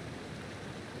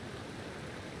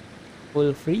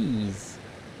 Full freeze.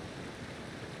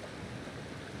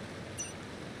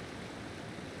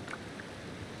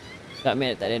 Kak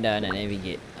Matt tak ada dah nak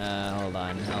navigate. Hold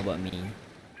on. How about me?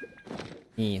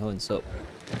 Ni, Honsop.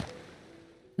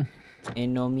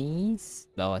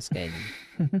 Enemies bawah sekali.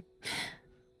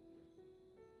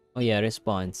 Oh yeah,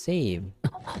 respawn. Same.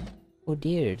 Oh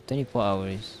dear, 24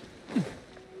 hours.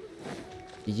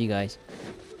 GG guys.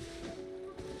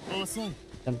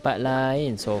 Tempat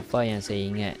lain so far yang saya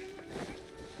ingat.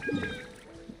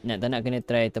 Tak nak kena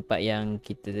try tempat yang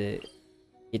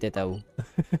kita tahu.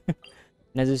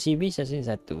 Nazushi Beach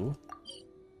rasanya satu.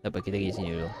 Tak apa, kita pergi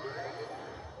sini dulu.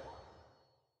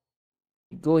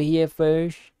 Go here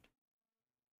first.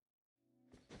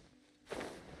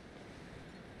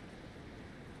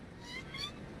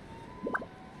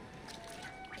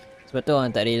 Sebab tu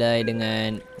orang tak rely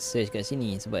dengan search kat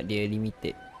sini sebab dia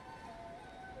limited.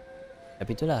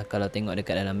 Tapi itulah, kalau tengok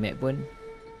dekat dalam map pun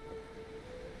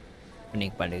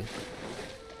pening kepala.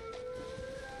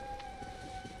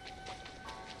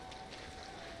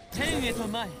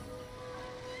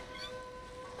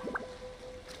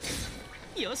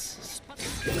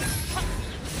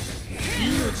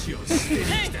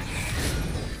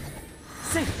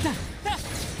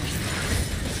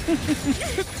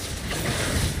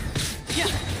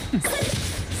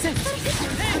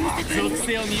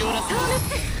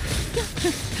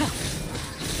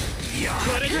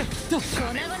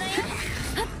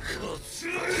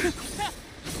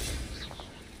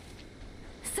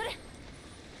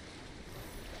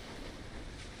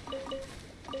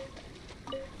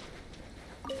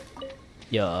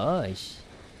 Yosh.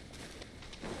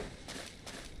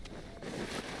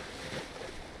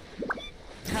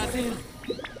 せよ。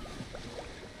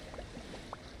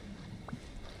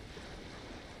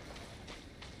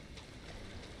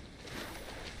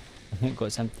 Got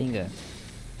something ke?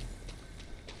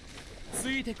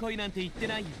 ついてこいなんて言って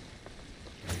ないよ。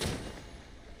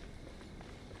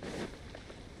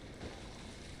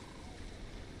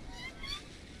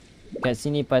 Kat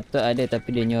sini patut ada tapi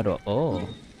dia nyorok. Oh.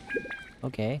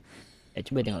 Okay.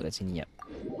 Cuba tengok kat sini jap.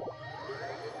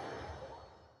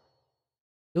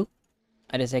 Tu.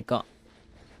 Ada sekok.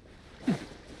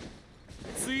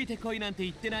 ついてこいなんて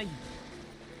言ってないよ。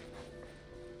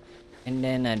 And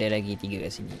then ada lagi 3 kat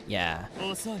sini. Ya.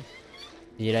 遅い。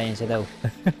 Je lah yang saya tahu.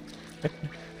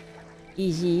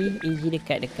 Easy. Easy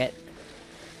dekat-dekat.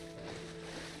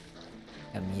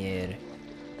 Come here.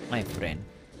 My friend.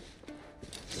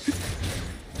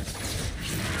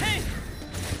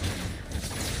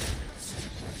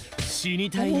 死に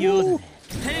たいようだね。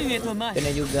天へと前。 Kena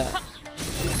juga.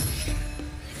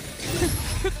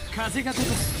 風がここ。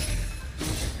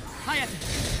早く。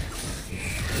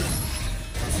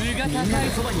図が高い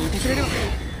そばにいてくれるわ。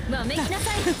わめきな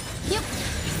さい。よっ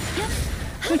よ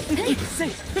っ。せい。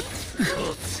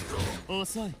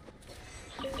遅い。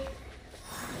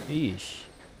 Yeesh.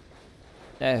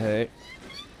 That hurt.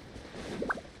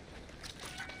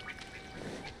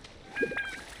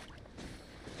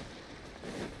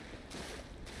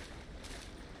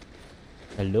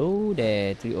 Hello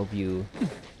there, 3 of you.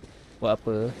 Buat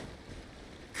apa?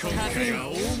 風が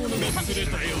大物が釣れ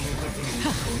たよ。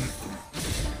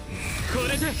こ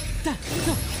れでだと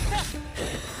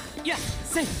や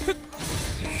せいへい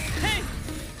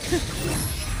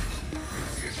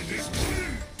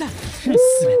だす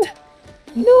べて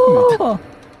No!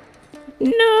 No!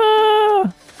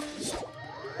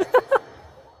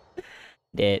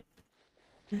 Dead.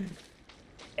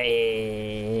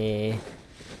 Eh.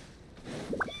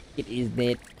 It is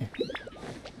dead.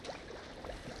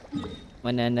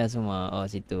 Mana anda semua? Oh,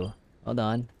 situ. Hold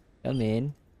on. Come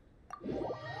in.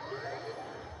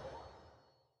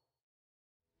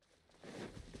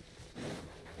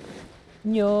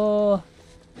 Yo.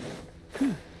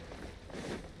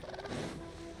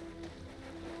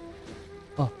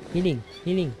 Oh, healing,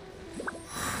 healing.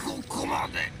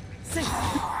 せい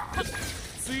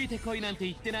ついてこいなんて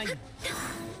言ってないよ。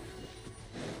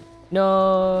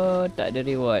 No, tak ada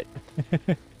reward.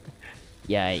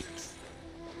 Yikes.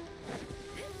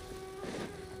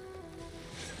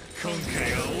 今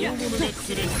回は大物が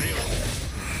釣れたよ。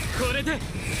これで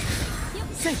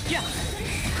せいや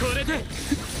これでこ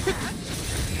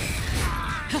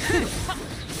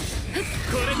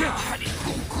れでやはりこ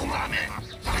こまで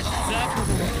ザコ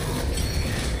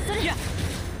それや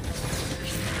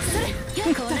それ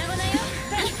よこなごなよ。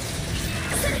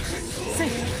せい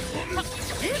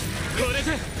これ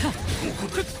で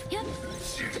よっ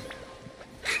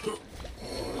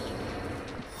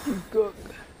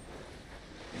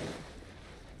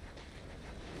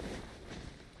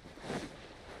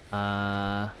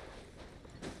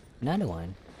Another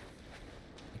one.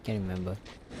 I can't remember.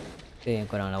 Itu yang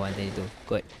korang lawan tadi tu.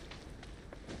 Kot.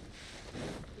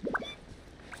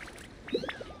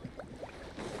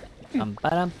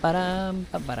 Param param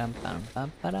param param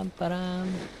param param.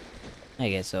 I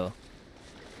guess so.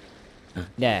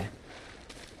 There.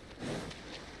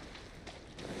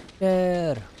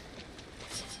 There.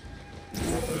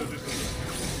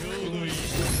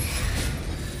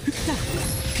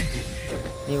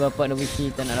 Ni bapak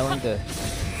Nobushi tak nak lawan ke?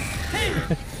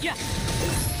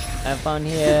 I found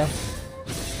here.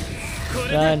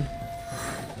 Run.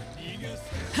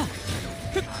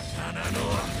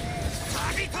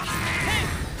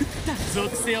 属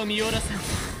性を見よらせこ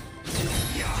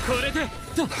れで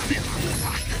とは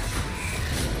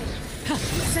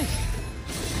せい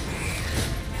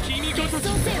君ごとき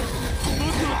そうせよ。僕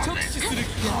を直視する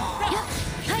気がよっ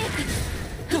早く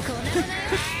こなごな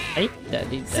よ。 Tak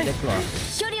ada keluar.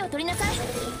 処理を取りなさい。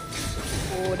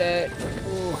 Oh, that.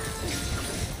 Oh.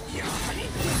 やはり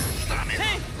ダメだ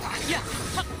や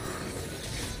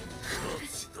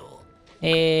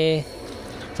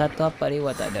Satu apa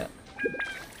reward tak ada.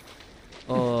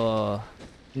 Oh,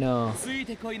 no. つい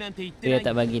てこいなんて言ってな Dia い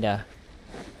tak bagi dah.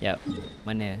 Yap,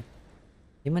 mana?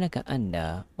 Di manakah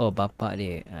anda? Oh, bapak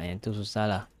dia. Yang tu susah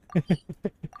lah.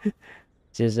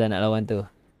 Susah nak lawan tu.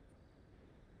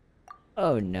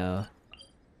 Oh no.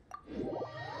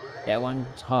 That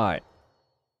one's hard.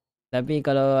 Tapi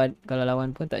kalau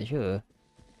lawan pun tak sure.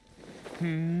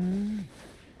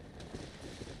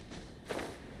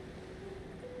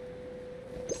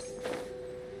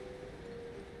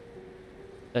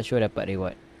 Tak sure dapat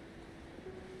reward.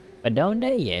 But down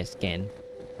there, yes, can.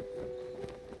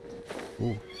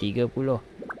 30.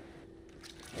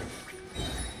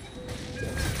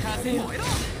 せよこ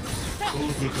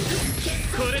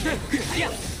れでや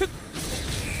っ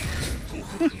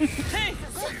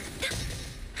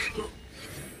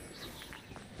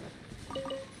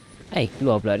へい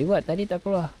Keluar pula reward. Tadi tak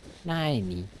keluar. Nah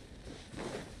ni.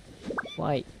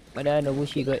 Why? Padahal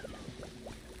Nobushi kot.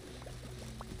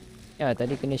 Ya,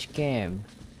 tadi kena scam.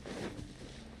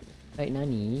 Like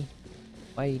nani?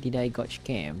 Why did I got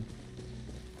scam?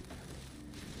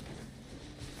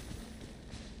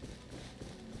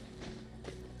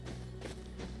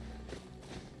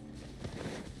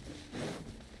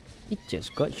 It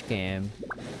just got scam.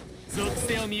 属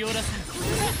性を見下ろさん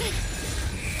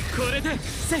これで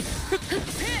せいへい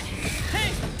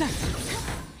だ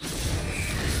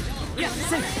や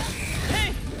せいへ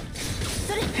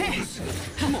いそ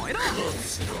れ燃えろ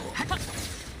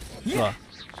Wah.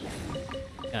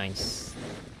 Nice.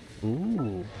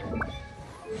 Ooh.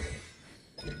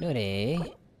 Dore.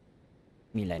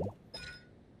 9.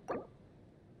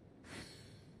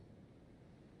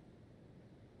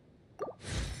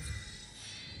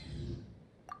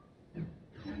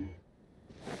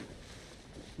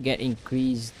 Get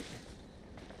increased.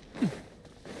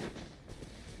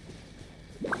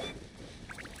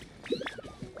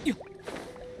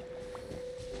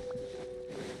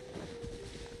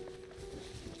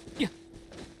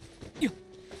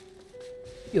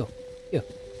 Yo, yo.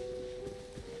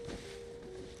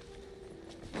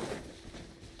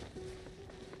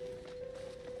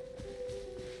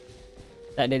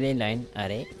 Tak ada deadline,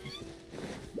 Arek.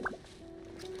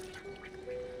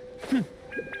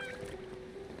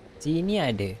 Sini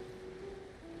ada.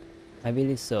 I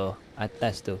believe so.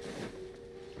 Atas tu.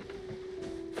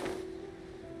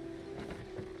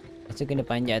 Rasa kena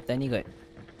panjat atas ni kot.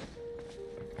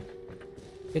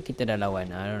 Ke kita dah lawan?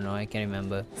 I don't know. I can't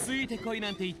remember. ついてこいな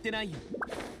んて言ってないよ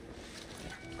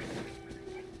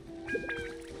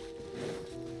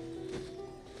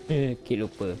Kid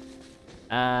lupa.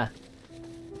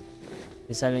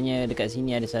 Selalunya dekat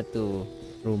sini ada satu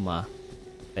rumah.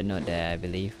 But not there, I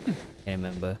believe. Can't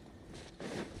remember.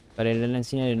 Pada dalam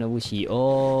sini ada Nobushi.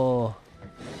 Oh.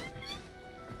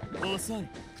 遅い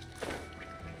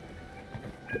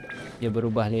Dia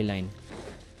berubah lane.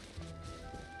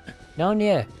 Down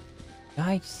dia.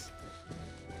 Nice.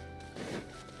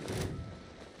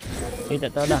 Saya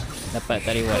tak tahu dah dapat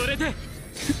tak こ reward. れで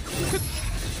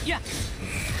やっ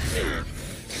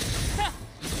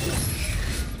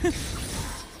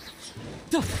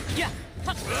とやっ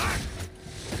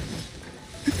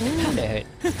That hurt.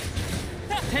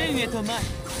 天へと前こ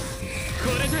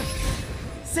れで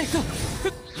セット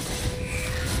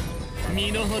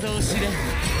身の程を知れ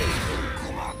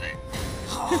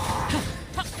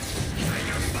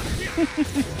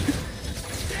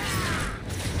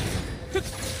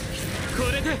こ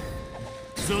れで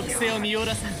属性を見下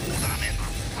ろさん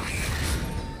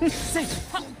セッ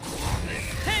ト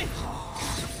ヘイ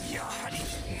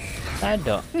Tak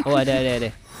ada. Oh ada.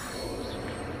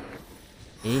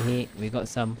 Hey, we got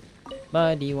some.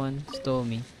 Buddy one stole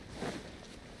me.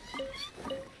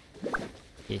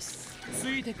 Yes. つ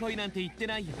いてこいなんて言って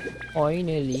ないよ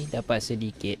Finally dapat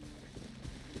sedikit.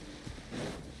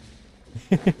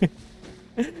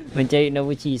 Mencari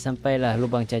Nobuchi sampailah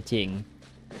lubang cacing.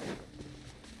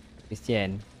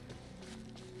 Kesian.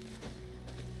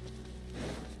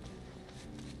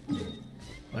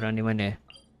 Orang di mana?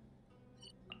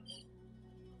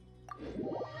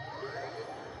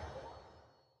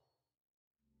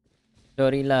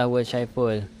 Sorry lah World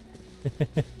Shuffle.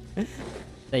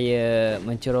 Saya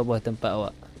menceroboh tempat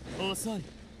awak. 遅い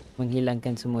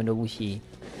Menghilangkan semua Nobushi.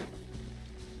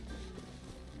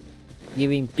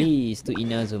 Giving peace to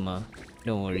Inazuma.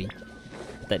 Don't worry.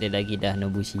 Tak ada lagi dah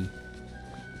Nobushi.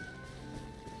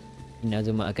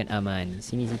 Inazuma akan aman.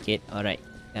 Sini sikit. Alright.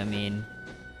 Come in.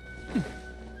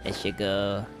 Let's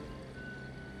go.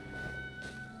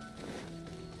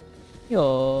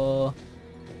 Yo.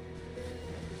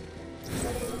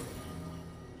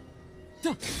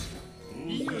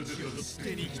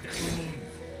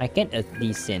 I can't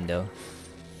descend though.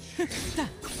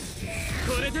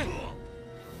 これで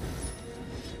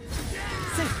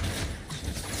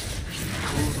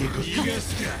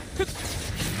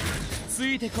つ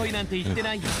いてこいなんて言って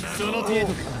ないよその程度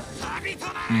か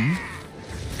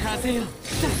風よわ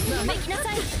めきな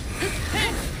さい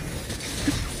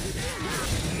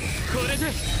これ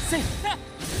でせい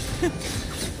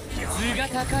図が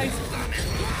高いぞ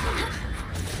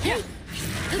やっへ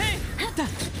いだ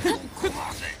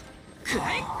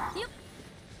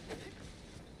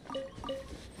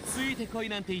ついてこい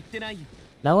なんて言ってないよ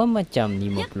Lawan macam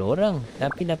 50 orang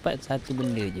tapi dapat satu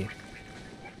benda je.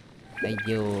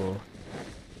 Ayo.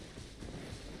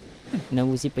 Nak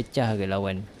busi pecah ke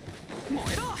lawan?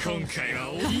 今回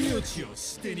は命を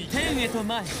捨てに天へと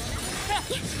前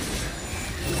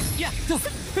やっと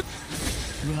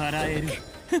笑える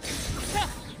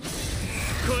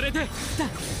これで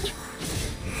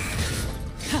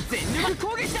全力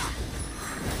攻撃だ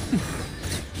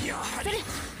やはり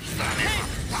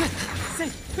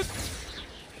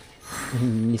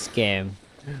Ni scam.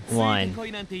 One.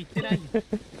 恋なんて言ってないよ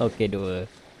Okay, dua.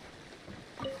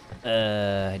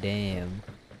 Damn.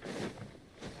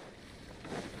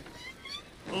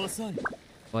 遅い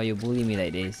Why you bully me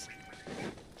like this?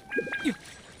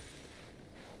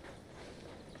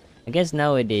 I guess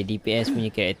nowadays DPS punya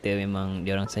karakter memang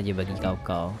diorang saja bagi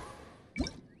kau-kau.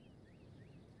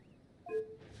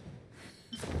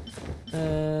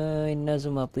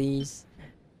 Inazuma please.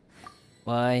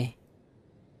 Why?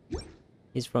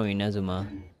 He's from Inazuma.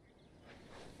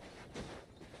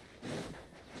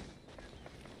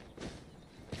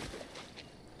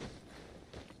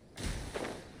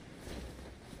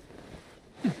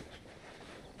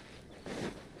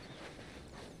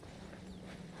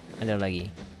 Ada lagi.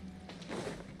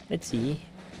 Let's see.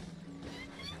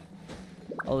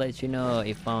 I'll let you know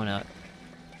if found out.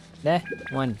 Dah,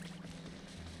 one.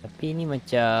 Tapi ni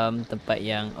macam tempat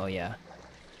yang, oh ya,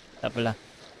 tak apalah.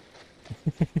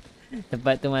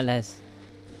 Tempat tu malas.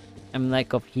 I'm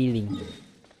lack of healing.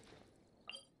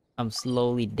 I'm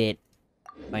slowly dead.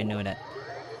 I know that.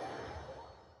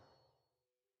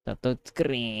 Tato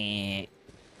skrik.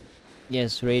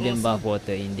 Yes, radiant buff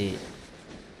water indeed.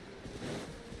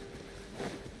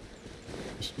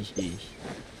 Ish.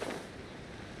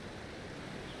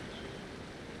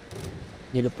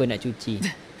 Dia lupa nak cuci.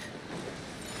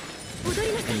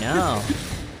 And now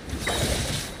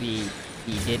we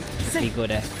did go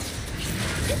dah.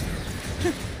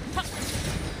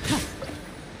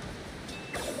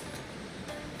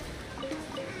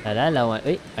 Alah lawan.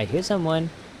 I hear someone.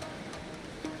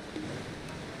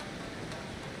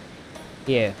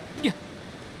 Here.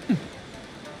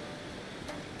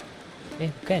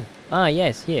 Bukan. Ah,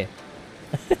 yes, here.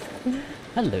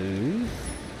 Hello.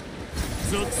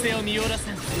 属性を見よらさ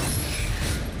んへい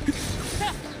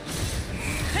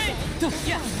と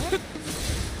や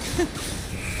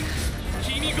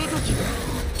君ごとき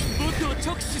僕を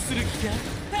直視する気か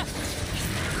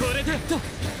これでと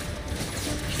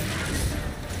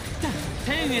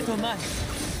天へと前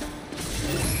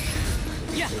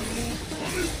や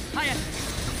早く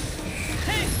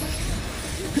へい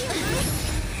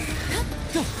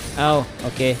Oh,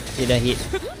 okay. Dia dah hit.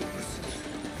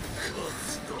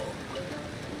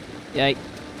 Yike.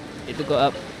 Itu go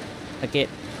up.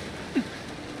 Sakit.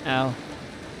 Ow.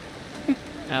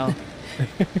 Ow.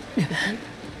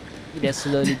 Dia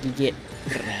slowly gigit.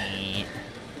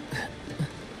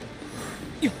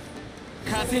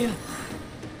 風よ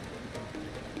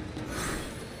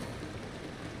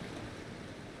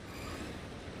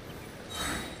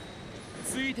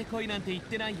ついてこいなんて言っ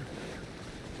てないよ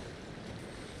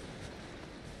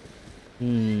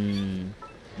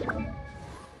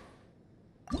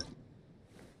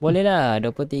Boleh lah,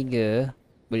 23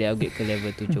 boleh upgrade ke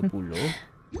level 70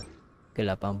 ke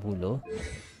 80.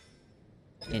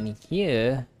 And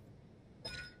here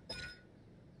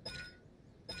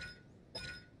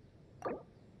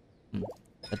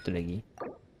satu lagi.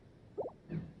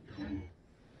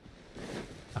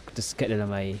 Aku tersekat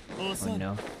dalam air. Oh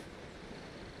no.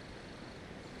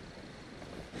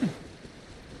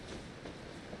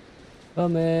 Oh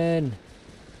man.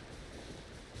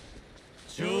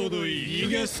 ちょうどいい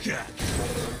逃がすか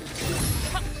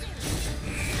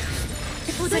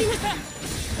踊りなさい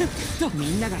み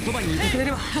んながそばにいてくれ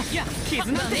ればいや傷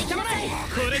なんて痛まない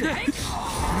これで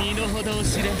身の程を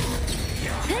知れは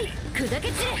い砕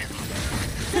け散れ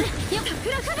それよ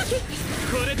桜吹雪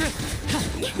これで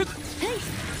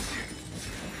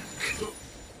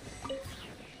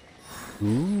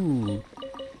Ooh.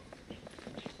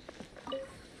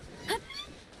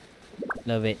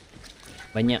 Love it.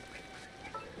 Banyak.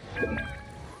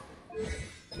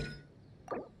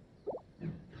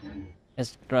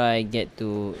 Let's try get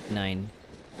to 9.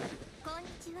 こんに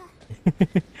ちは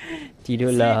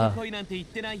Tidurlah. 恋なんて言っ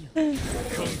てないよ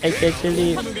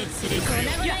Actually 粉々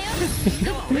よ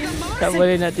tak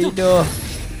boleh nak tidur.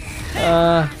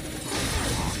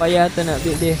 Payah tu nak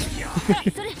build dia.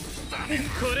 それ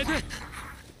これで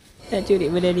Nak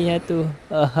curi benda ni satu.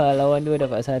 Lawan dua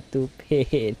dapat satu.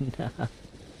 Pain.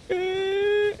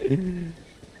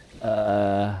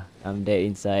 I'm dead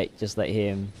inside just like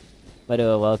him. But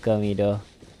welcome Ido.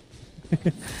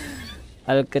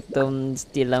 Al-Ketum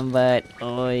still lambat.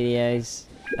 Oh yes.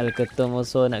 Al-Ketum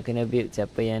also nak kena build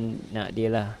siapa yang nak dia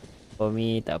lah. For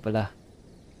me tak apalah.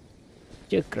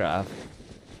 Sure craft.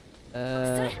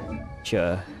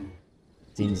 Sure.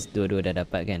 Since dua-dua dah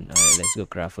dapat kan. Alright, let's go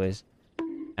craft first.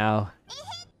 Ow.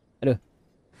 Aduh.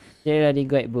 Dia dah di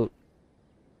guidebook.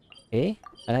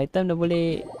 Item dah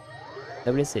boleh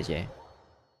search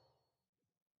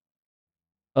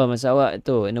Oh, masa awak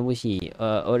tu Nobushi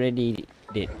already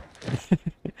dead.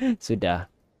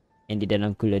 Sudah. And di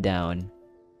dalam cooler down.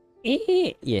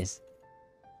 Yes.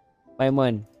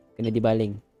 Paimon kena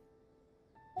dibaling.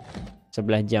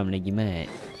 11 jam lagi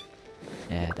mat.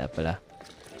 Tak apalah.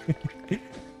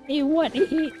 What?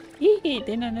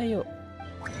 Tenan ayo.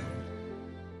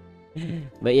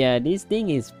 But yeah, this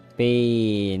thing is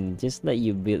pain. Just like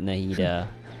you built Nahida.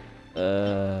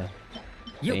 But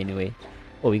anyway.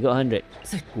 Oh, we got 100.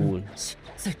 Cool.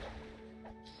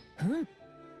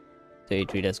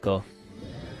 33, let's go.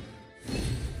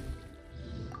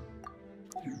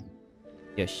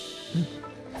 Yosh.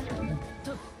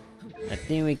 I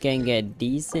think we can get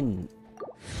decent.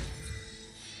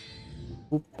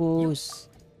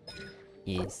 Pupus.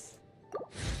 Yes.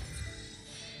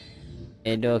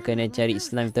 Edo kena cari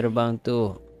slime terbang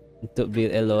tu untuk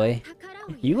build Aloy.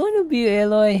 You wanna build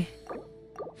Aloy?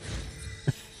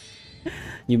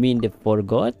 You mean the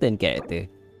forgotten character?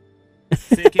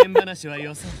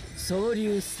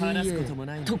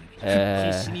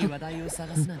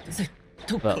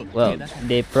 Well,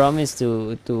 they promised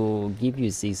to give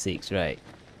you C6, right?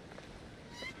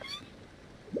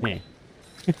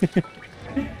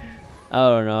 I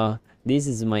don't know. This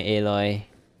is my Aloy.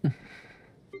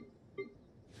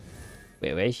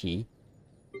 Wait, where is she?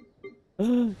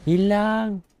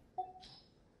 Hilang.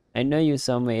 I know you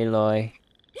saw my Aloy.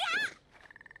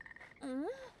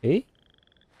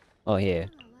 Oh, here.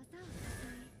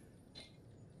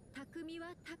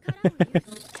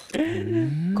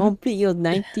 Complete your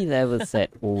 90 level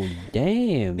set. Oh,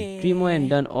 damn. 3 more and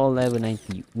done all level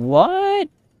 90. What?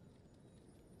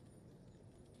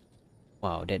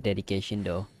 Wow, that dedication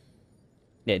though.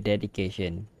 That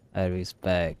dedication. I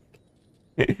respect.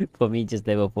 For me, just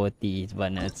level 40.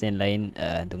 Sebab nak send lain,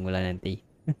 tunggulah nanti.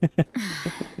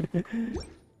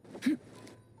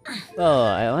 Oh,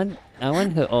 I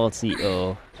want her all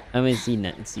CO. I mean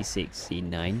C9, C6,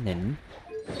 C9, and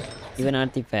even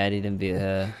Artifact didn't build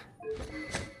her.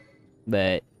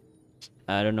 But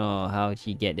I don't know how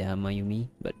she get the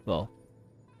Hamayumi, but well.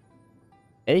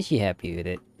 At least she happy with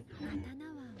it.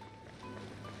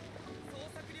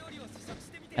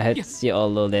 I have to see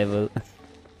all low level.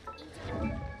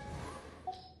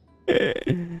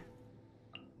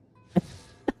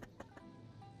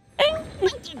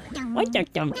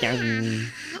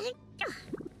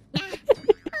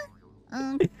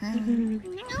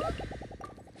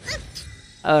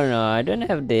 I don't know, I don't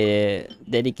have the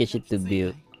dedication to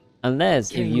build.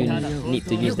 Unless if you need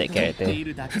to use that character.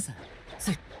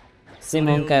 Same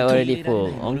Honkai already full.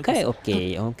 Honkai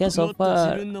okay. Honkai so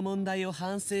far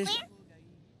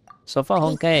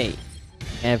Honkai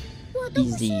have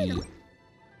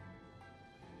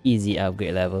easy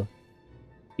upgrade level.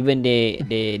 Even they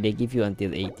give you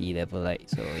until 80 level, like,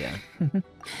 so yeah.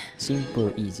 Simple,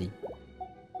 easy.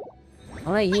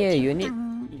 Alright, here you need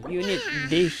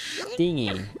this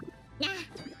thingy.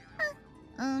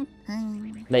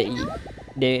 Like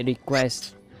they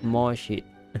request more shit.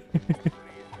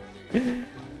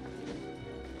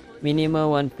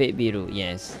 Minimal 1 Fate Biru,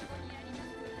 yes.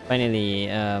 Finally,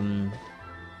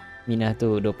 Mina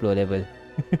tu 20 level.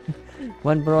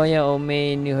 1 Broya or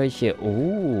May New Hershey.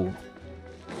 Oh,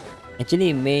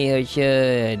 actually May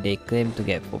Hershey they claim to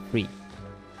get for free.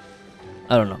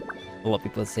 I don't know. A lot of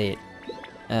people say it.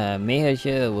 May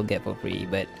Hershey will get for free,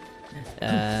 but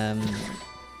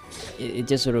it's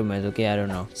just rumors. Okay, I don't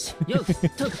know.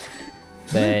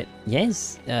 But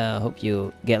yes, hope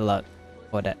you get luck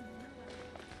for that.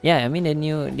 Yeah, I mean the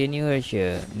new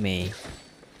Hershey May.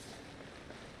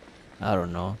 I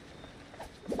don't know.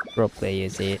 Pro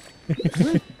players say it.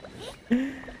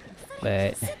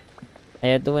 But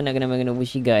ayah tu pun nak kena makan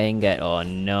Nobushi guard hang guard. Oh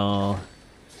no.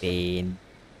 Pain.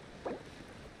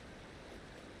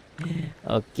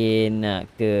 Okay, nak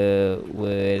ke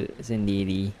world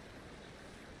sendiri.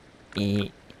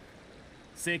 Thank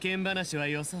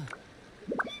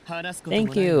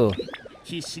you.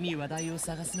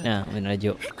 Nah,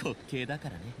 menajuk.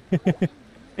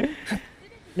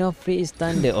 No, Free is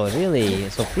Thunder. Oh really?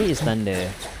 So Free is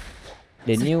Thunder.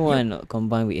 The new one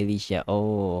combined with Alicia.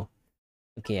 Oh.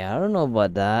 Okay, I don't know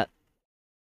about that.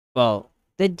 Well,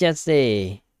 let's just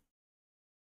say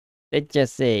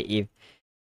if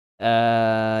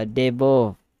they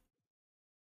both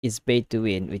is pay to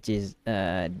win, which is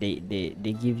they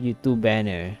give you 2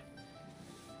 banner,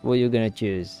 what you gonna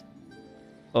choose?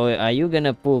 Oh, are you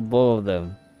gonna pull both of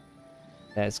them?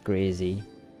 That's crazy.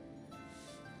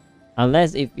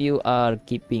 Unless if you are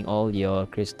keeping all your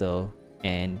crystal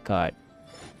and card.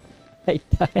 I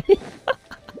die.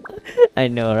 I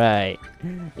know, right?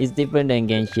 It's different than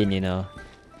Genshin, you know.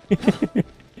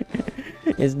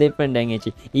 It's different than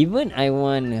Genshin. Even I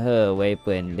want her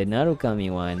weapon, the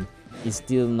Narukami one, is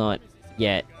still not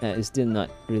yet. It's still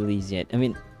not released yet. I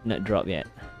mean, not dropped yet.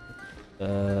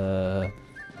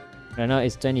 Right now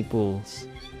it's 20 pulls.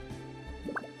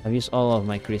 I've used all of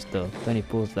my crystal. 20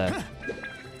 pulls left.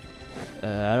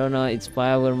 I don't know. It's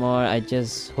 5 or more. I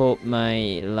just hope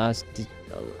my last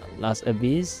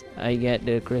abyss I get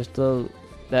the crystal.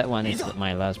 That one is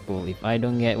my last pull. If I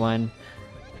don't get one,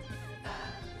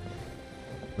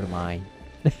 never mind.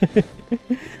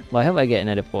 But I hope I get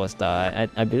another 4-star.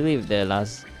 I believe the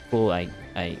last pull I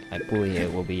pull here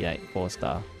will be like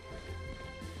 4-star.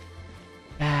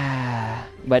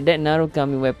 But that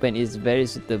Narukami weapon is very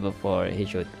suitable for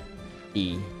HOT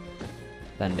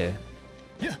Thunder.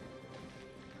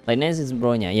 Like next is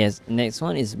Bronya. Yes, next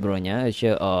one is Bronya, a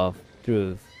share of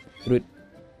truth. Truth.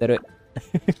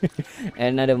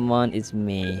 Another one is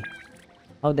May.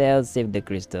 How the hell save the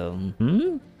crystal?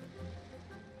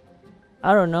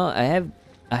 I don't know. I have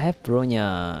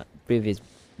Bronya, previous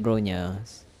Bronya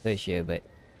share, but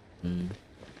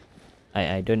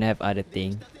I don't have other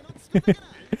thing.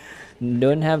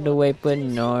 Don't have the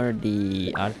weapon nor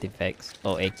the artifacts,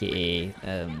 or aka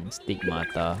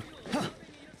stigmata.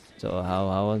 So how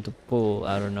I want to pull,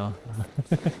 I don't know.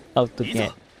 How to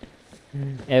get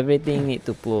everything need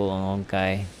to pull on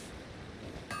Honkai.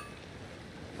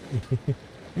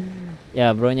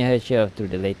 Yeah, Bronya has share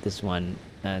through the latest one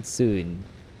soon.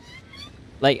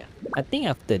 Like I think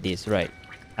after this, right?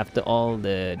 After all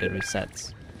the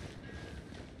resets.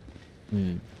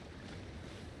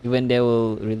 Even they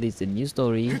will release a new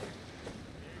story,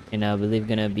 and I believe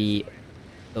gonna be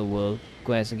a world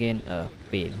quest again.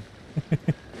 Fail.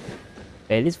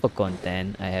 At least for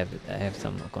content, I have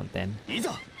some content.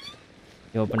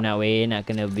 Yo pernah weh nak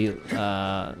kena build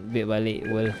balik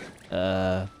world.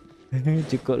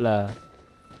 Cukup lah.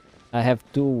 I have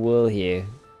 2 world here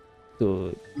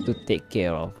to take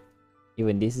care of.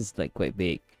 Even this is like quite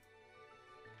big.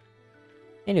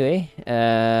 Anyway,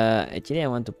 actually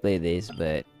I want to play this,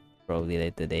 but probably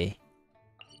later day.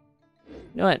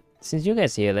 You know what? Since you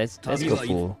guys here, let's go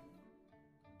pull.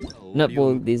 Not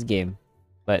pull this game,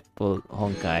 but pull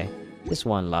Honkai. Just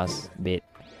one last bit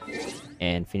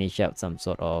and finish up some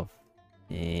sort of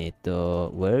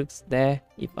works there.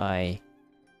 If I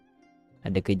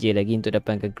ada kerja lagi untuk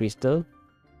dapatkan crystal.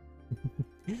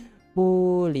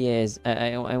 Pull, yes.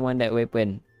 I want that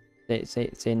weapon.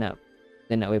 Saya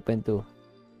nak weapon tu.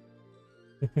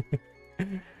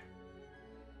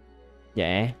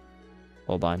 Ya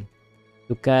hold on.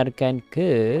 Tukarkan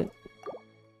ke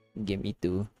game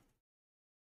itu.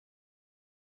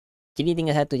 Jadi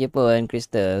tinggal satu je pun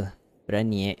crystal.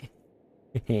 Berani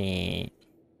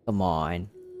Come on.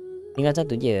 Tinggal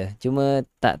satu je. Cuma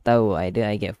tak tahu either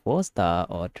I get 4-star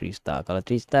or 3-star. Kalau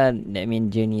 3-star, that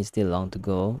means journey is still long to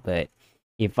go. But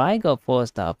if I got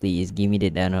 4-star, please give me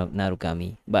the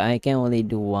Narukami. But I can only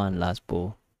do one last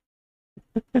pull.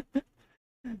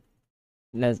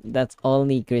 That's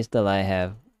only crystal I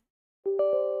have.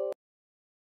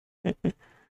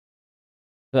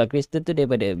 Well, crystal tu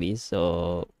daripada abyss,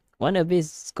 so one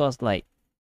abyss cost like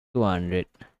 200.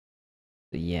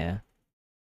 So yeah.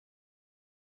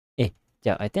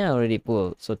 I think I already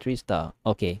pulled. So 3-star.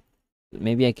 Okay.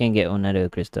 Maybe I can get another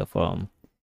crystal from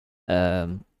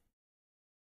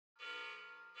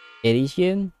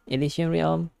Elysian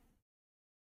Realm.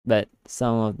 But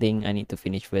some of thing I need to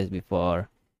finish first before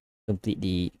complete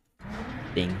the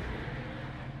thing.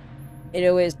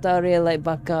 Anyway, Star Rail like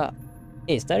baka.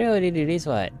 Star Rail already released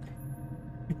what?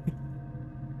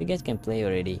 You guys can play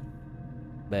already.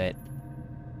 But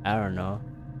I don't know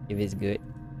if it's good.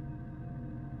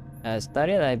 Star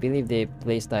Rail, I believe they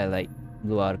play style like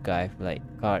Blue Archive, like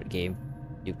card game.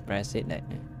 You press it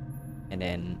and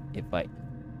then it fight.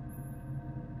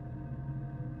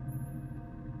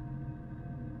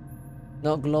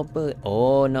 Not global.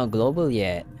 Oh, not global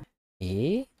yet.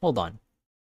 Hold on.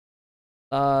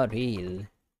 Star Rail.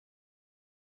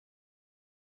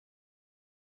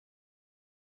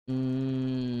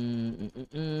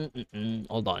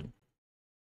 Hold on.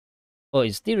 Oh,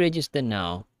 it's still registered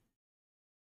now.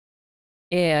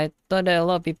 I thought that a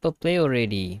lot of people play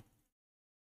already.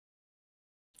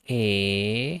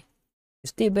 It's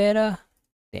still beta?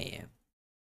 Damn.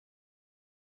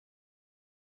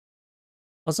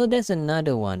 Also, there's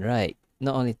another one, right?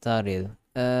 Not only Taril.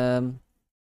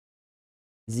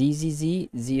 ZZZ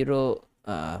 0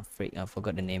 freak, I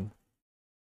forgot the name.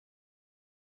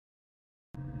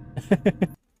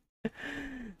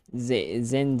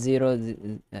 Zen Zero,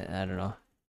 I don't know,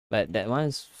 but that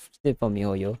one's still from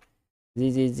MiHoYo.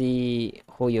 ZZZ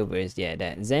HoYoverse, yeah,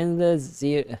 that Zender's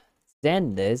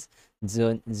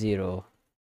Zone Zero,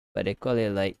 but they call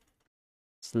it like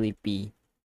Sleepy.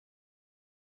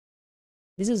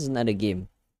 This is another game.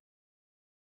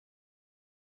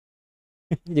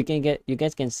 You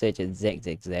guys can search it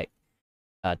ZZZ,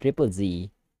 Triple Z,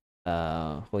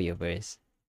 HoYoverse.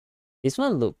 This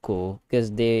one look cool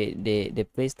because the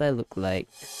playstyle look like,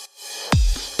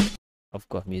 of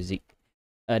course, music.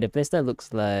 The playstyle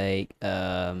looks like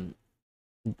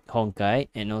Honkai,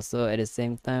 and also at the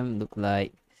same time look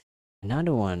like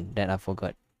another one that I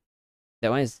forgot.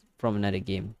 That one is from another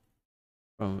game,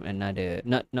 from another,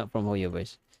 not from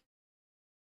HoYoverse.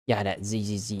 Yeah, that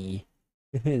ZZZ.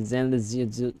 Zelda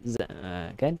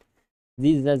kan?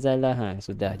 Zizazala,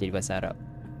 sudah jadi bahasa Arab.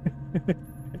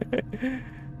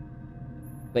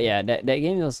 But yeah, that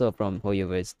game is also from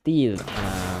HoYoverse, still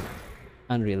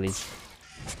unreleased.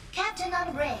 Captain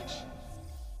on bridge.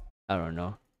 I don't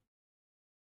know.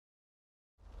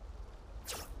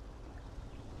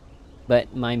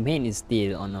 But my main is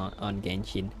still on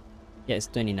Genshin. Yeah, it's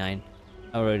 29.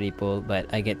 I already pulled, but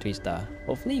I get 3 star.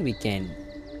 Hopefully we can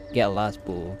get last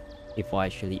pull before I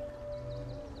sleep.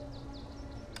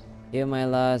 Here my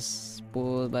last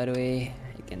pull, by the way.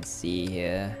 You can see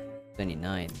here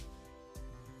 29.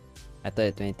 I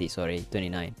thought 20, sorry,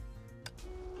 29.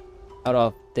 Out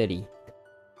of 30.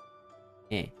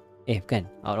 Bukan,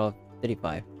 out of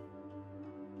 35.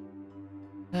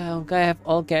 Okay, I have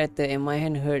all character and my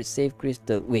hand hurts, save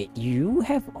crystal. Wait, you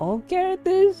have all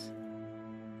characters?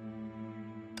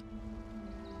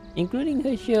 Including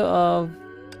her show of...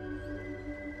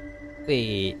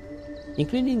 Wait,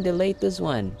 including the latest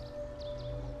one.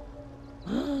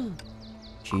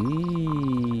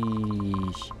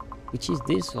 Jeez. Which is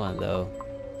this one though?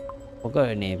 Forgot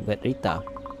her name, but Rita.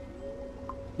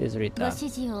 This is Rita.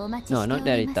 No, not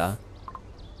that Rita.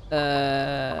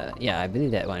 Yeah, I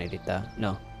believe that one is Rita.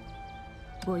 No.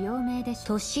 I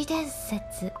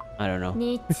don't know.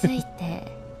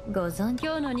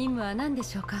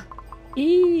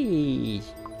 Eesh.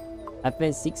 I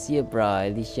spent 6 years, bro.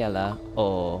 Alicia lah.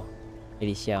 Oh,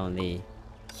 Alicia only.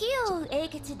 So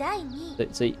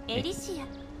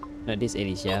no, this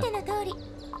Alicia.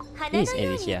 This is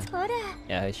Alicia.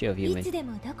 Yeah, her show of human.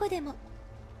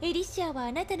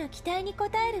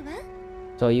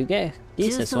 So you get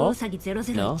this as well?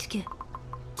 No.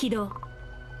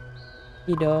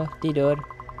 Tidur.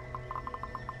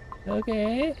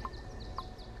 Okay.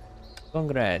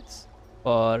 Congrats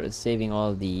for saving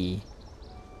all the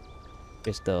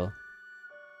crystal.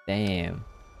 Damn.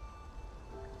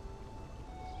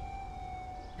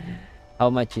 How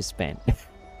much you spent?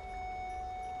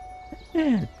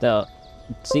 So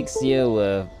 6 years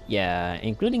worth, yeah,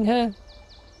 including her.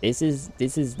 This is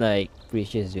like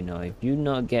precious, you know. If you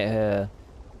not get her,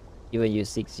 even you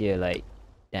 6 years, like,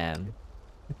 damn.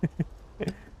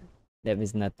 That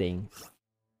means nothing.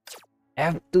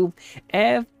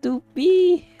 F2P.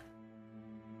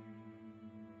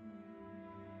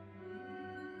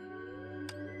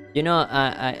 You know,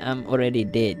 I'm already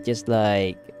dead, just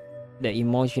like the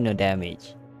emotional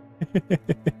damage.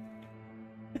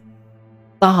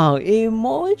 Oh,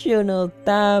 emotional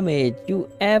damage. You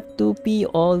F2P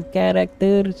all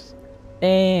characters.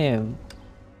 Damn.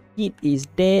 Kid is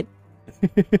dead.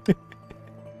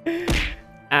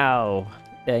 Ow.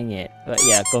 Dang it. But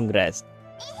yeah, congrats.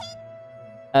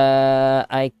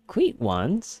 I quit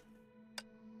once.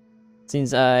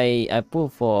 Since I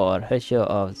pulled for her show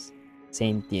of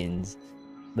Sentience,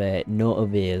 but no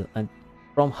avail. And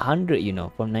from 100, you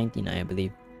know, from 99 I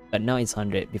believe. But now it's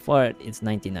 100. Before it's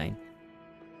 99.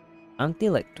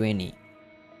 Until like 20.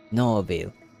 No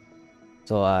avail.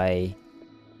 So I'm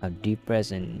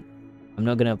depressed and I'm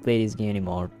not gonna play this game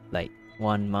anymore. Like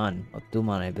 1 month or 2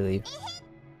 months I believe.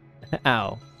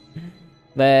 Ow.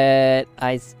 But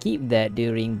I skipped that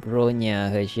during Bronya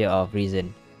her share of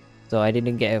reason. So I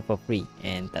didn't get her for free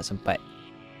and tak sempat.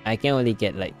 I can only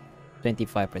get like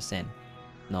 25%.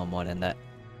 No more than that.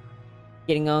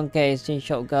 Getting on okay, exchange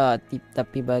shotgun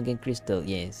tapi bagian crystal,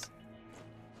 yes.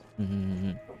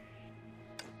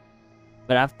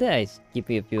 But after I skip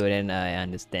a few, then I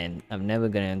understand. I'm never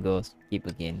gonna go skip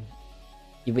again.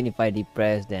 Even if I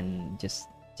depressed, then just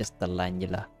telan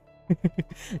je lah.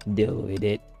 Deal with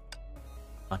it.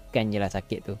 Makan je lah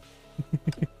sakit tu.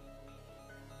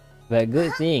 But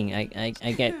good thing,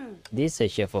 I get this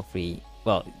share for free.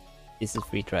 Well, this is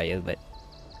free trial, but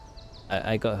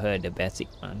I got her the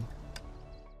basic one.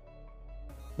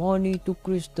 Money to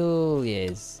crystal,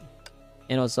 yes.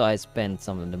 And also I spent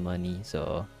some of the money,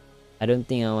 so I don't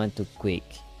think I want to quick.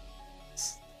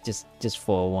 Just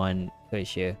for one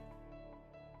Hershey.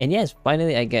 And yes,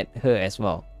 finally I get her as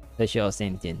well. Hershey or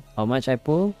Sentient. How much I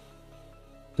pull?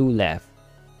 2 left.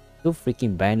 2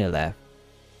 freaking banner left.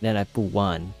 Then I pull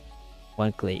one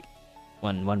click,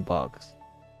 one box,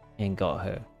 and got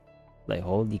her. Like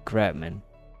holy crap, man.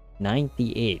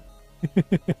 98.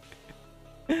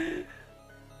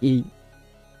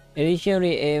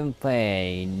 Initially aim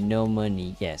pay, no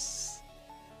money, yes.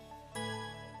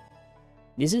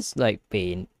 This is like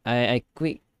pain. I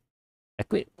quit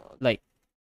like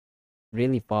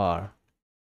really far.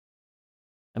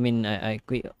 I mean I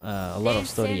quit a lot of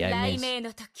story I missed.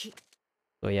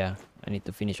 So yeah, I need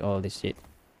to finish all this shit.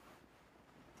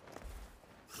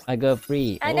 I got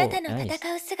free. Oh, nice.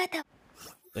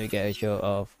 So you get a show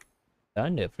of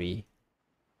thunder free.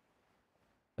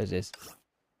 What's this?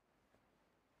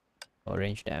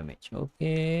 Orange damage.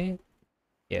 Okay.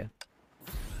 Yeah.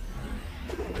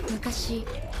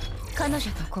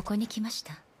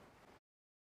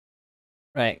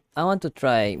 Right. I want to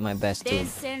try my best to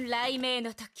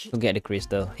get the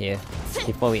crystal here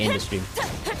before we end the stream.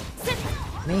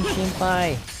 May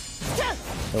Shinpai.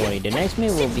 Don't worry, the next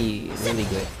meal will be really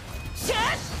good.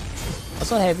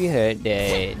 Also, have you heard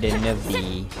they nerfed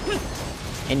the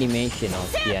animation of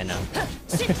Tiana?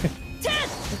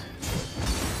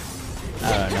 I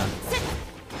don't know.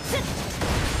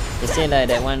 They say like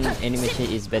that one animation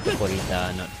is better for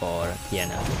Rita, not for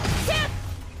Tiana.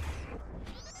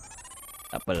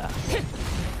 Apalah.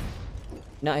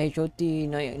 Nak HOT,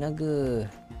 naik naga.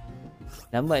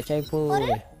 Lambat cai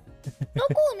pun.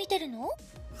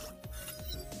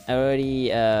 I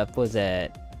already post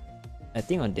that, I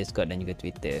think on Discord dan juga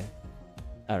Twitter.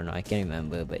 I don't know, I can't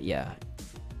remember, but yeah,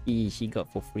 she got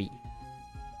for free.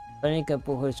 Paling kan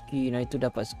put her skin, itu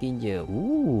dapat skin je.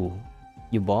 Ooh,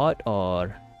 you bought or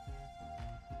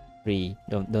free?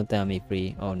 Don't tell me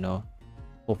free. Oh no.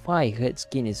 For 5, her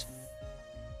skin is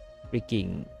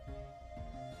freaking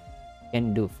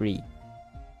can do free.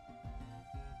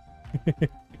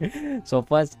 So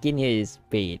far skin here is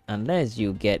paid unless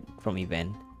you get from event.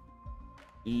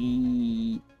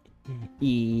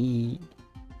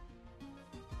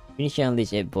 Finish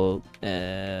unleash a bolt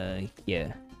here.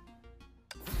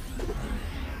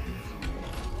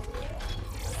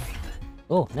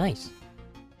 Oh nice.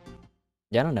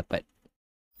 Jarang dapat.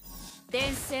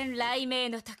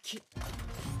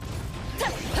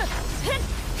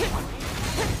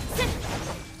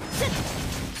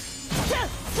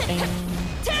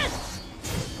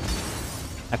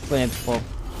 Aku yang pop.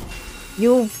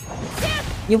 You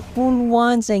pull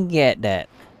once and get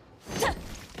that.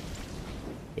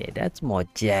 Yeah, that's more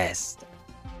jazz.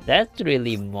 That's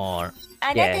really more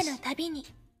jazz.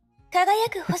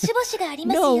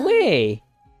 No way.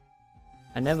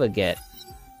 I never get.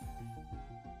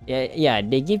 Yeah,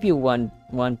 they give you one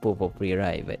pull for free,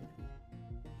 right? But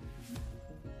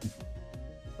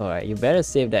alright, you better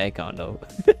save that account though.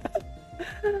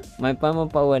 My Palmer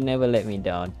power never let me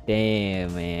down.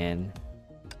 Damn, man.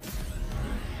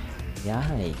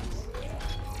 Yikes.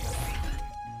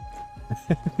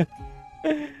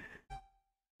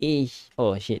 Ish.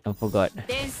 Oh shit, I forgot.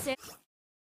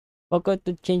 Forgot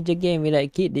to change the game. We're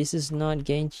like, kid, this is not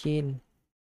Genshin.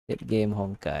 That game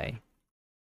Honkai.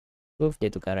 Proof dia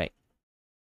tukar, right?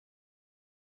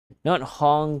 Not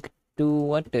Honk 2.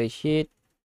 What the shit?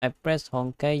 I press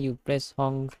Honkai, you press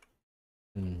Honk.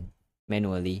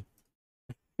 Manually.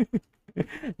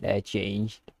 That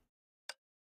changed.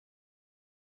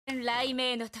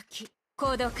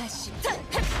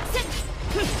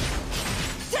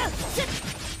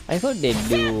 I hope they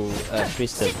do a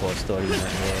crystal for story mode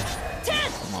here.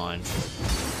 Come on.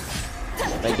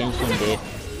 Like Genshin did.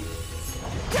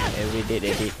 Every day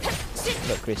they did.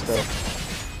 Got crystal.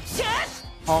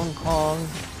 Hong Kong.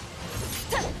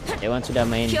 That one sudah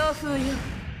main. Jadi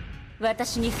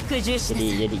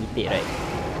itik, right?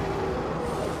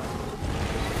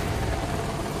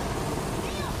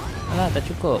 Alah, tak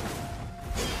cukup.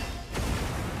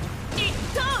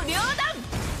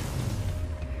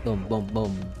 Boom, boom,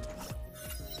 boom.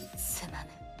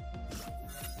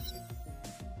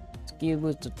 Skill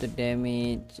boost to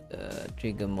damage,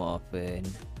 trigger more often.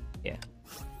 Yeah.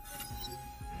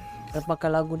 Kita pakai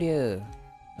lagu dia.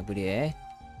 Lagu dia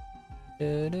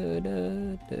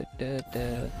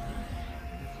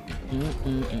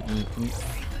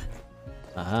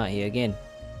Aha, here again.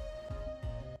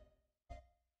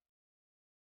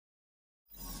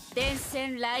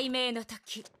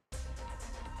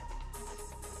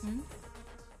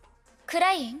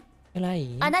 Crying?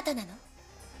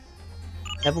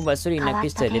 Apa buat story 変 nak わった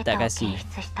crystal デ dia ータ tak を kasih.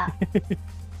 検出した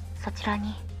そちら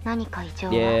に何か異常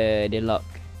は Dia lock.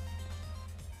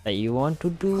 Like you want to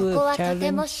こ do こ a はと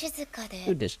ても challenge? 静かで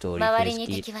Do the story 周り first, に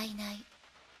kid. 敵はいない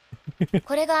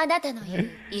これがあなたの言う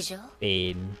異常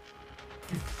Pain.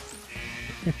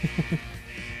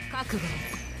 覚悟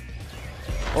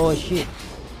Oh shit.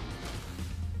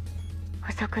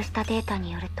 補足したデータ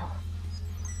によると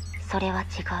それは違う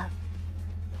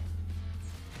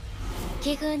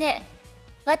奇遇ね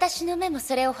私の目も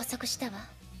それを補足したわ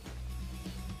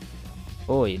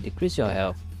Oh, it decrease your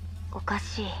health. おか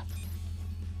しい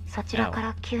そちらか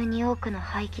ら急に多くの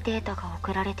廃棄データが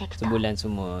送られてきた Sebulan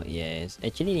semua. Yes.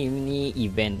 Actually ni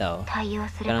event tau. 対応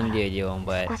するから Sekarang dia orang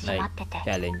buat 少し like 待ってて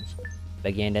challenge.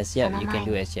 Bagi yang dah siap, you can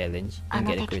do a challenge あ and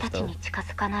の get a 敵たち crystal. に近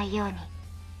づかないように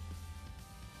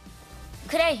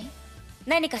クレイン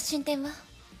何か進展は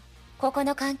ここ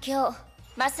の環境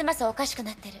ますますおかしく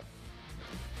なってる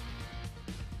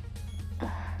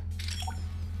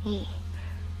いい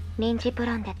臨時プ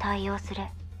ランで対応する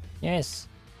Yes.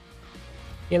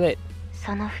 Kill it.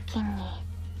 その付近に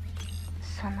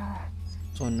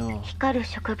So no. 光る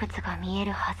植物が見え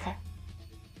るは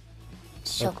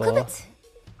ずどこ植物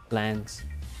Plants.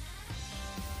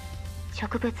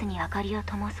 植物に明かりを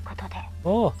灯すことで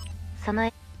Oh. そ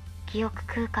の記憶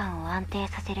空間を安定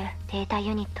させるデータ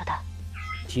ユニットだ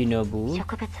Shinobu.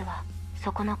 植物は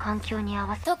そこの環境に合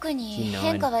わせ特に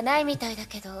変化はないみたいだ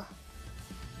けど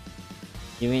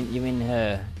You mean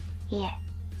her いえ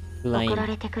送ら line?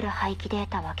 れてくる廃棄デー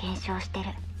タは減少してる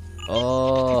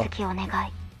Oh. 続きお願い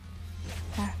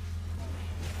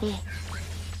いい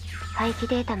廃棄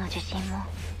データの受信も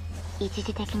一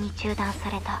時的に中断さ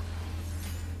れた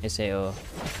SAO.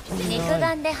 肉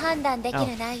眼で判断でき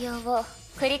る内容を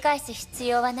繰り返す必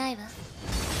要はないわ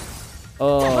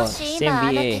Oh, もし same 今あ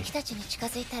の VA. 敵たちに近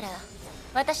づいたら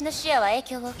私の視野は影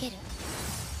響を受ける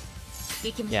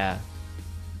行きましょう Yeah.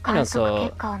 観 And 測 also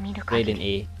結果を見る限 Raiden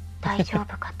り A. 大丈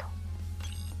夫かと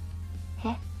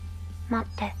え待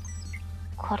って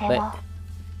これは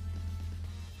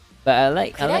But I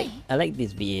like Kurai?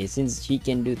 this VA since she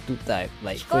can do two type.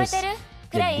 Like 聞こえ first てる the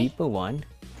クライ deeper one,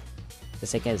 the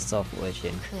second is soft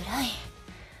version. 暗い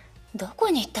どこ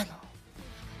に行ったの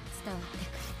伝わって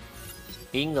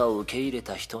くる因果を受け入れ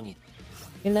た人に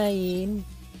Kelain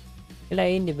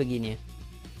dia begini.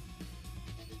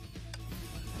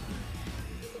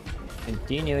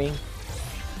 Continuing.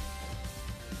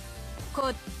 こ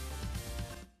う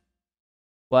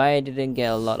Why I didn't get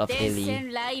a lot of 伝 Ellie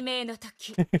染雷鳴の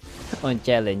時 on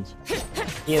challenge?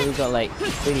 Here we got like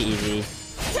pretty easy.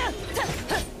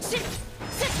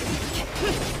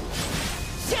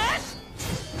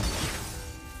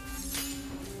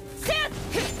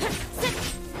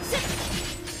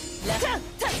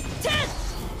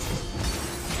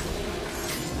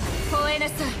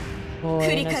 Oh,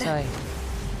 nasai.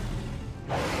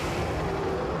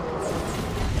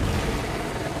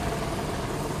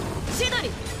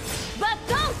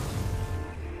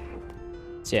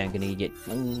 Siya ang kinigigit.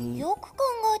 よく考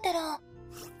えたら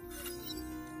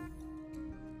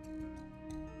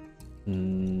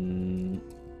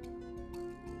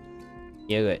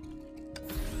Yeah, good.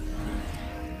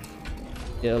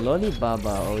 The Loli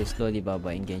Baba always Loli Baba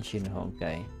in Genshin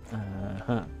Honkai.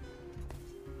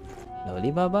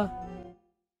 Loli Baba?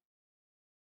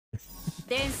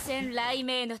 伝染雷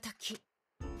鳴の時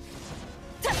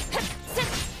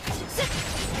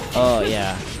Oh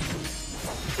yeah.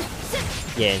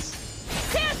 Yes.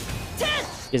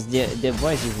 Because their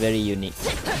voice is very unique.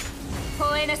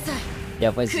 吠えなさい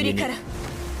Their voice is 栗 unique. から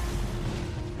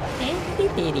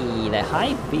Like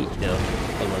high pitch though.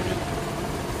 For Loli.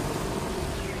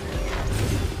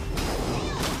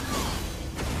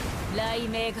 雷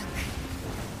鳴学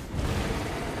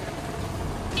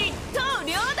一刀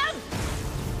両断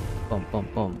Pom pom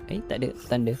pom. Tak ada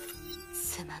tanda.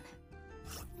 すまぬ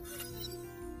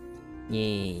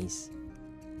Yes.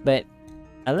 But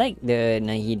I like the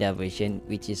Nahida version,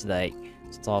 which is like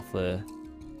softer.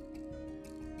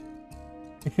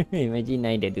 Imagine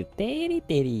Nahida do teri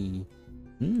teri.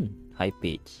 High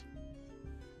pitch.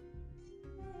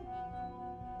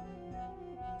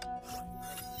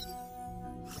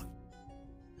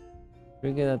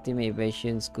 Trigger ultimate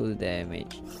evasion, school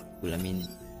damage. Cool, I mean,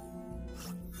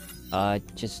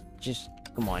 just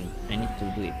come on. I need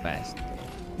to do it fast.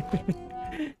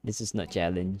 This is not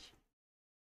challenge.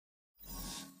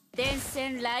 伝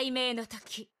染雷鳴の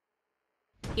時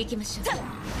行きましょう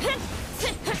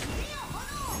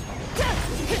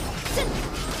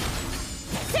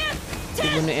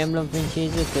Guna emblem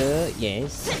franchise ke?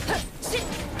 Yes.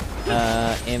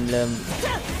 Emblem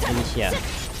Alicia.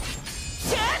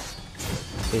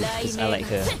 Because I like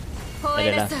her. 吠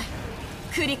えなさい Adalah.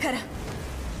 栗から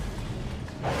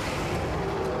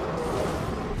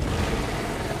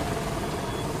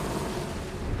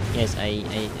Yes, I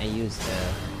use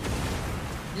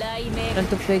雷鳴 want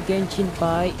to play Genshin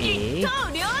by 一 A.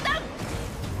 刀両断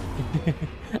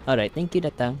Alright, thank you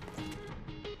datang.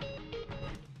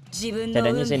 自分の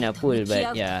Cadangnya 運 saya 命 nak と pull 向き but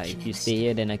合うと yeah, 決 if め you ま stay した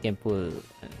here then I can pull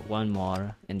one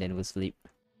more and then we'll sleep.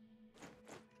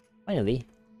 Finally.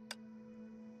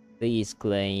 Please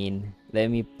Klein, let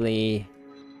me play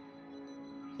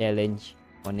challenge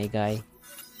Onegai.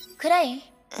 クライン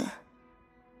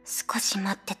少し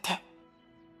待ってて。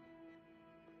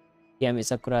 Dia ambil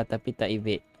Sakura tapi tak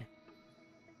evade.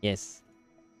 Yes.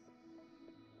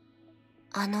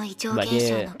 あの異常 Sebab 現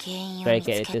象 dia の原因を try 見つ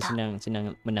け character た。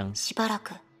 senang menang. しばら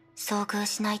く遭遇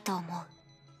しないと思う。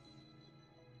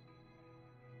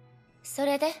そ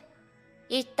れで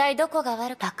一体どこが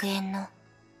悪く楽園の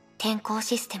天候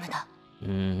システムだ。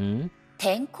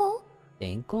天候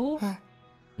Tenko?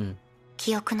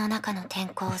 記憶の中の天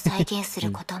候を再現す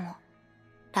ることも、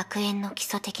楽園の基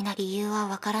礎的な理由は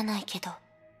わからないけど、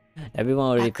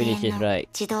 Everyone already 楽 finished 園 his の right.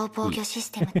 自動防御シス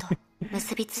テムと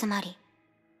結びつまり、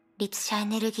律者エ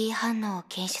ネルギー反応を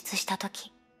検出したと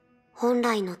き、本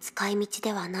来の使い道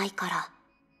ではないから、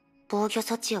防御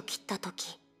措置を切ったと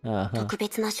き、 Uh-huh. 特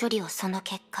別な処理をその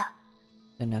結果、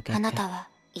 Okay. あなたは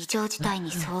異常事態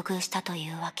に遭遇したと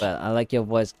いうわけ。 Well, I like your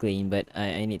voice clean, but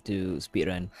I need to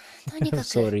speedrun. とにかく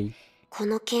Sorry. こ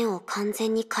の件を完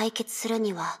全に解決する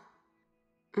には、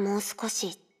もう少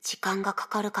し時間がか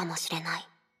かるかもしれない。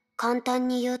簡単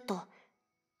に言うと、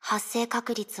発生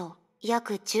確率を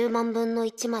約10万分の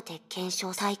1まで検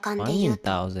証。体感で言うと、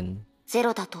 1,000. ゼ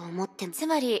ロだと思っても、つ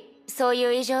まりそうい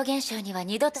う異常現象には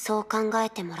二度とそう考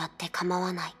えてもらって構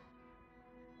わない。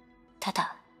た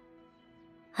だ、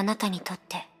あなたにとっ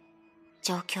て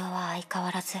状況は相変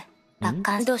わらず楽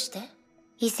観。どうして？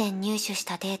以前入手し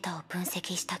たデータを分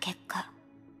析した結果、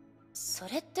そ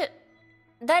れって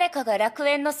誰かが楽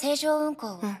園の正常運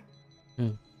行を、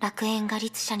楽園が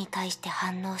律者に対して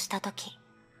反応したとき、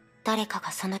誰か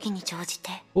がその気に乗じて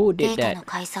Who デ did ータ that? の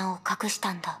改ざんを隠し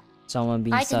たんだ。 Someone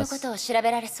being 相手のこ sus. とを調べ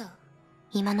られそう。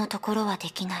今のところはで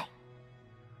きない。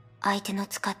相手の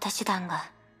使った手段が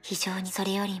非常に、そ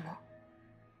れよりも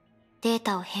デー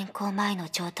タを変更前の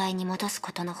状態に戻す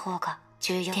ことの方が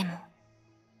重要。でも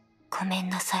ごめん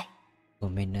なさい、そ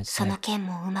の Gomenasai. 件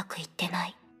もうまくいってな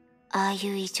い。ああい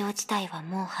う異常事態は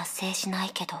もう発生しない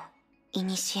けど、古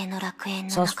の楽園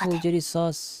の中 Susful で jadi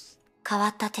sus. 変わ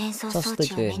った転送装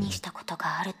置を目にしたこと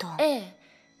があると思う。ええ、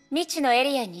未知のエ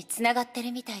リアに繋がって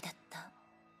るみたいだった。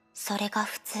それが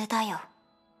普通だよ。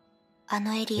あ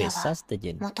のエリ Wait, アは sus the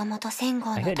Jin. もともと戦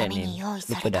後 I の heard た that めに name. 用意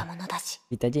されたものだし、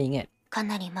 Kita je ingat. か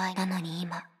なり前なのに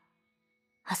今、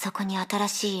あそこに新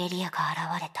しいエリアが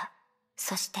現れた。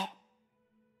そして、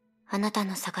あなた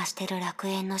の探してる楽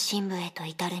園の深部へと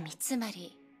至る道。つま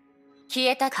り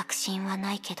消えた。確信は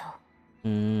ないけど、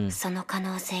 Hmm. その可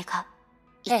能性が。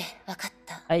ええ、わかっ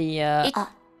た。 Ayah.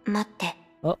 あ、待って。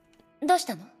Oh, どうし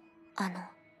たの？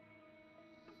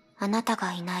あなた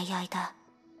がいない間、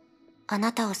あ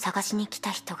なたを探しに来た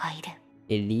人がいる。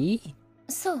 Ellie?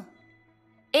 そう、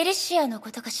エリシアの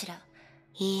ことかしら。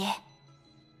いいえ。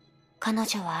彼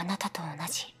女はあなたと同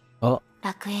じ。 Oh.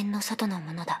 楽園の外の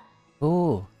ものだ。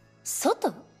 Oh. 外？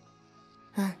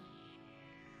うん。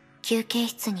休憩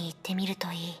室に行ってみる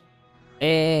といい。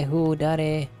 Who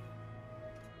dare?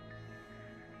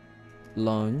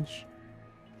 Lounge.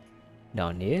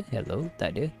 Down here. Hello.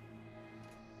 Tak ada.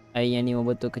 Air yang ni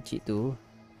botol kecil tu.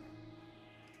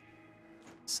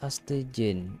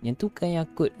 Sustagen. Yang tu kan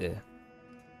Yakut ke?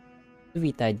 Tu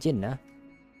Vitagen lah.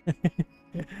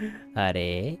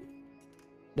 Hare.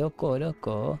 Doko.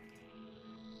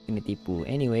 Kena tipu.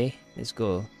 Anyway, let's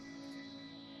go.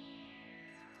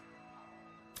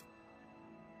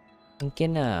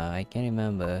 Mungkin lah. I can't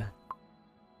remember.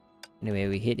 Anyway,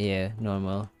 we hit here.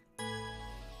 Normal.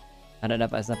 Ada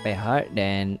dapat sampai hard,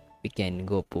 then we can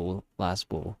go pull. Last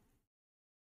pull.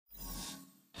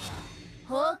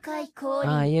 崩壊降臨。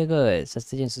 Ah, ya ke?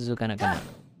 Sustagen susu kanak-kanak.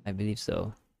 I believe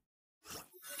so.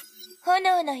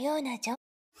 炎のような状。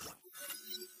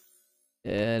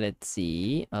 Let's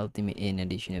see. Ultimate in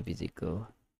additional physical.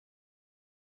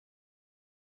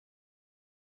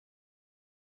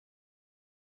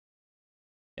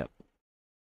 Yep.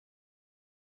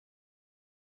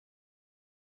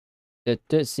 The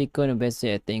third sequence of basic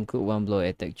attack include one blow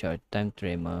attack charge, time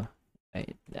tremor.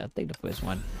 I'll take the first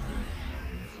one.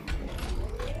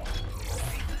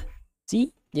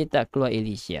 See? Dia tak keluar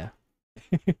Alicia.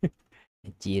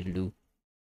 Jirlu.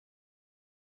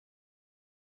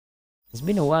 It's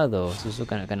been a while though, susu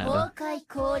kanak-kanak tu. 崩壊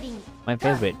降臨 My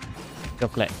favorite.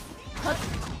 Chocolate. はっ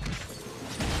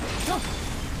と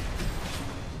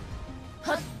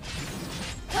はっ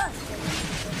はっ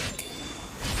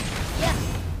や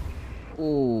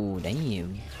Oh,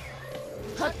 damn.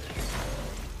 はっ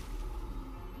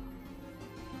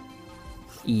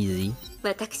Easy.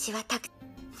 私はたく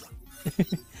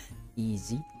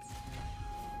Easy.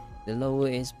 The lower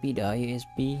SP, the higher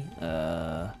SP.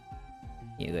 Yeah,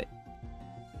 good.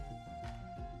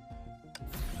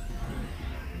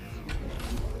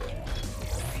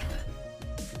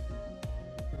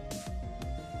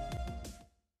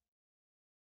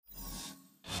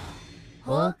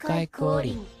 Hokai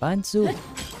Kori. Bansu.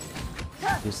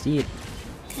 You see it.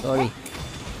 Sorry.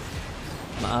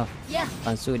 Maaf. Ya.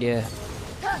 Bansu dia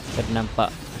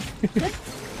ternampak.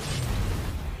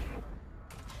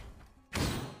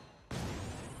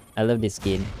 I love this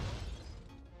skin.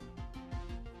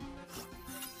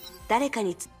 誰か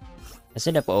に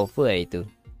Rasa dapat offer hari tu.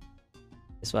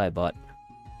 That's why I bought.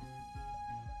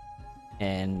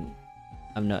 And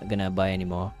I'm not gonna buy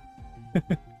anymore.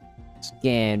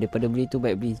 Scam. Daripada beli tu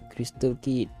baik beli crystal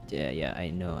kit. Yeah,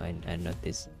 I know. I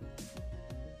noticed.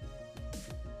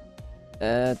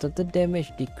 Total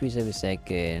damage decrease every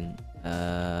second.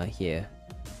 Here.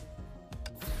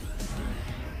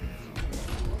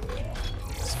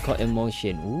 Scott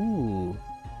emotion. Ooh.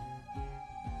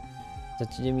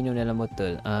 Satu je minum dalam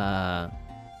botol.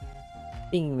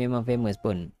 Think memang famous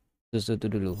pun susu tu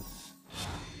dulu.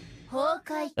 崩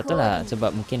壊 Tak tahu lah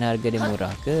sebab mungkin harga dia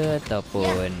murah ke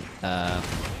ataupun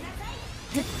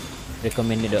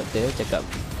recommended doktor cakap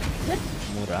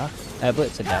murah. Apa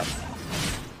sedap.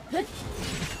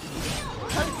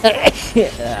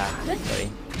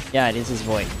 Sorry. Yeah, this is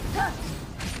void.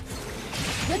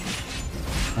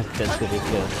 That's the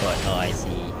regular void. Oh, I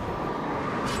see.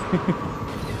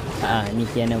 Ni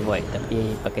Kiana void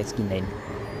tapi pakai skin lain.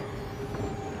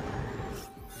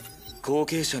 後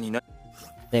継者にな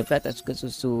Saya pula tak suka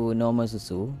susu normal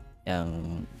susu yang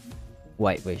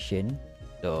white version.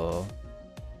 So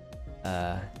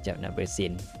sekejap nak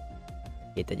bersin.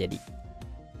 Okay, tak jadi.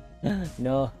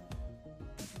 No.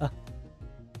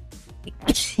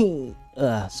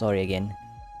 Sorry again.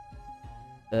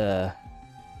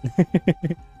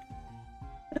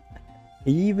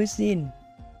 Bersin.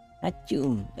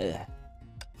 Acum.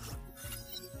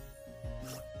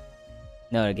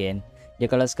 No again. Dia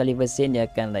kalau sekali bersin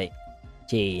dia akan like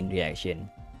chain reaction.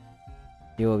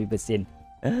 Dia will be bersin.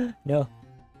 No.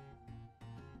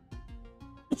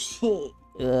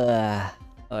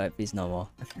 Alright, please no more.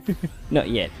 Not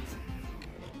yet.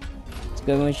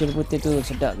 Sekarang manusia putih tu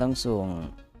sedap langsung.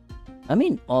 I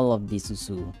mean all of this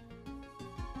susu.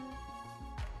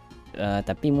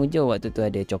 Tapi Mujo waktu tu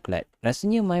ada coklat.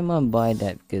 Rasanya my mom buy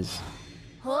that because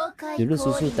崩壊 dulu 降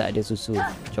susu 臨 tak ada susu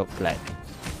coklat.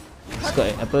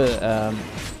 Scott apa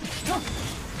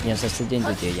yang sesajen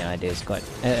tu je yang ada Scott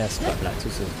Scott pula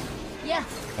susu. Ya.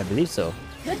 I believe so.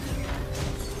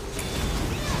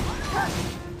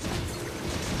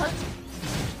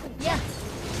 Ya.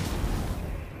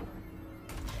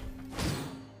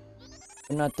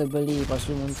 Pernah terbeli lepas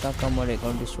tu muntahkan balik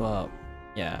kalau disuap.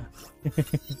 Ya.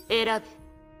 選ぶ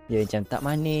Dia macam tak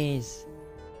manis.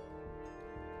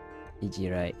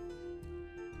 GG right.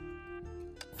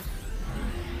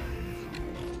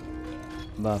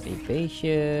 Buff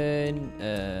evasion,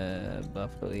 buff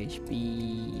low HP.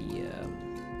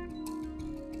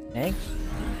 Next.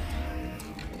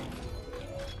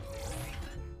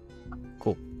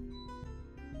 Cool.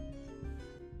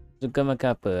 Suka makan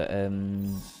apa?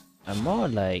 I'm more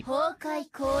like 崩壊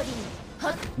降臨は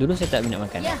っ dulu saya tak minat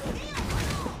makan. Ya.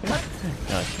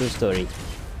 No, true story.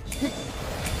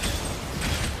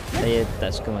 Saya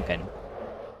tak suka makan.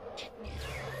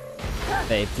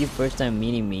 But if you first time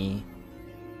meeting me,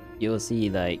 you'll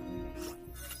see like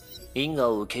因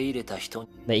果を受け入れた人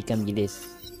like ikan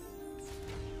bilis.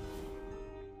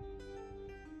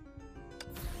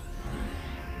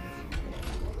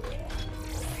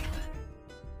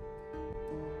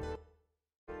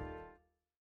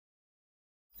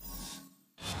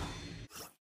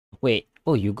 Wait,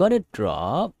 oh you got a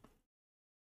drop?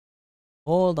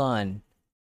 Hold on.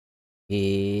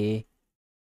 Okay.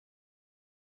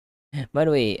 By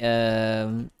the way,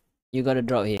 you got a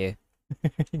drop here.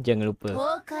 Jangan lupa.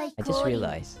 崩壊 I just 降臨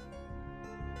realised.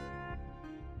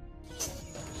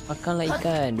 Makanlah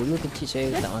ikan. Dulu kecil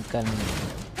saya tak makan.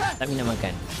 Tak minat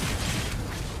makan.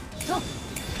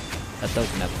 Tak tahu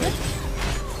kenapa.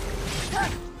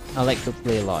 I like to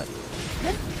play a lot.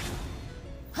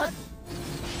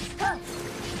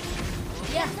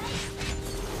 Ya.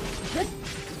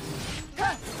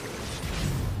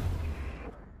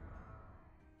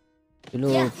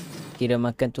 Dulu kira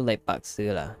makan tu like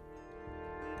paksa lah.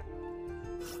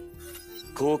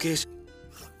 後継者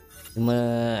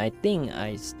Cuma I think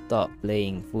I stopped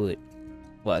playing food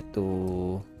waktu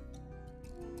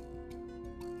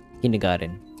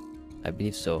kindergarten. I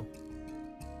believe so.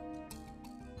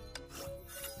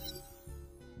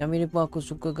 Kami ni pun aku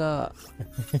suka kak.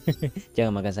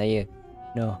 Jangan makan saya.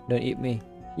 No, don't eat me.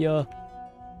 Yeah.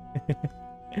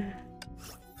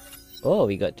 Oh,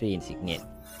 we got 3 insignia.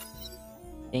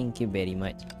 Thank you very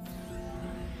much.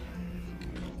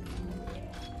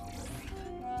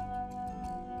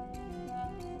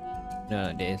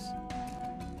 No, this.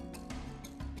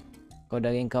 Kau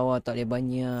daging kawal tak boleh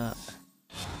banyak.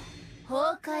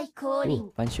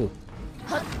 Panshu.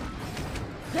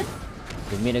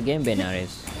 To meet again,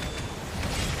 Benares.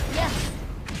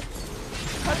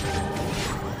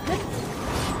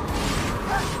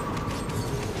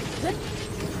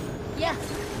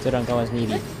 Serang kawan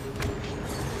sendiri.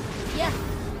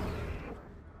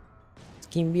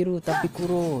 Skin biru tapi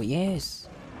kuro.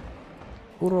 Yes.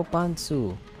 Kuro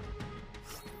Pansu.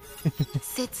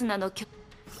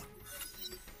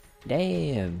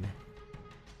 Damn.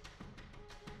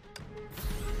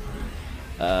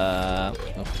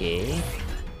 Okay.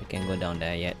 I can't go down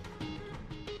there yet.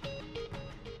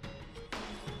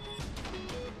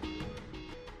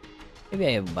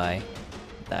 Maybe I buy.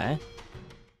 Bentar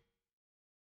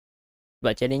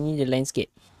Sebab challenge ni dia lain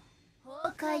sikit.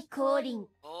 Hokai Kori.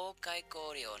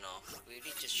 Oh no. We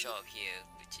reach a shop here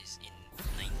which is in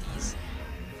 90s.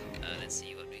 Let's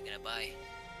see what we're gonna buy.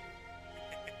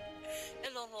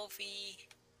 Hello Mofi.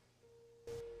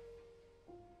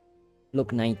 Look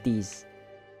 90s.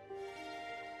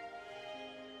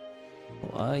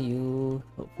 How are you?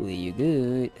 Hopefully you're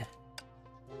good.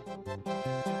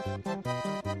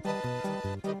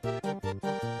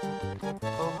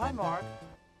 Oh, hi, Mark.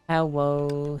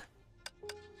 Hello.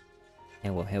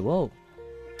 Hello.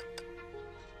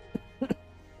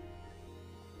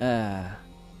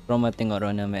 Roma tengok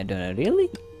Ronald McDonald.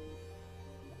 Really?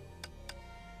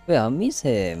 Well, I miss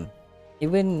him.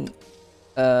 Even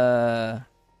dah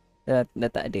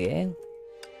tak ada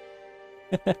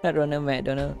Ronald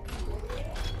McDonald.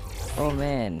 Oh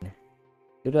man.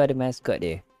 Dulu ada mascot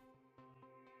dia.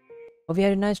 Oh, we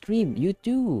had a nice stream. You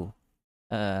too.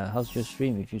 How's your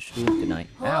stream if you stream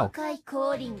tonight? Ow.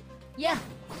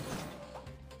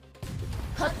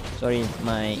 Sorry,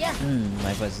 my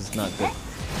voice is not good.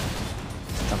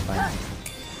 Sampai.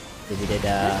 Jadi dia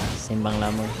dah sembang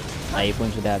lama. Air pun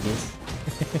sudah habis.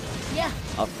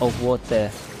 Out of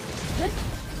water.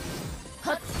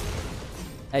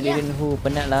 I didn't who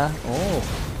penat lah. Oh,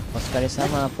 Oscar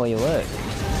sama for your work.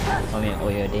 I mean,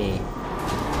 your day.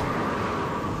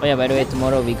 Oh yeah, by the way,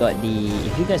 tomorrow we got the.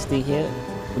 If you guys still here,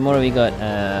 tomorrow we got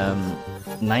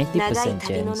 90%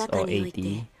 chance or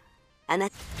 80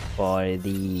 for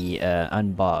the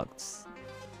unbox.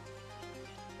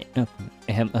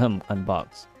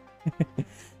 Unbox.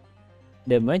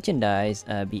 The merchandise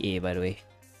BA, by the way,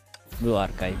 Blue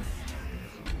Archive.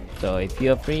 So if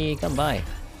you're free, come by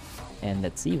and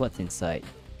let's see what's inside.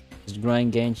 Just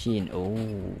grind Genshin.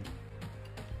 Oh,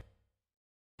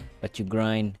 but you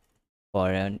grind for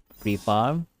a free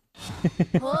farm?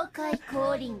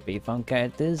 Free farm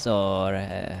characters or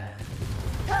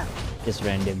just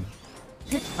random?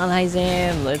 Hi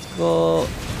Zam, let's go.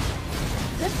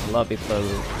 A lot of people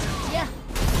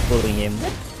pulling him.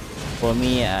 For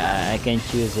me, I can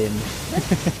choose him.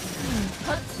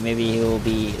 Maybe he will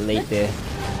be later.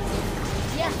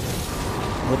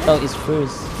 Without is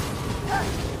first.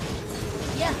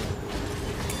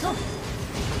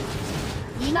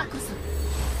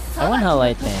 I want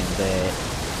highlight them, but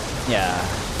yeah,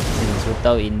 since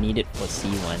Wutao is needed for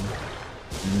C1,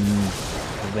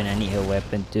 when I need her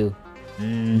weapon too,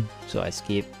 so I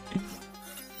skip.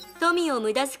 But I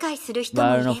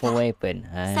don't know for weapon.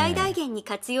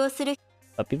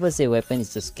 But people say weapon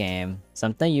is a scam.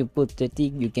 Sometimes you put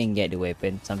 30, you can get the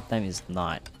weapon. Sometimes it's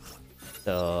not.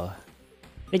 So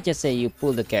let's just say you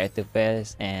pull the character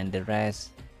first, and the rest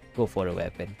go for the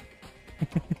weapon.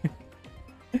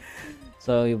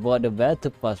 So you bought the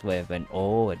battle pass weapon.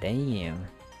 Oh damn.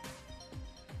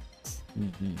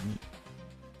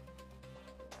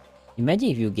 Imagine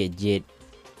if you get Jade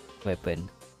weapon.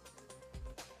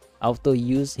 Auto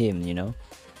use him, you know.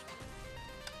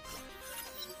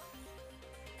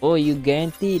 Oh, you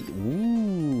guaranteed.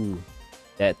 Ooh,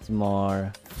 that's more.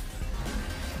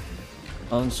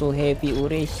 I'm so happy.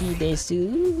 Ureshi desu.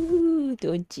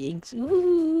 Don't jinx.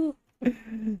 Ooh.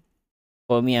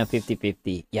 For me, I'm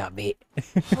 50-50. Yeah, babe.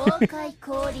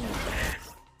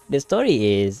 The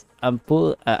story is I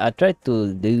tried to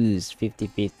lose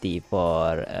 50-50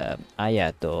 for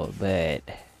Ayato, but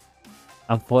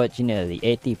unfortunately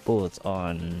 80 pulls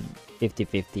on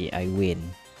 50-50 I win.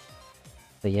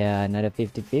 So yeah, another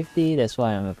 50-50, that's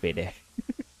why I'm afraid there.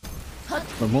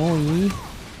 Mamoi.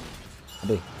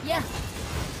 Aduh. Yeah.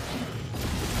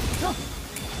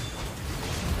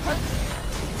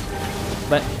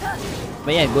 But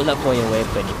yeah, good luck for your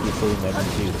weapon if you pull weapon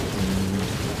 3.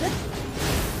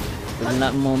 Good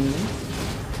luck, mommy.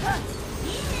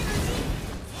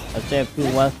 Also a few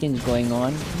walkings going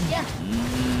on.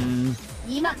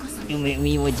 You make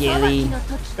me more jelly.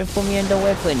 Pray for me on the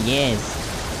weapon, yes.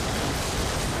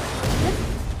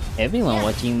 Everyone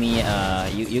watching me,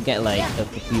 you get like a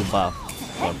few buff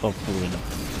for pulling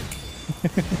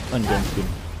on Genshin.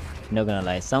 Not gonna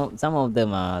lie, some of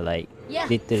them are like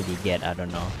literally get, I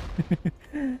don't know.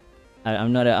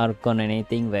 I'm not an Archon or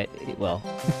anything, but well,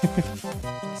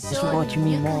 just watch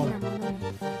me more.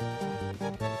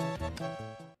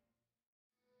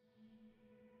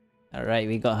 Alright,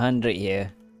 we got 100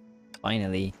 here.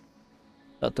 Finally.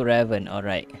 Dr. Raven,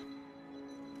 alright.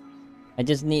 I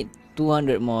just need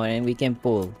 200 more and we can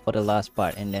pull for the last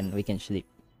part and then we can sleep.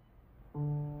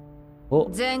 Oh,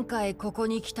 前回ここ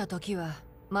に来た時は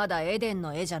まだエデン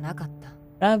の絵じゃなかった。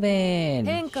 Raven!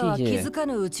 変化は気 She's づか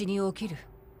ぬうちに起きる。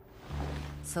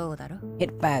そうだろ。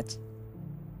 headpads.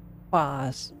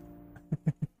 Fast.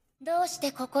 どうし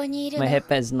てここにいる My の？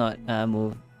 headpad's not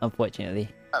moved, unfortunately.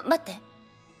 待って。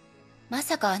ま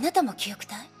さかあなたも記憶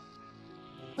体？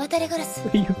渡りガラス。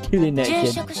 Are you killing that 殉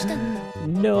kid? 職したの？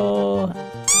 No!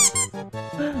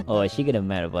 Oh, she gonna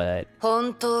mad about that.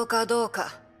 本当かどう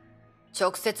か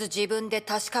直接自分で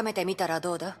確かめてみたら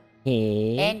どうだ？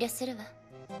 Hey. 遠慮するわ。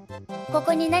こ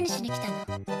こに何しに来たの？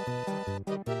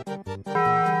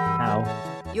 How?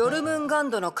 ヨルムンガン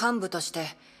ドの幹部として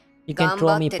You can 頑 throw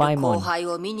張っ me てる後 Paimon. 輩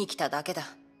を見に来ただけだ。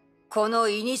この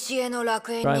古の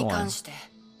楽園に関して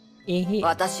Hehe.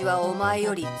 私はお前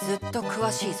よりずっと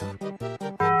詳しいぞ。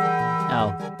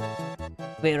 Ow.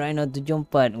 Wait, right now to jump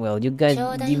part. Well, you guys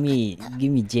give me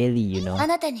jelly, you know. あ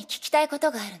なたに聞きたいこ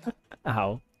とがある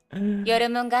Ow. の。ヨル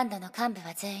ムンガンドの幹部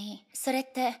は全員。それっ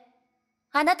て、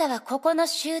あなたはここの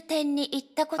終点に行っ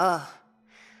たこと？ああ。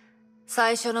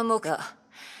最初の目が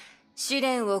試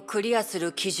練をクリアす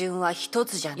る基準は一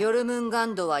つじゃない。ヨルムンガ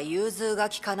ンドは融通が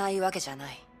利かないわけじゃな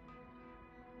い。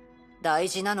大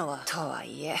事なのはとは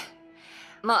いえ、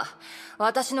まあ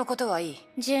私のことはいい。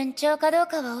順調かどう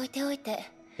かは置いておいて。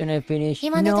 Can I finish?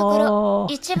 今のところ No.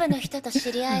 一部の人と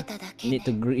知り合えただけ Need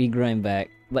to ね。 grind back.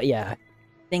 But yeah,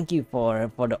 thank you for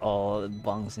the all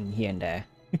bonks in here and there.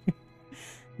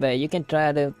 But you can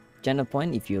try the channel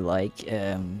point if you like.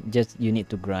 Just you need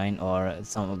to grind or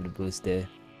some of the booster.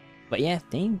 But yeah,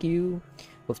 thank you.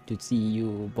 Hope to see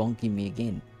you bonking me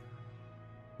again.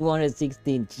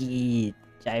 216 Gee,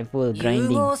 full 融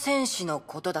grinding. 合戦士の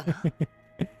ことだな。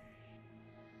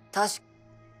確か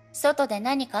外で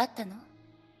何かあったの？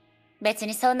別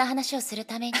にそんな話をする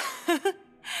ために。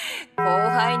後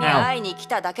輩に会いに来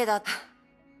ただけだ。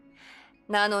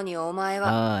なのにお前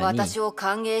は私を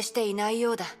歓迎していない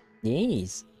ようだ。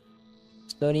Yes.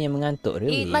 Story yang mengantuk,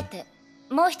 really. 待って、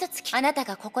もう一つあなた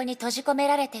がここに閉じ込め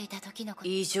られていた時のこと。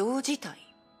異常事態？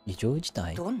異常事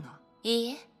態？どんな？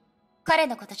いいえ、彼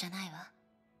のことじゃないわ。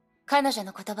彼女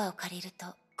の言葉を借りると。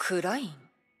クライン？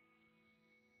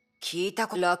聞いた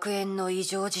こと楽園の異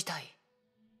常事態。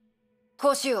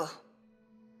こうしよう。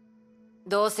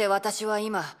どうせ私は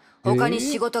今他に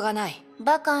仕事がない。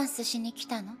バカンスしに来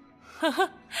たの？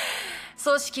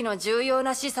組織の重要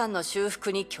な資産の修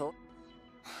復に勝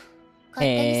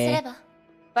手にすれば、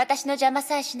私の邪魔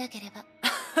さえしなければ。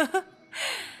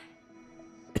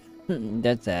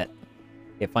That's that.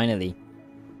 Okay, finally.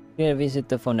 You're a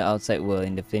visitor from the outside world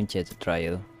in the Flame Chest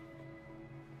trial.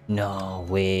 No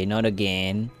way, not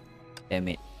again. Damn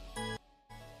it.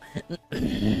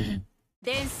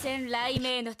 伝染雷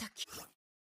鳴の時。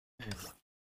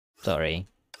Sorry.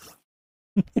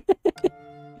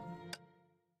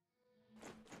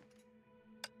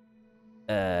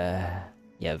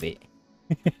 Yeah, wait.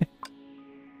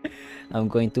 I'm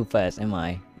going too fast, am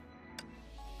I?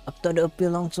 After the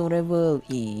appeal langsung Rebel.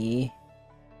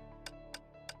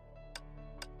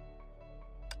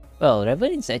 Well,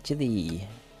 Rebel is actually,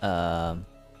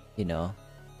 you know,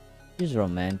 she's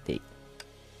romantic.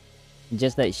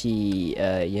 Just like she,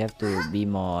 you have to be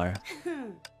more,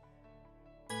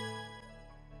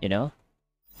 you know?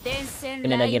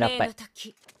 Kena lagi rapat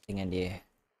dengan dia.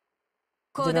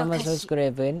 Drama Soul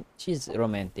Raven, she's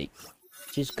romantic.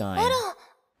 She's kind.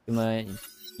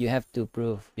 You have to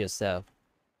prove yourself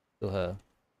to her.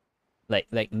 Like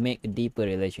make a deeper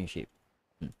relationship.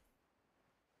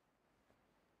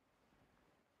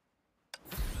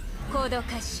 行動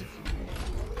開始。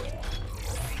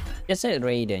 Just like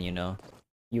Raiden, you know.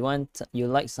 You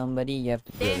like somebody, you have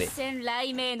to 伝 prove it. 染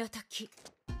雷鳴の時。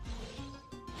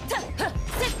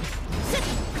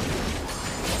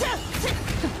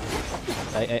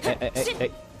 Ay.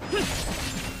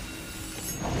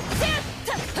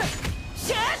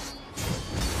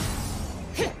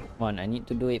 Come on, I need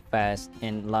to do it fast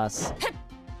and last.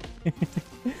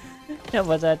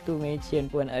 Dapat satu mention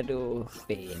pun, aduh,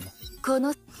 pain. こ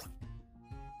の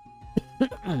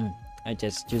I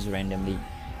just choose randomly.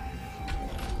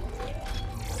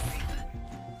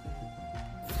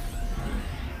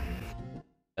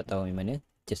 Tak tahu di mana,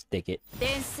 just take it.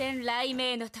 伝染雷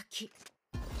鳴の時。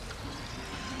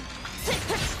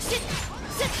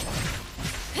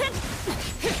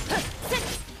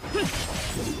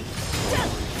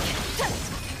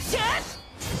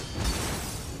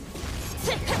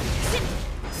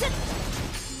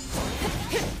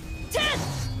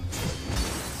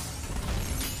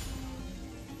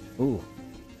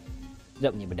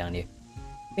 Sedap ni pedang dia.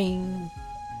 Ping.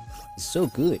 So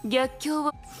good. 逆境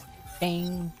を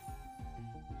Ping.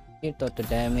 Here total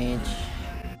damage.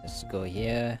 Let's go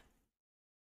here.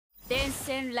 伝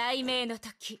染雷鳴の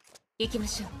時。行きま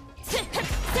しょう。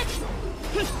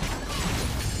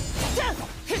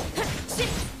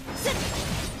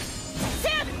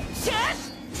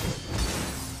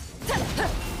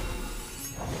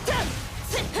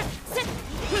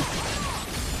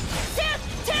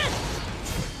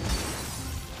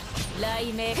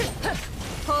 雷鳴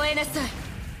吠えなさい。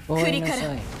 Oh, 栗から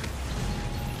nasay.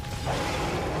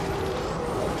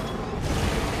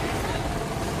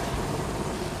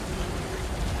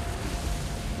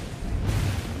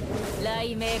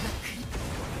 雷鳴が来る。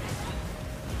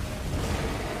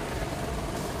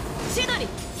千鳥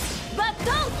バット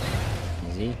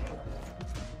Easy.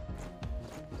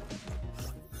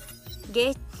 ン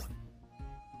ゲ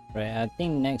Right, I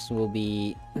think next will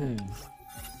be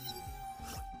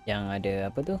yang ada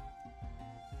apa tu?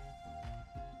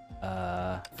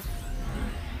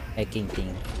 Hacking thing.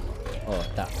 Oh,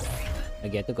 tak.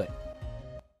 Lagi satu kot.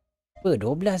 Apa?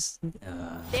 12?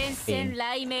 伝染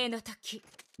雷鳴の時。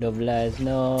 12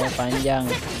 no, panjang.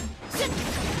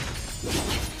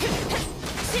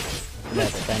 Dah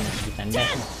tak nak ditandas.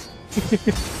 Man.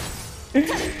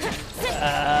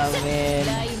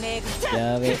 雷鳴が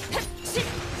Damn it.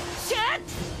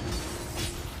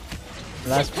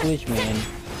 Last push, man.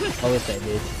 Always like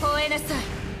this. 吠えなさい。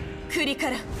栗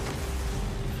から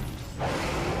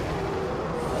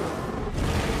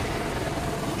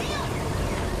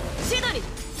千鳥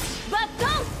バット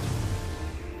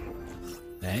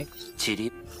Next. チ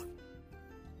リ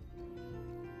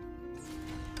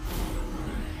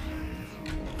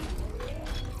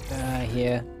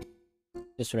Here.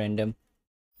 Just random.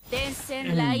 伝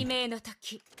染雷鳴の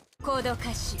時。行動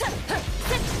開始。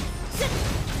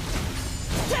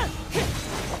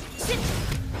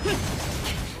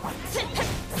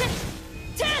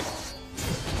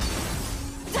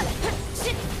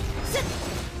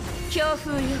 強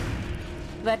風よ、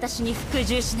私に服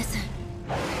従しなさい。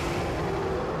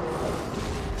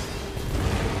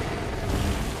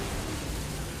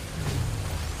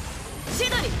千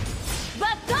鳥バッ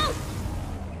ト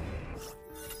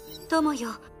ン友よ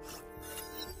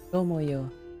Tomoyo.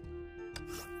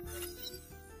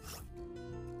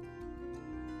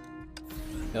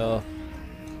 Oh.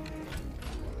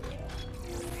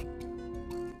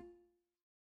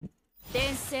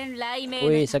 伝染雷鳴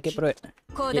Ui, の sakit 時。 perut.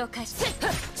 行動開始。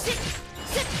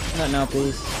 Not now,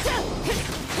 please.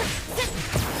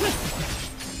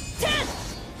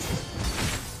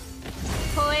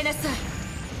 吠えなさい。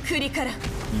栗から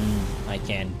I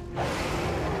can.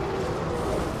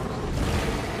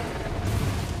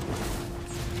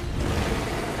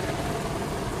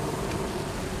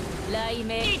 雷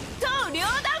鳴一刀両断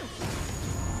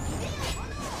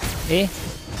Eh?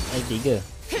 Ada 3.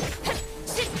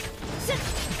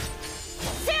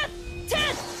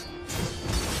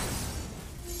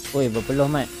 Oi, berpeluh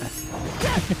mat.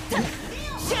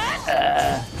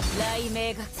 雷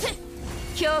鳴が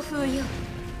強風よ、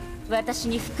私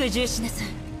に服従しなさい。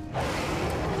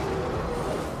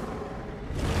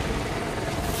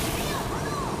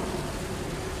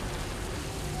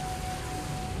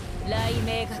雷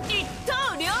鳴が一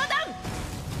刀両断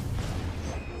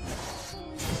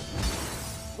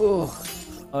Oh.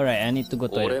 Alright, I need to go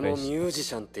俺 toilet も first. ミュージ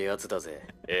シャンってやつだぜ、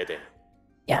エデン。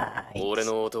 Yeah. 俺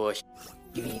の音は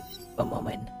Give me a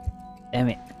moment. Damn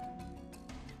it.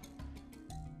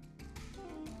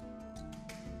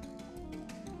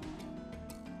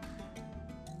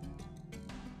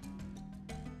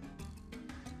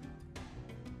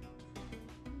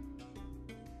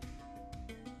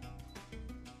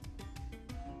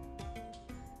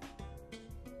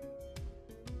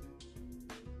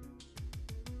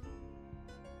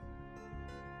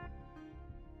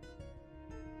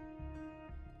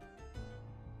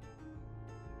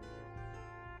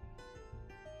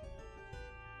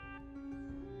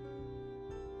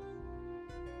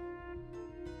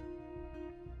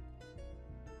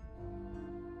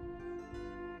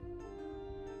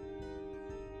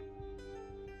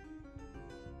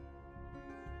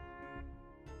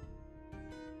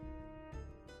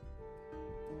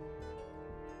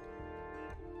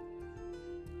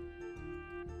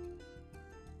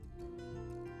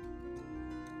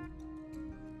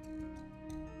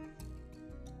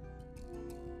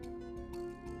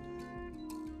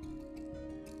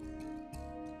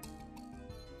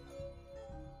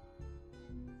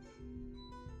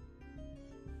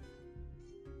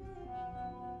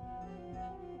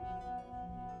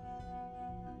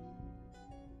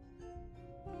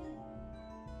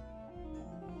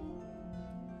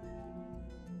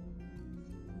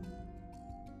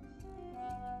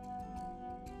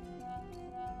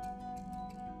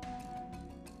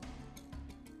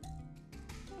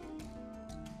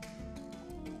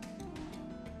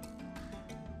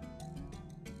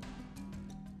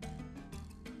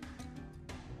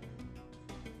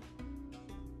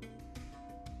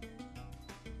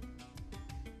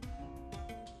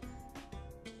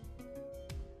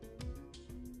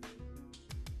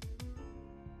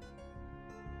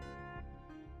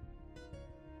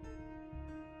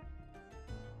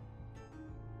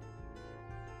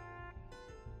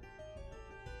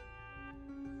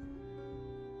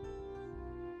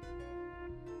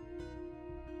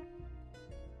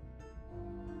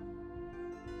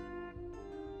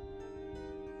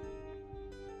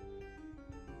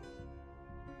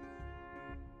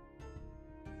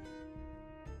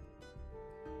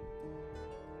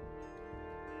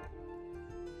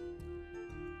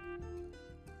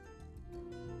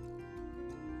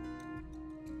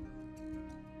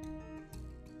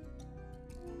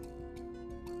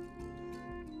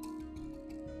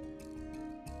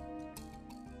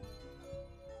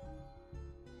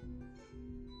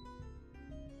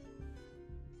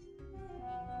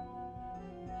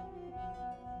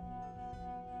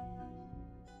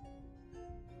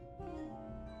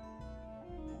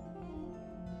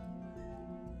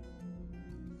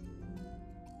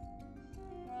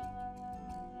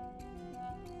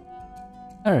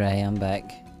 Alright, I'm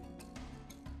back.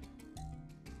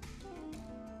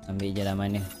 Ambil je lah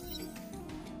mana.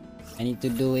 I need to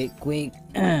do it quick.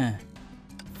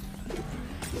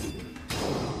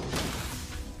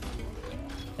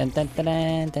 Tan tan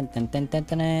tan tan tan tan tan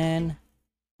tan.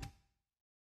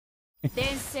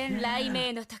 伝染雷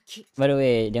鳴の時 By the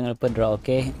way, jangan lupa drop,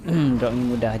 okay? Drop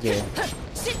ni mudah je.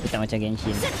 Dia tak macam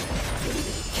Genshin.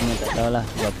 Cuma tak tahulah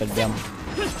berapa jam.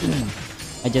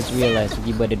 I just realised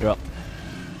tiba ada drop.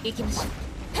 行きましょう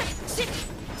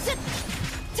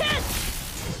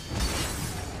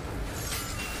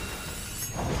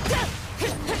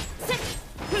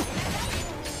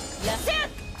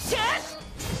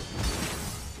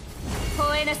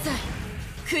吠えなさい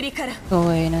栗から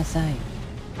Koe nasai.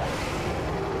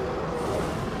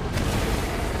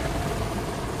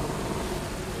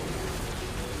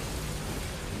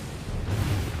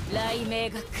 雷鳴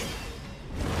が来る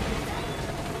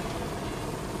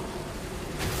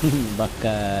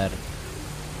Bakar.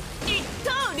 一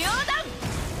刀両断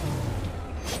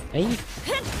Eh?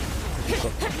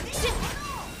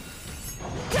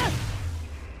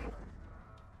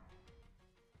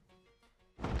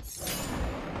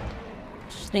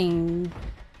 Sting.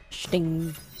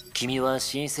 Sting. 君は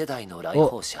新世代の来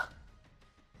訪者。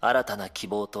新たな希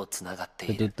望とつながって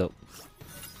いる。 Tertutup.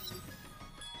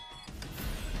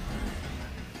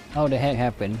 How the heck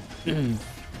happened?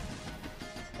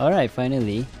 Alright,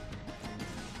 finally.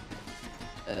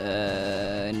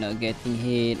 Not getting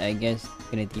hit. I guess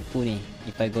kena tipu ni.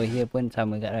 If I go here pun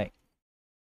sama kat, right?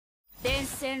 伝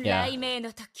染雷鳴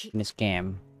の時 Kena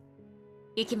scam.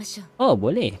 行きましょう Oh,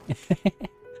 boleh.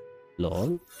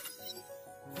 Lol.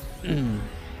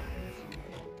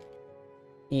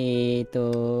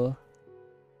 Itu.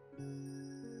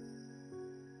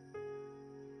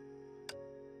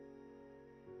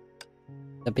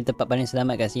 Tapi tempat paling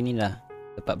selamat kat sini lah.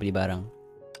 Tempat beli barang.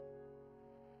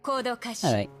 行動開始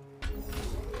Alright.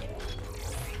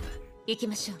 行き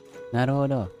ましょう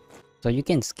Naruhodo. So you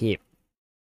can skip.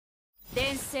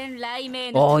 伝染雷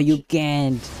鳴の Oh, 時 you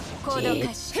can't. 行動 Shit.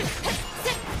 開始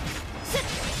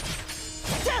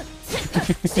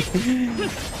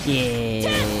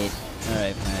Shit.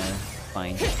 Alright, man.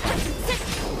 Fine.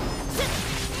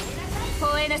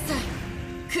 吠えなさい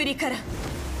栗から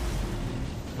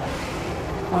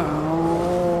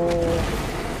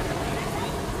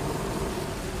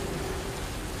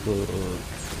Good.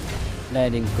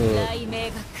 Let him go. 雷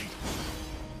鳴が来る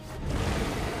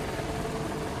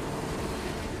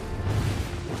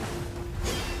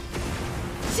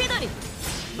千鳥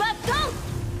バットン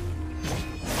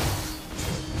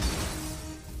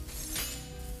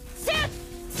セッ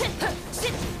セッセッセ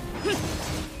ッ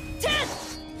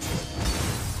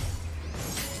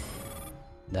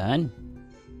Done.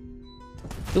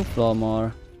 2 floor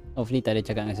more. Hopefully tak ada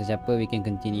cakap dengan sesiapa. We can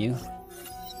continue.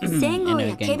 戦 And 後 then や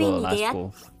we ケ can ビ go ンに last 出会っ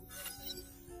floor.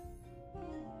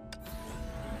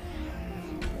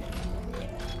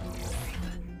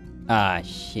 Ah,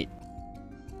 shit.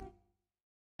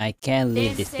 I can't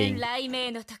伝 leave this 染 thing. 雷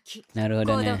鳴の時なるほ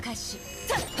どね行動開始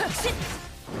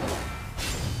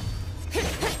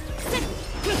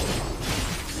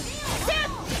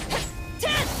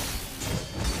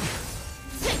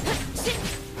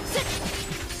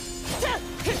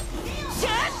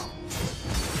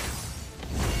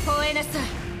吠えなさい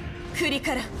栗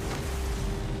から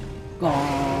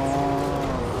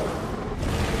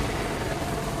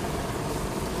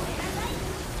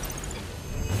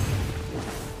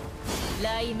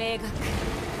雷鳴が来る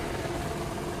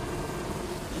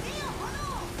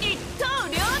一刀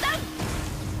両断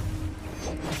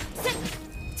せっ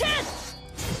チェン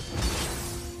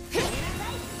せっ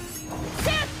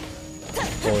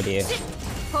Oh dear.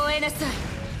 吠えなさい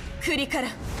栗から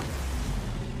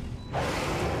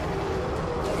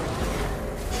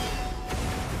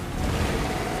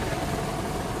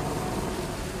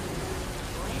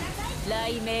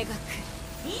雷鳴が来る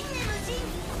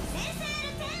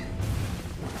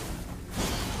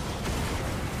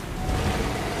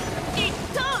一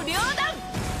刀両断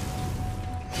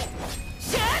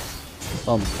シェッ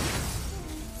Bom.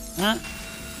 Ah.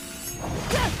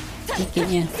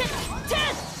 Sikitnya.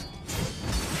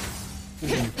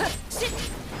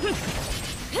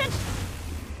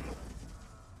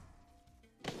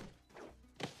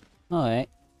 Alright.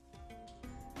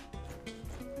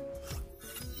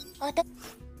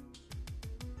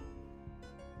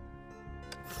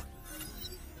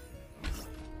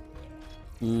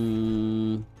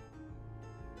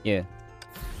 Yeah.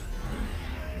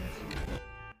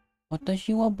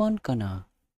 Watashi wa ban kana?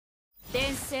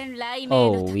 伝染雷鳴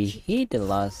の Oh, we 時 hit the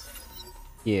last.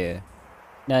 Yeah.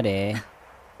 Nare.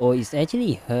 Oh, it's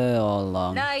actually her all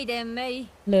along. ライデンメイ、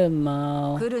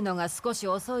 Lemao. 来るのが少し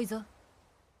遅いぞ。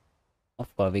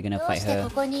 Of course, we're gonna どう fight して her. こ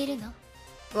こにいるの？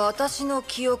私の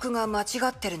記憶が間違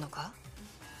ってるのか？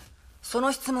そ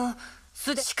の質問、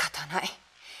すで仕方ない。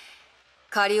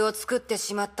借りを作って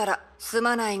しまったらす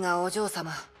まないがお嬢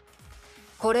様。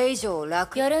これ以上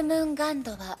楽。ヨルムンガン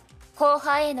ドは後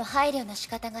輩への配慮の仕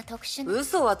方が特殊な。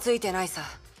嘘はついてないさ。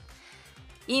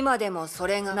今でもそ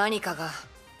れが何かが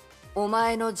お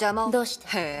前の邪魔を。どうして？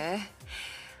へえ、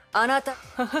あなた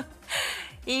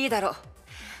いいだろう。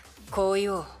こう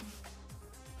言おう。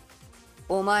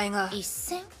お前が一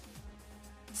戦？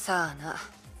さあな、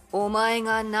お前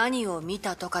が何を見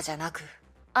たとかじゃなく、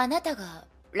あなたが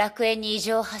楽園に異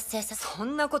常を発生させ。そ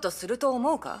んなことすると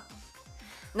思うか？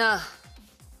なあ、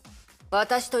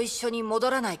私と一緒に戻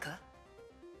らないか？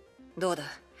どうだ？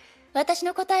私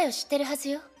の答えを知ってるはず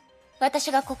よ。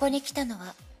私がここに来たの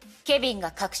はケビンが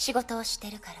隠し事をして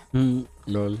るから。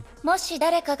Lol. もし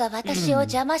誰かが私を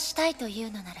邪魔したいとい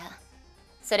うのなら、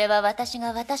それは私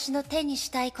が私の手にし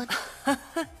たいこと。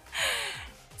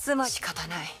つまり仕方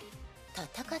ない。戦っ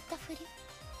たふり？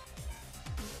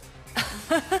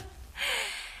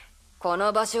こ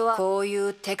の場所はこうい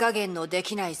う手加減ので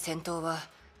きない戦闘は、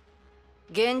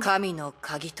神の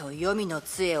鍵と黄泉の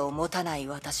杖を持たない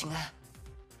私が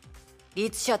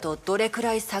律者とどれく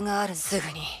らい差がある、す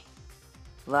ぐに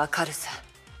わかるさ。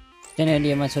 Karena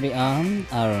dia masuk di arm,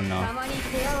 I don't know. たまに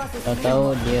手合わせする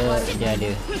Tahu-tahu dia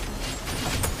ada.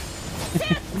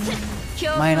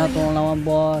 Main atau lawan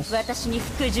bos. 私に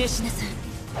服従しなさい。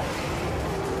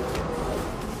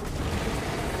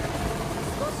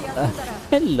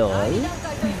Hello.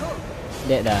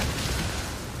 Lihat dah.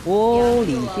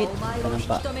 Holy shit. お前 Tak を引き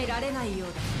nampak. 止められないよう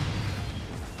だ。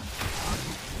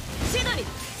シドニー、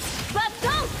バット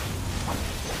ン。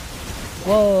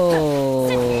 Wow.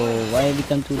 Why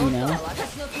become 2D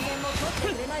私 now? の機嫌も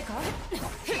取ってくれないか？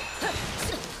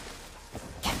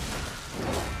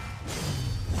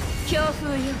強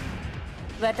風よ、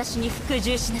私に服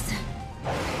従しなさい。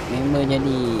 Member jadi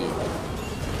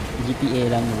GTA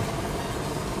lama.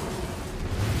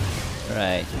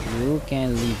 Right, you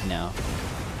can leave now.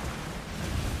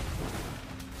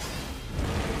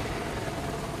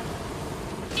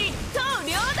 一刀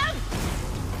両断。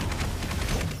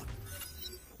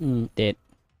 Dead.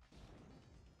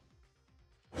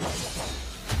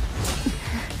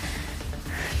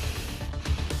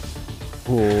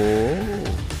 Oh.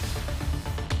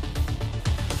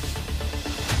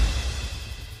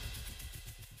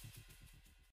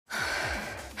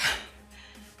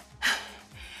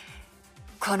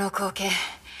 この光景、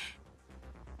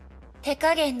手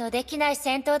加減のできない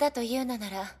戦闘だというのな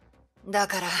ら、だ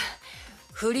から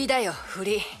振りだよ、振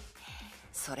り。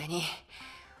それに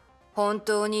本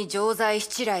当に常在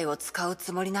七来を使う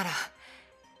つもりなら、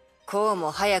こう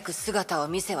も早く姿を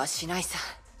見せはしないさ。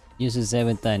 Use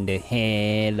 7 Thunder.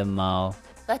 Hey, Lemao.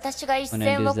 私が一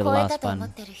線を越えたと思っ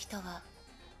てる人は、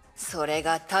それ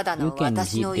がただ You の can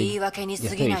私の hit 言い訳に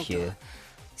過ぎないと。 the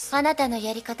あなたの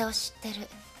やり方を知ってる。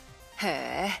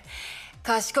へえ、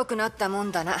賢くなったも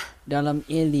んだな。 Dalam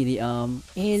Ellie di arm.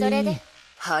 それで Ellie.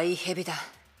 ハイヘビだ。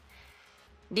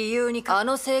理由にあ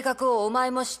の性格をお前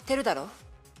も知ってるだろ。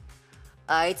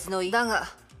あいつのだが、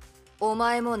お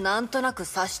前もなんとなく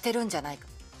察してるんじゃないか。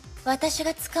私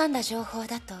が掴んだ情報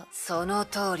だと。その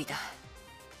通りだ。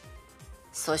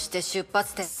そして出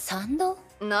発点、賛同？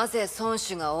なぜ孫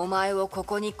子がお前をこ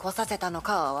こに来させたの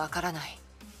かはわからない。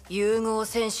融合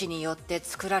戦士によって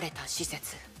作られた施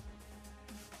設。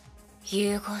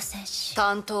融合戦士。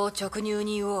担当直入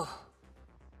に言おう。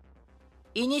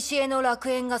古の楽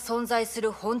園が存在す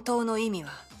る本当の意味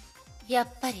は、やっ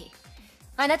ぱり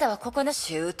あなたはここの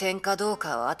終点かどう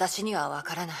かは私にはわ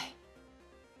からない。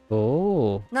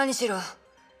 Oh. 何しろ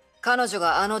彼女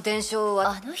があの伝承を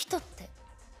あの人って。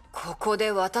ここ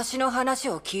で私の話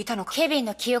を聞いたのか。ケビン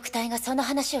の記憶体がその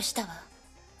話をしたわ。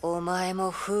お前も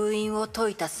封印を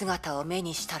解いた姿を目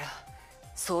にしたら、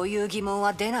そういう疑問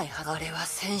は出ないはず。あれは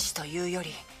戦士というよ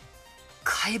り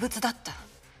怪物だった。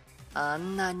あ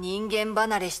んな人間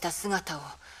離れした姿を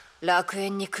楽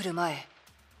園に来る前、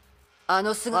あ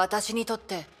の姿、私にとっ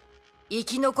て生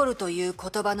き残るという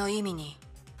言葉の意味に。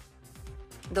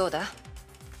どうだ、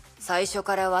最初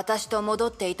から私と戻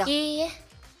っていた。いいえ、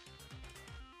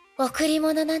贈り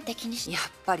物なんて気にし。やっ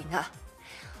ぱりな。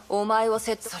お前を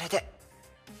それで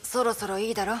そろそろ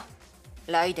いいだろ、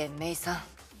ライデンメイさん。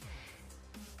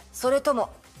それとも、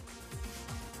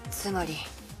つまり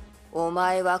お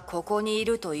前はここにい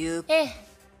るという。ええ、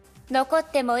残っ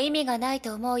ても意味がない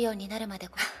と思うようになるまで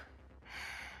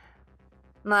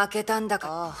負けたんだか。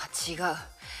ああ、違う。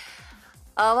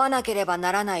会わなければ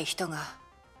ならない人が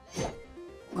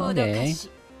Okay.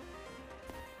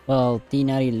 Well,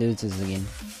 Tinari loses again.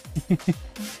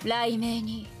 雷鳴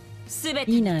に全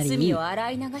ての罪を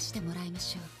洗い流してもらいま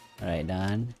しょう。 Alright,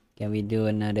 done. Can we do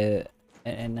another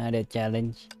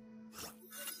challenge?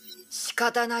 仕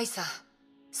方ないさ。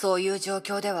そういう状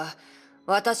況では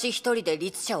私一人で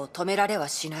律者を止められは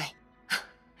しない。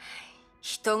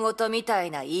人事みた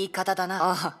いな言い方だな。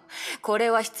ああ、これ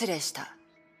は失礼した。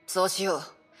そうしよう。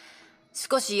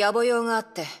少し野暮用があっ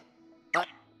て。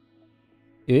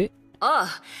え？あ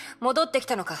あ、戻ってき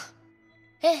たのか。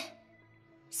ええ、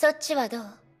そっちはどう？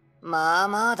まあ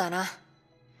まあだな。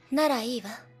ならいいわ。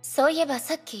そういえば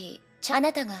さっきあ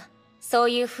なたがそ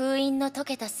ういう封印の解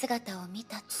けた姿を見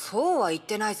た。そうは言っ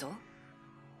てないぞ。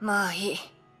まあいい。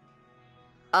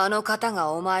あの方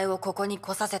がお前をここに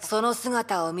来させた。その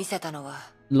姿を見せたのは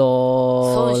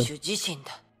孫LOL. 主自身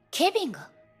だ。ケビンが？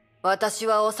私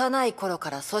は幼い頃か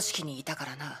ら組織にいたか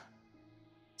らな。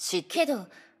けど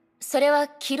それは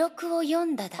記録を読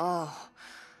んだだ。ああ、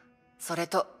それ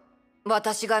と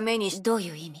私が目にし。どう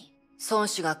いう意味？孫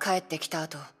子が帰ってきた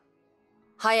後、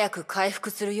早く回復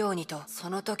するようにと。そ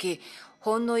の時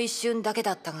ほんの一瞬だけ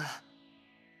だったが。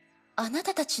あな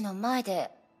たたちの前で。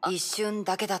一瞬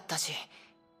だけだったし、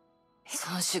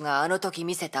孫子があの時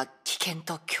見せた危険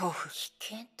と恐怖。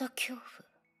危険と恐怖。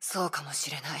そうかもし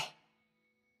れない。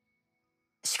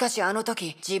しかしあの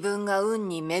時自分が運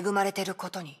に恵まれてる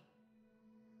ことに、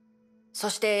そ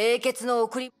して英傑の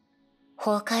送り。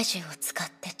崩壊獣を使っ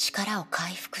て力を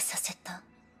回復させた。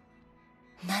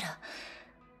なら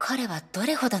彼はど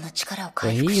れほどの力を So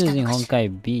回 he's 復したの using かしら。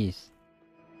 Honkai Beast.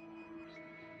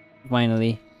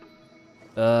 Finally.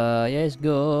 Let's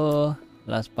go.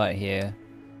 Last part here.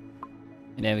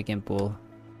 And then we can pull.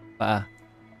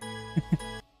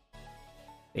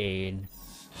 Pain.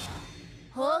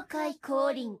 崩壊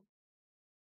降臨。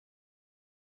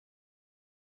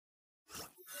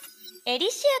エ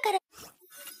リシアから。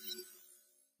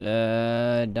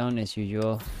Down as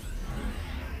usual.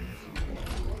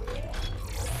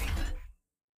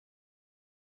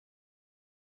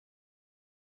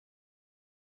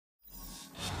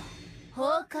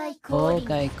 Okay, cool.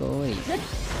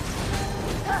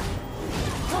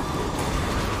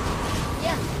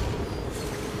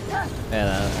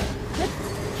 Well,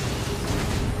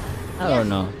 I don't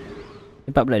know.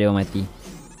 Cepat pula dia orang mati.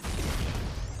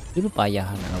 Dulu payah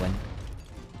nak lawan.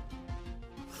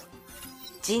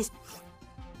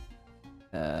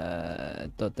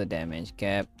 Total damage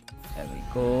cap. There we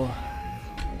go.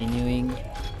 Continuing.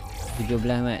 17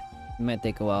 mat. It might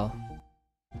take a while.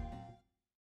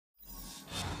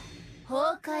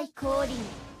 崩壊降臨。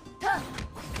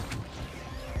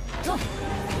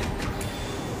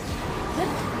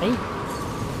Hey.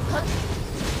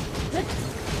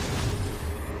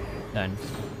 Done.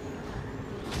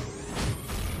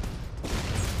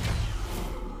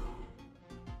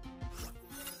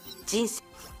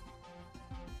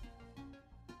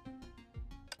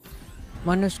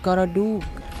 Mana Skaraduk?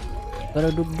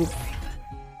 Skaraduk.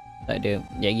 Tak ada.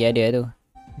 Lagi ada tu.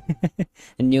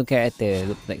 A new character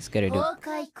looks like Skaraduk. 崩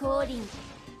壊降臨。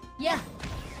や。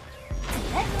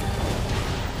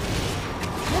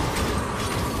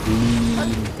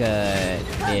Kat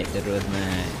dead terus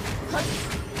mat.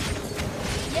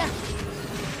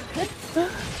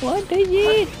 What the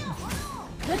shit?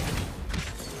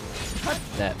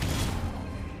 That.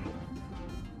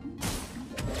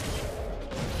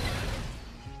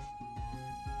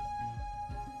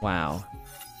 Wow.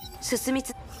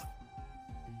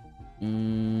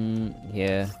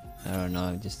 Yeah. I don't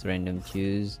know. Just random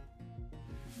choose.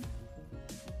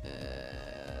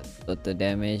 Total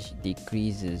damage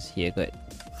decreases here. Good.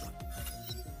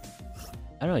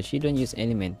 I don't know. She don't use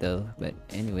elemental, but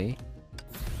anyway.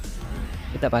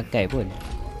 Dia tak pakai pun.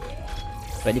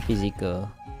 Sebab dia physical.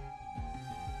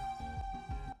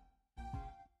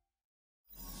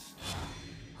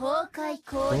 Okay,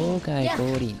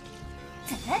 Cory.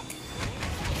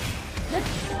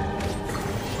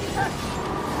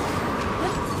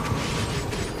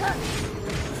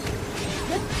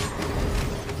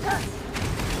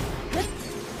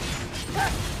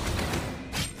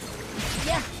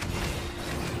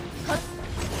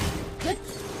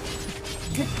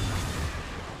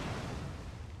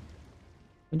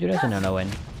 Unjuk rasa nak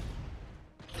lawan.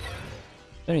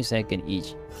 20 second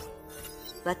each.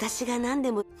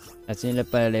 Rasanya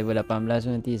lepas level 18 tu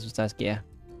nanti susah sikit lah.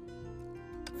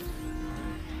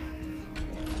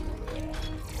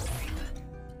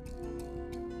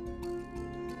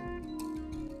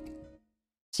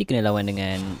 Si kena lawan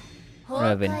dengan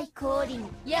Raven.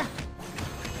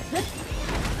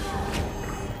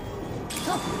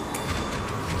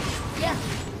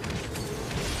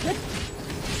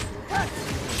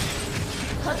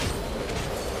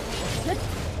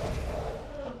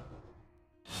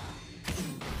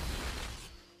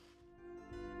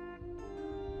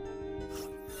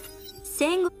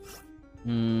 Tak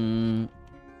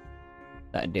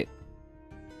ada.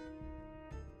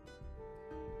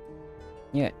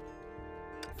 Ya.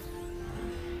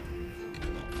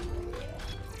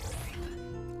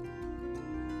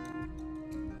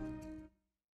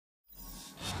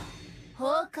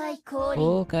 Hokai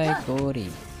Kori.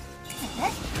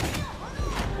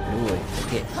 Dua,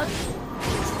 okey.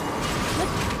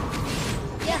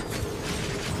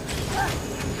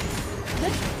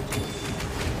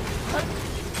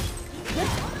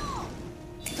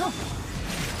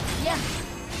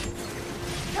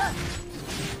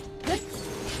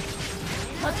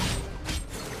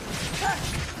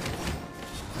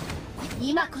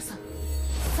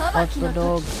 Hot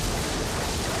dog.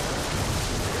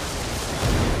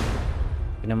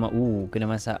 Kena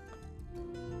masak.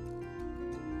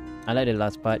 I like the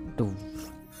last part. Tuh.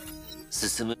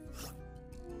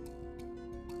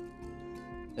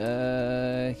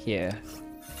 Here.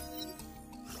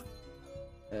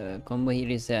 Combo hit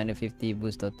reset under 50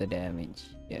 boost total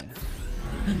damage. Yeah.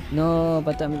 No,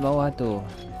 patut ambil bawah tu.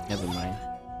 Never mind.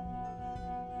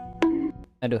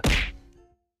 Aduh.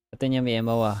 Patutnya ambil yang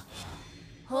bawah.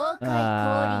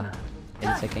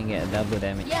 Then I can get double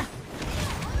damage.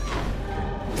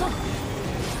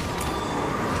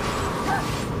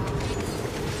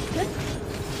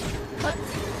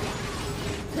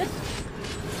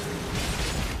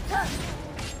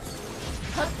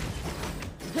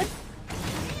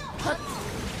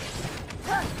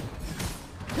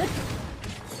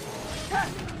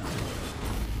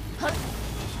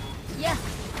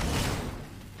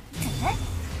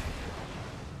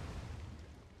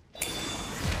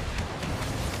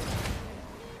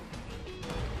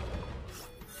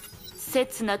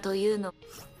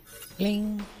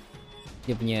 Kling.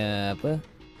 Dia punya apa?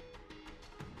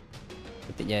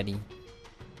 Petik jari.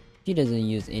 She doesn't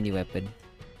use any weapon.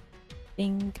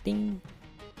 Ting ting.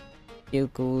 Skill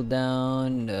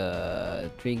cooldown.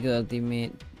 Trigger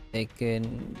ultimate. Taken.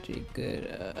 Trigger.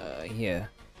 Here.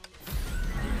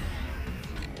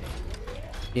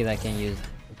 Still I can use.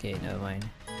 Okay, never mind.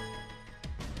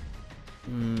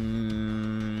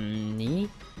 Ni.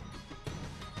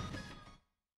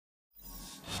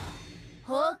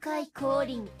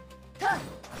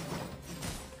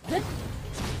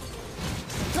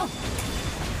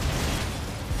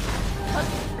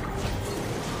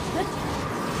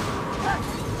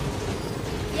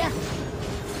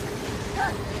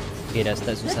 Okay, dah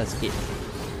start susah sikit.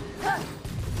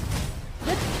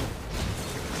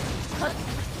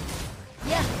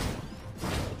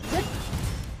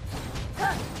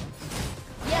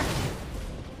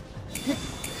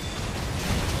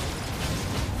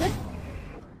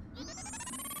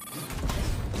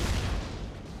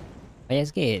 Payah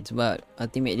sikit sebab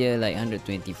ultimate dia like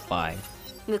 125.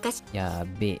 Ya,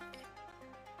 big.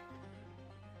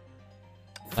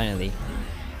 Finally.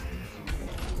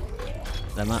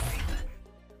 Alamak.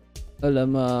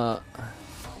 Alamak.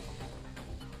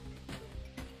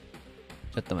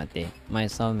 Contoh mati.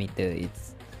 My sound meter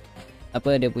it's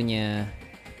apa dia punya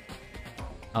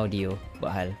audio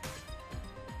buat hal.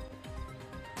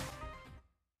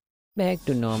 Back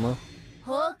to normal.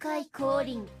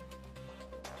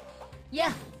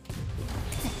 Yeah.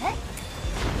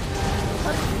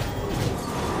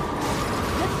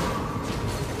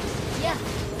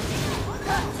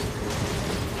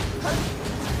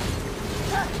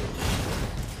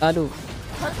 Aduh.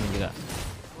 Ini juga.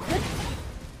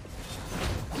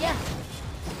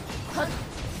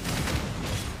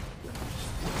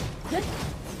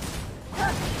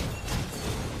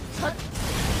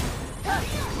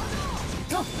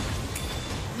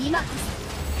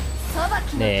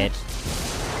 Dead.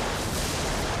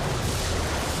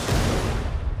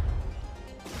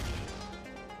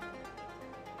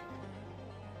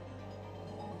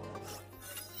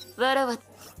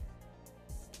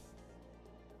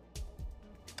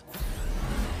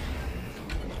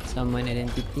 Summon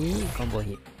identity combo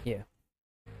hit. Here.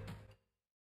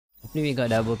 Hopefully we got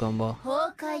double combo.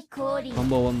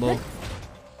 Combo.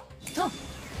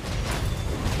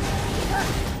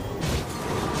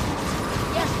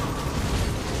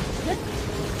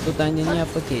 Tu tanyanya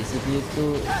apa ke? CPU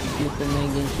tu main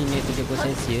Genshin ni 30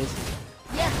 Celsius.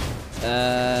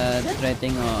 Try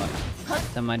tengok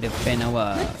sama ada fan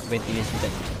awak ventilation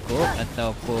tak cukup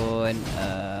ataupun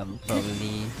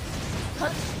probably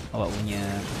awak punya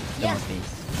thermal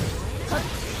paste.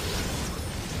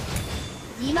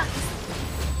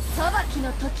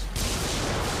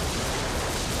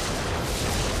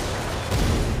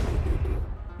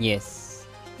 Yes.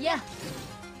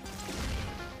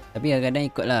 Tapi kadang-kadang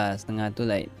ikut lah. Setengah tu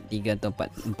like 3 atau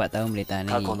 4 tahun boleh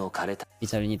tahan lagi. Tapi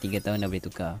selalunya 3 tahun dah boleh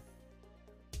tukar.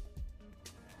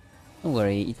 Don't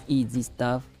worry, it's easy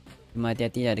stuff. Cuma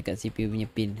hati-hati lah dekat CPU punya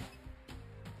pin.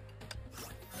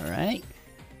 Alright.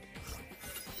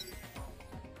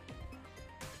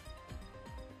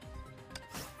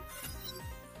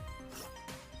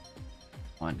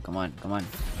 Come on.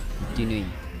 Continuing.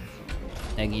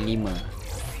 Lagi 5.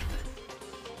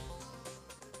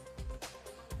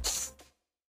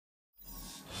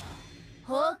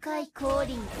 Hokai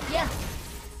calling. Yeah.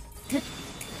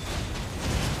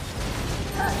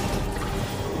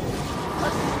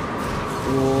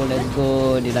 Oh, let's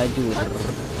go. Dia laju.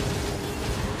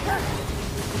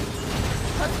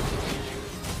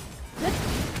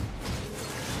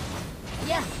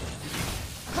 Yeah.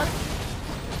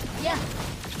 Yeah.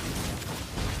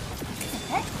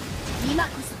 今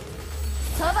こそ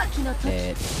裁きの時。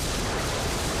 Dead.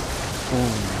 Boom.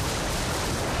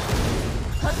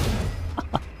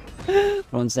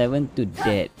 Round 7 to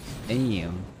dead.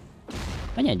 Damn.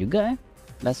 Banyak juga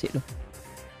last hit tu.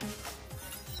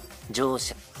 乗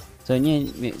車 Soalnya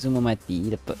semua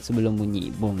mati dapat sebelum bunyi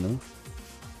bom tu.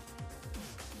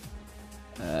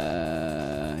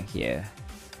 Here.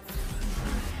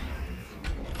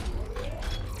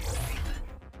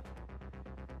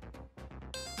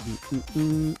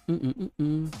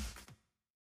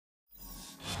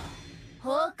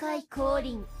 Hokai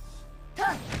calling.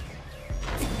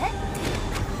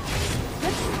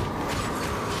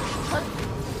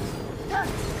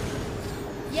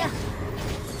 Yeah.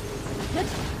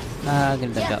 Ah,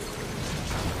 kena tangkap.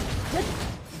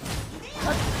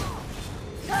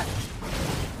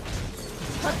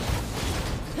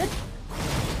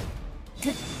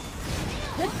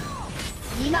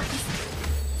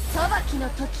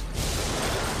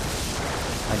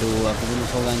 Aduh, aku bunuh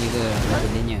seorang je ke?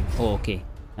 Benda-nya. Oh, okay.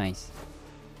 Nice.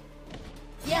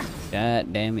 That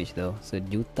damage though.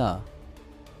 1 juta.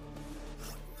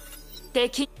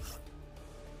 敵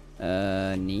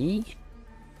Ni.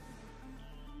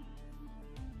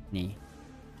 Ni.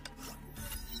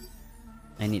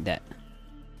 I need that.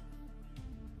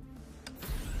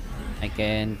 I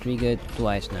can trigger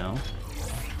twice now.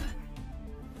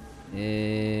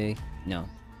 No.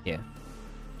 Here.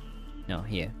 No,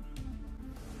 here.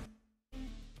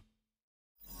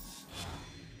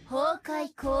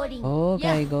 Hokai calling.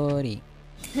 Okay, Gori.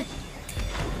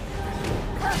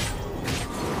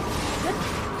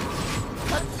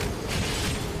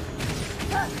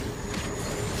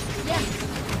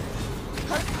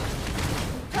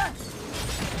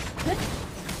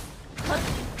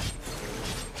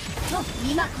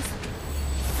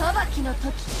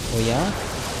 Oh ya?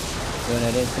 Kau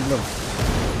nak ada sebelum?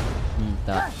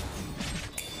 Tak.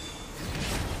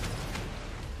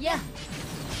 Ya. Ya.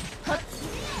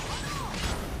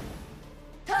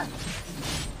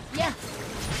 Ya.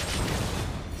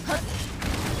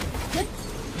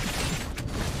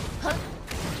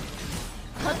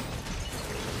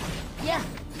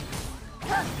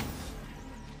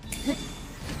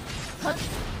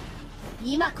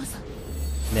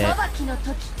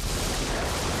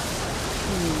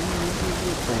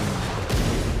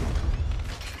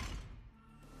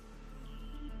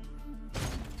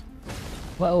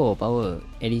 Wow, power.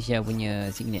 Alicia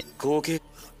punya signet. 合計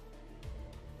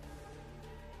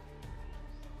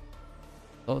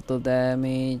Total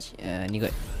damage. Ni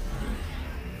kot.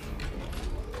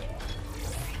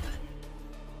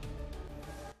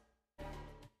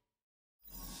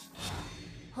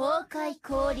 Hokai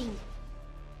calling.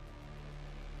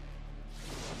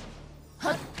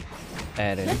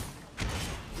 Aaron.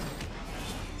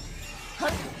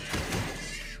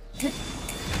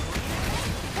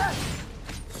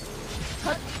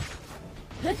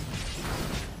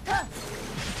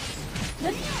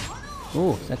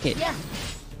 Oh, sakit. Ya.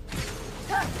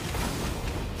 Ya.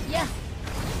 Ya.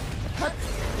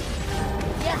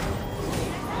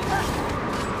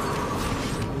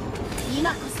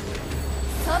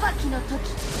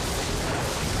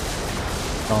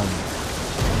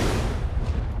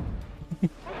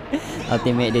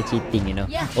 Ultimate dia cheating, you know.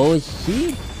 Yeah. Oh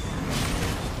shit.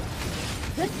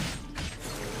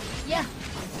 Ya.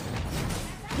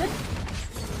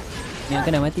 Ni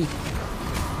akan dah mati.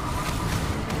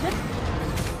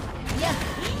 Ya.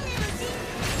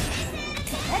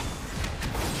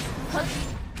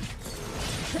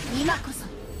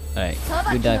 Alright,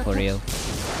 you die for real.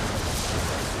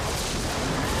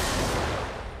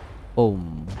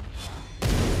 Boom.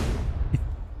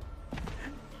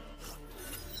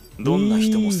 どんな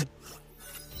人も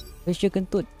Pressure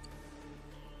kentut.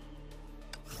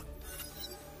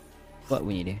 What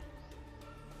bunyi dia?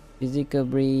 Physical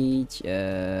breach.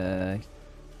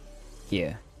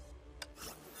 Here.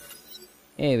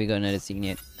 Hey, we got another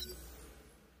signet.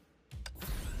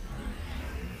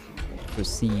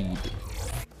 Proceed.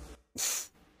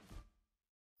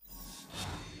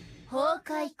 崩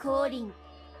壊降臨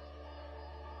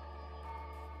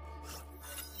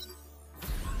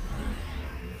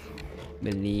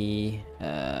Beli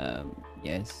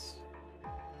yes.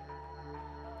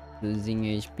 Losing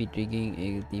HP triggering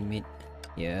ultimate.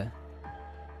 Yeah.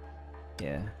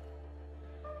 Yeah.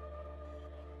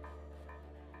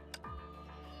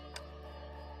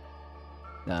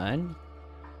 Done.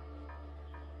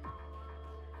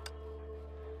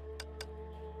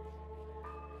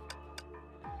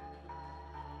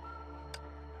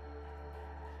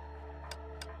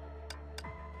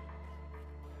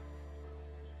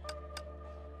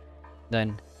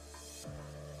 Done.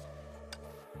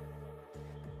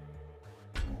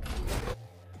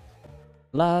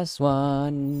 Last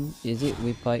one. Is it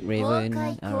we fight Raven?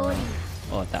 I don't know.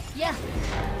 Oh tak. や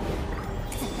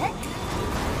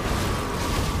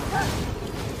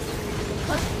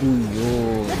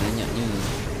Yo, banyaknya.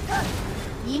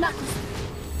 今こ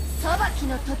そ裁き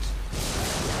の時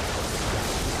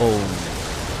Oh.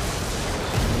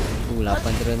 8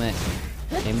 terus mat.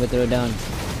 Chamber terus down.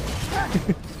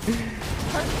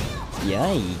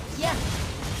 Yai. や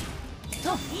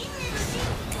と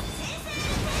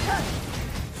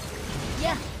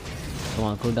や Come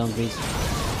on, cool down please.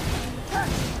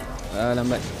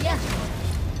 Lambat. や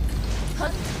は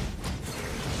っ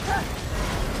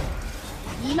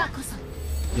今こそ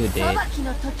You 裁 dead. き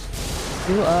の時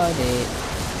You are dead.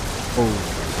 Oh.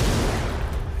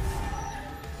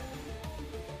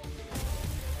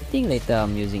 I think later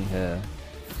I'm using her.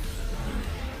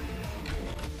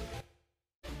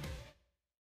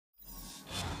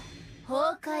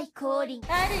 崩壊降臨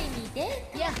ある意味で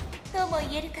やとも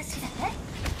言えるかしらね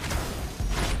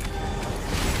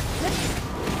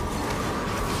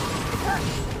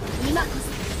今こ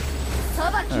そ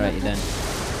裁きの Alright, 時 done.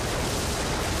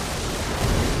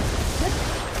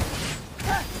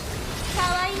 可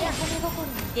愛い乙女心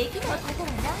にできないことは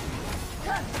ない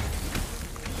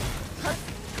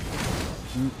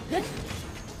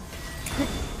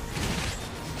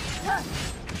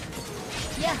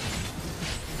や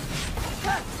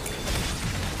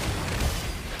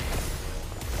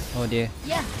Oh dear.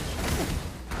 や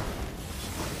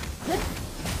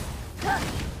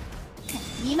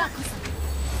今こそ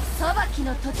裁き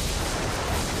の時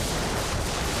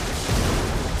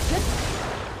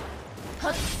は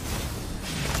っ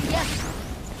や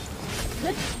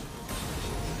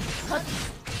はっ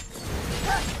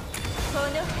この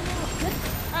花を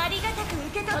ありがたく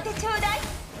受け取ってちょうだい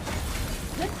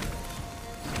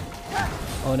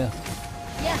Oh dah.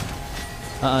 や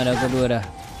Dah aku dua dah.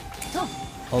 と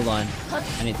Hold on. はっ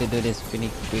I need to do this pretty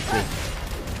quickly.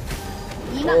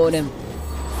 今 Oh こそ damn.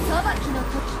 裁きの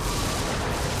時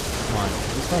Come on.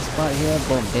 This last part here,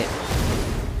 boom, dead.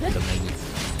 Belum lagi.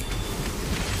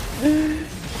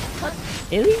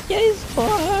 Elijah is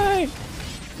hard.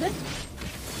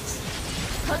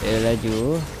 Dia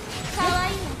laju. 可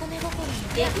愛い乙女心に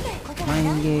できないことはない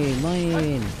Main game,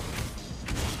 main.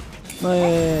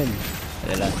 Main.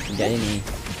 Adalah, sekejap je ni.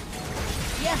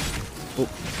 や Oh,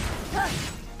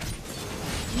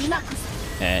 今こ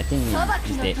I think そ裁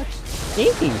き he's の dead. 時 Eh,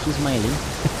 she's smiling.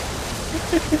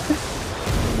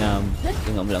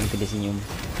 Tengok pula muka dia senyum.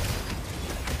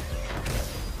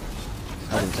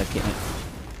 Aduh, sakit nak.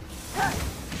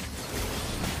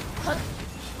 はっ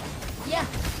や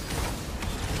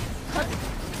はっ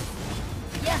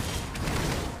や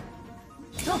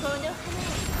とこの花を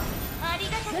あり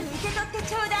がたく受け取って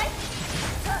ちょうだい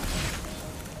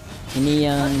Ini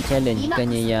yang challenge,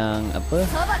 bukannya yang apa?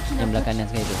 裁き Yang の belah 時 kanan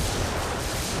sekali tu.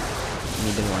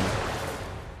 Middle one.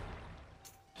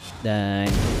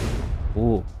 Dan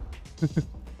oh.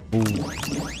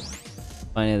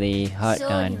 Finally hard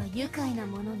勝利 done. は愉快な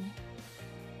ものね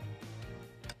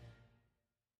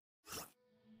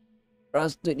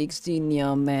Rusted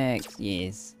Extenia Max.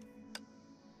 Yes.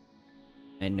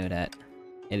 I know that.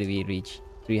 LV reach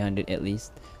 300 at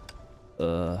least.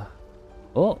 Oh.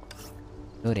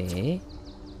 Sore.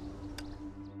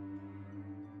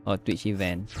 Oh, Twitch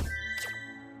event.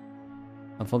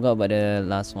 I forgot about the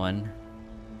last one.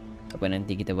 Apa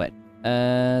nanti kita buat.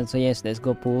 So yes, let's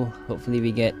go pool. Hopefully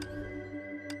we get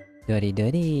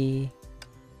Dori.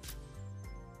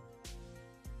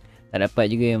 Tak dapat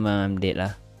juga memang dead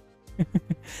lah.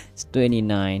 It's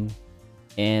 29.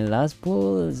 And last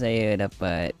pool saya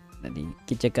dapat tadi.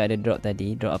 Kita cakap ada drop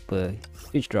tadi. Drop apa?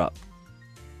 Twitch drop.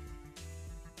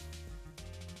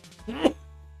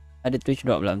 Ada Twitch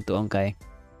drop lah untuk Onkai.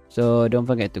 So don't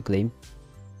forget to claim.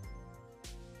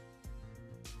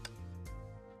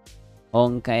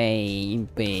 Onkai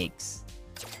Impex.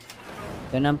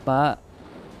 Kau nampak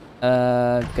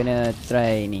Kena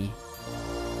try ni.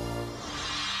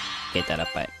 Okay, tak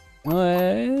dapat.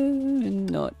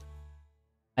 Not.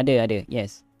 Ada.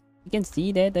 Yes. You can see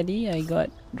there tadi I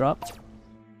got dropped.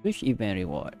 Push event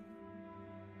reward.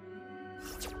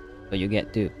 So you get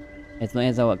to. As long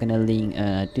as awak kena link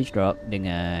Twitch drop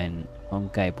dengan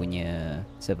Honkai punya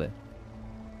server.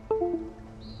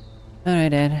 Alright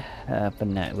then.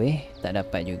 Penat weh. Tak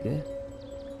dapat juga.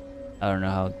 I don't know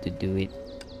how to do it.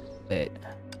 But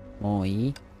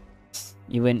Moi.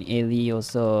 Even Ellie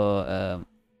also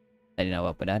tak ada nak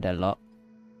buat apa dah lock.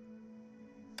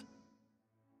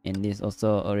 And this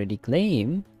also already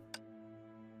claimed.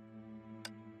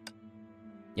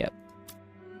 Yep.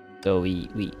 So we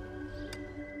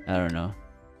I don't know.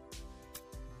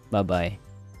 Bye bye.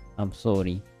 I'm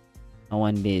sorry. I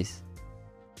want this.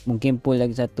 Mungkin pull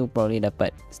lagi satu probably dapat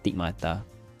stigmata.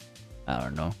 I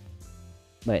don't know.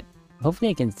 But hopefully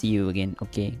I can see you again.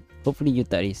 Okay. Hopefully you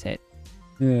tak reset.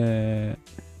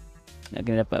 Nak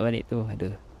kena dapat balik tu.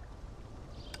 Aduh.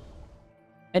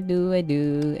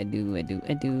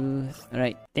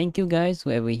 Alright. Thank you guys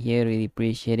whoever here. Really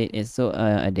appreciate it. And so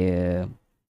ada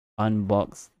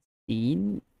unbox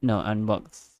scene. No,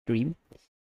 unbox stream.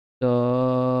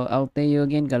 So I'll tell you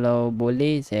again kalau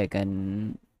boleh saya akan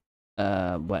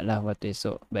buatlah waktu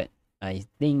esok. But I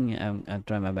think I'll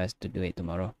try my best to do it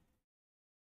tomorrow.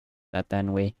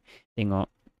 Tatan weh.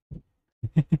 Tengok.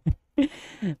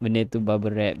 Benda tu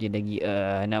bubble wrap je lagi.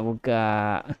 Nak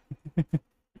buka.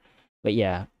 But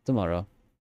yeah, tomorrow.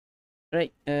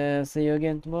 Right, see you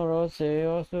again tomorrow. Say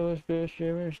also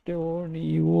special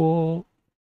story.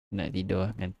 Nak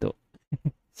tidur, ngantuk.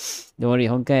 Don't worry,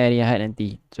 Honkai hari Ahad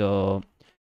nanti. So,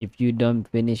 if you don't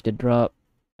finish the drop,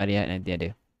 hari Ahad nanti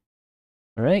ada.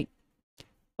 Alright.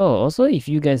 Oh, also if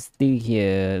you guys still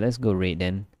here, let's go raid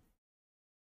then.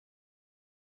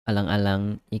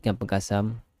 Alang-alang ikan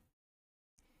pekasam.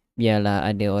 Biarlah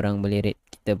ada orang boleh raid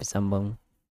kita bersambung.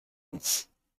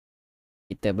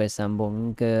 Kita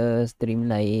bersambung ke stream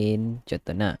lain.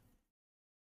 Contoh nak.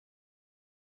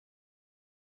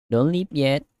 Don't leave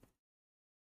yet.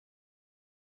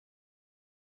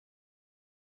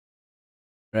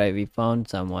 Right, we found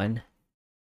someone.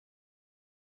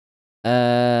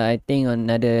 I think on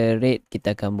another raid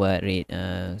kita akan buat raid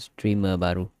streamer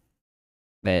baru.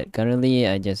 But currently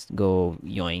I just go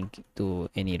yoink to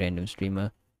any random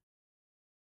streamer.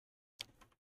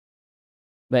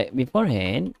 But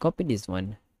beforehand, copy this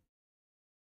one.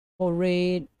 For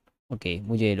raid. Okay,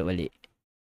 Mujay elok balik.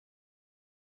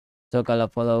 So kalau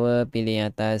follower pilih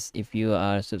yang atas. If you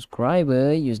are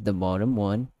subscriber, use the bottom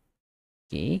one.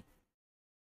 Okay.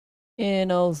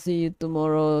 And I'll see you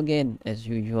tomorrow again as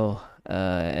usual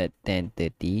at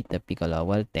 10:30. Tapi kalau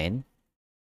awal 10.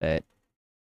 But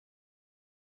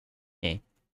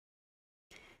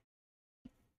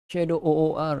Shadow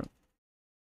OOR.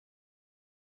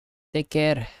 Take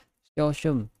care.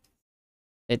 Shoshum.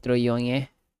 Retro yoing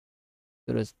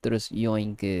Terus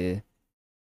yoing ke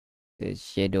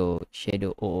Shadow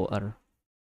OOR.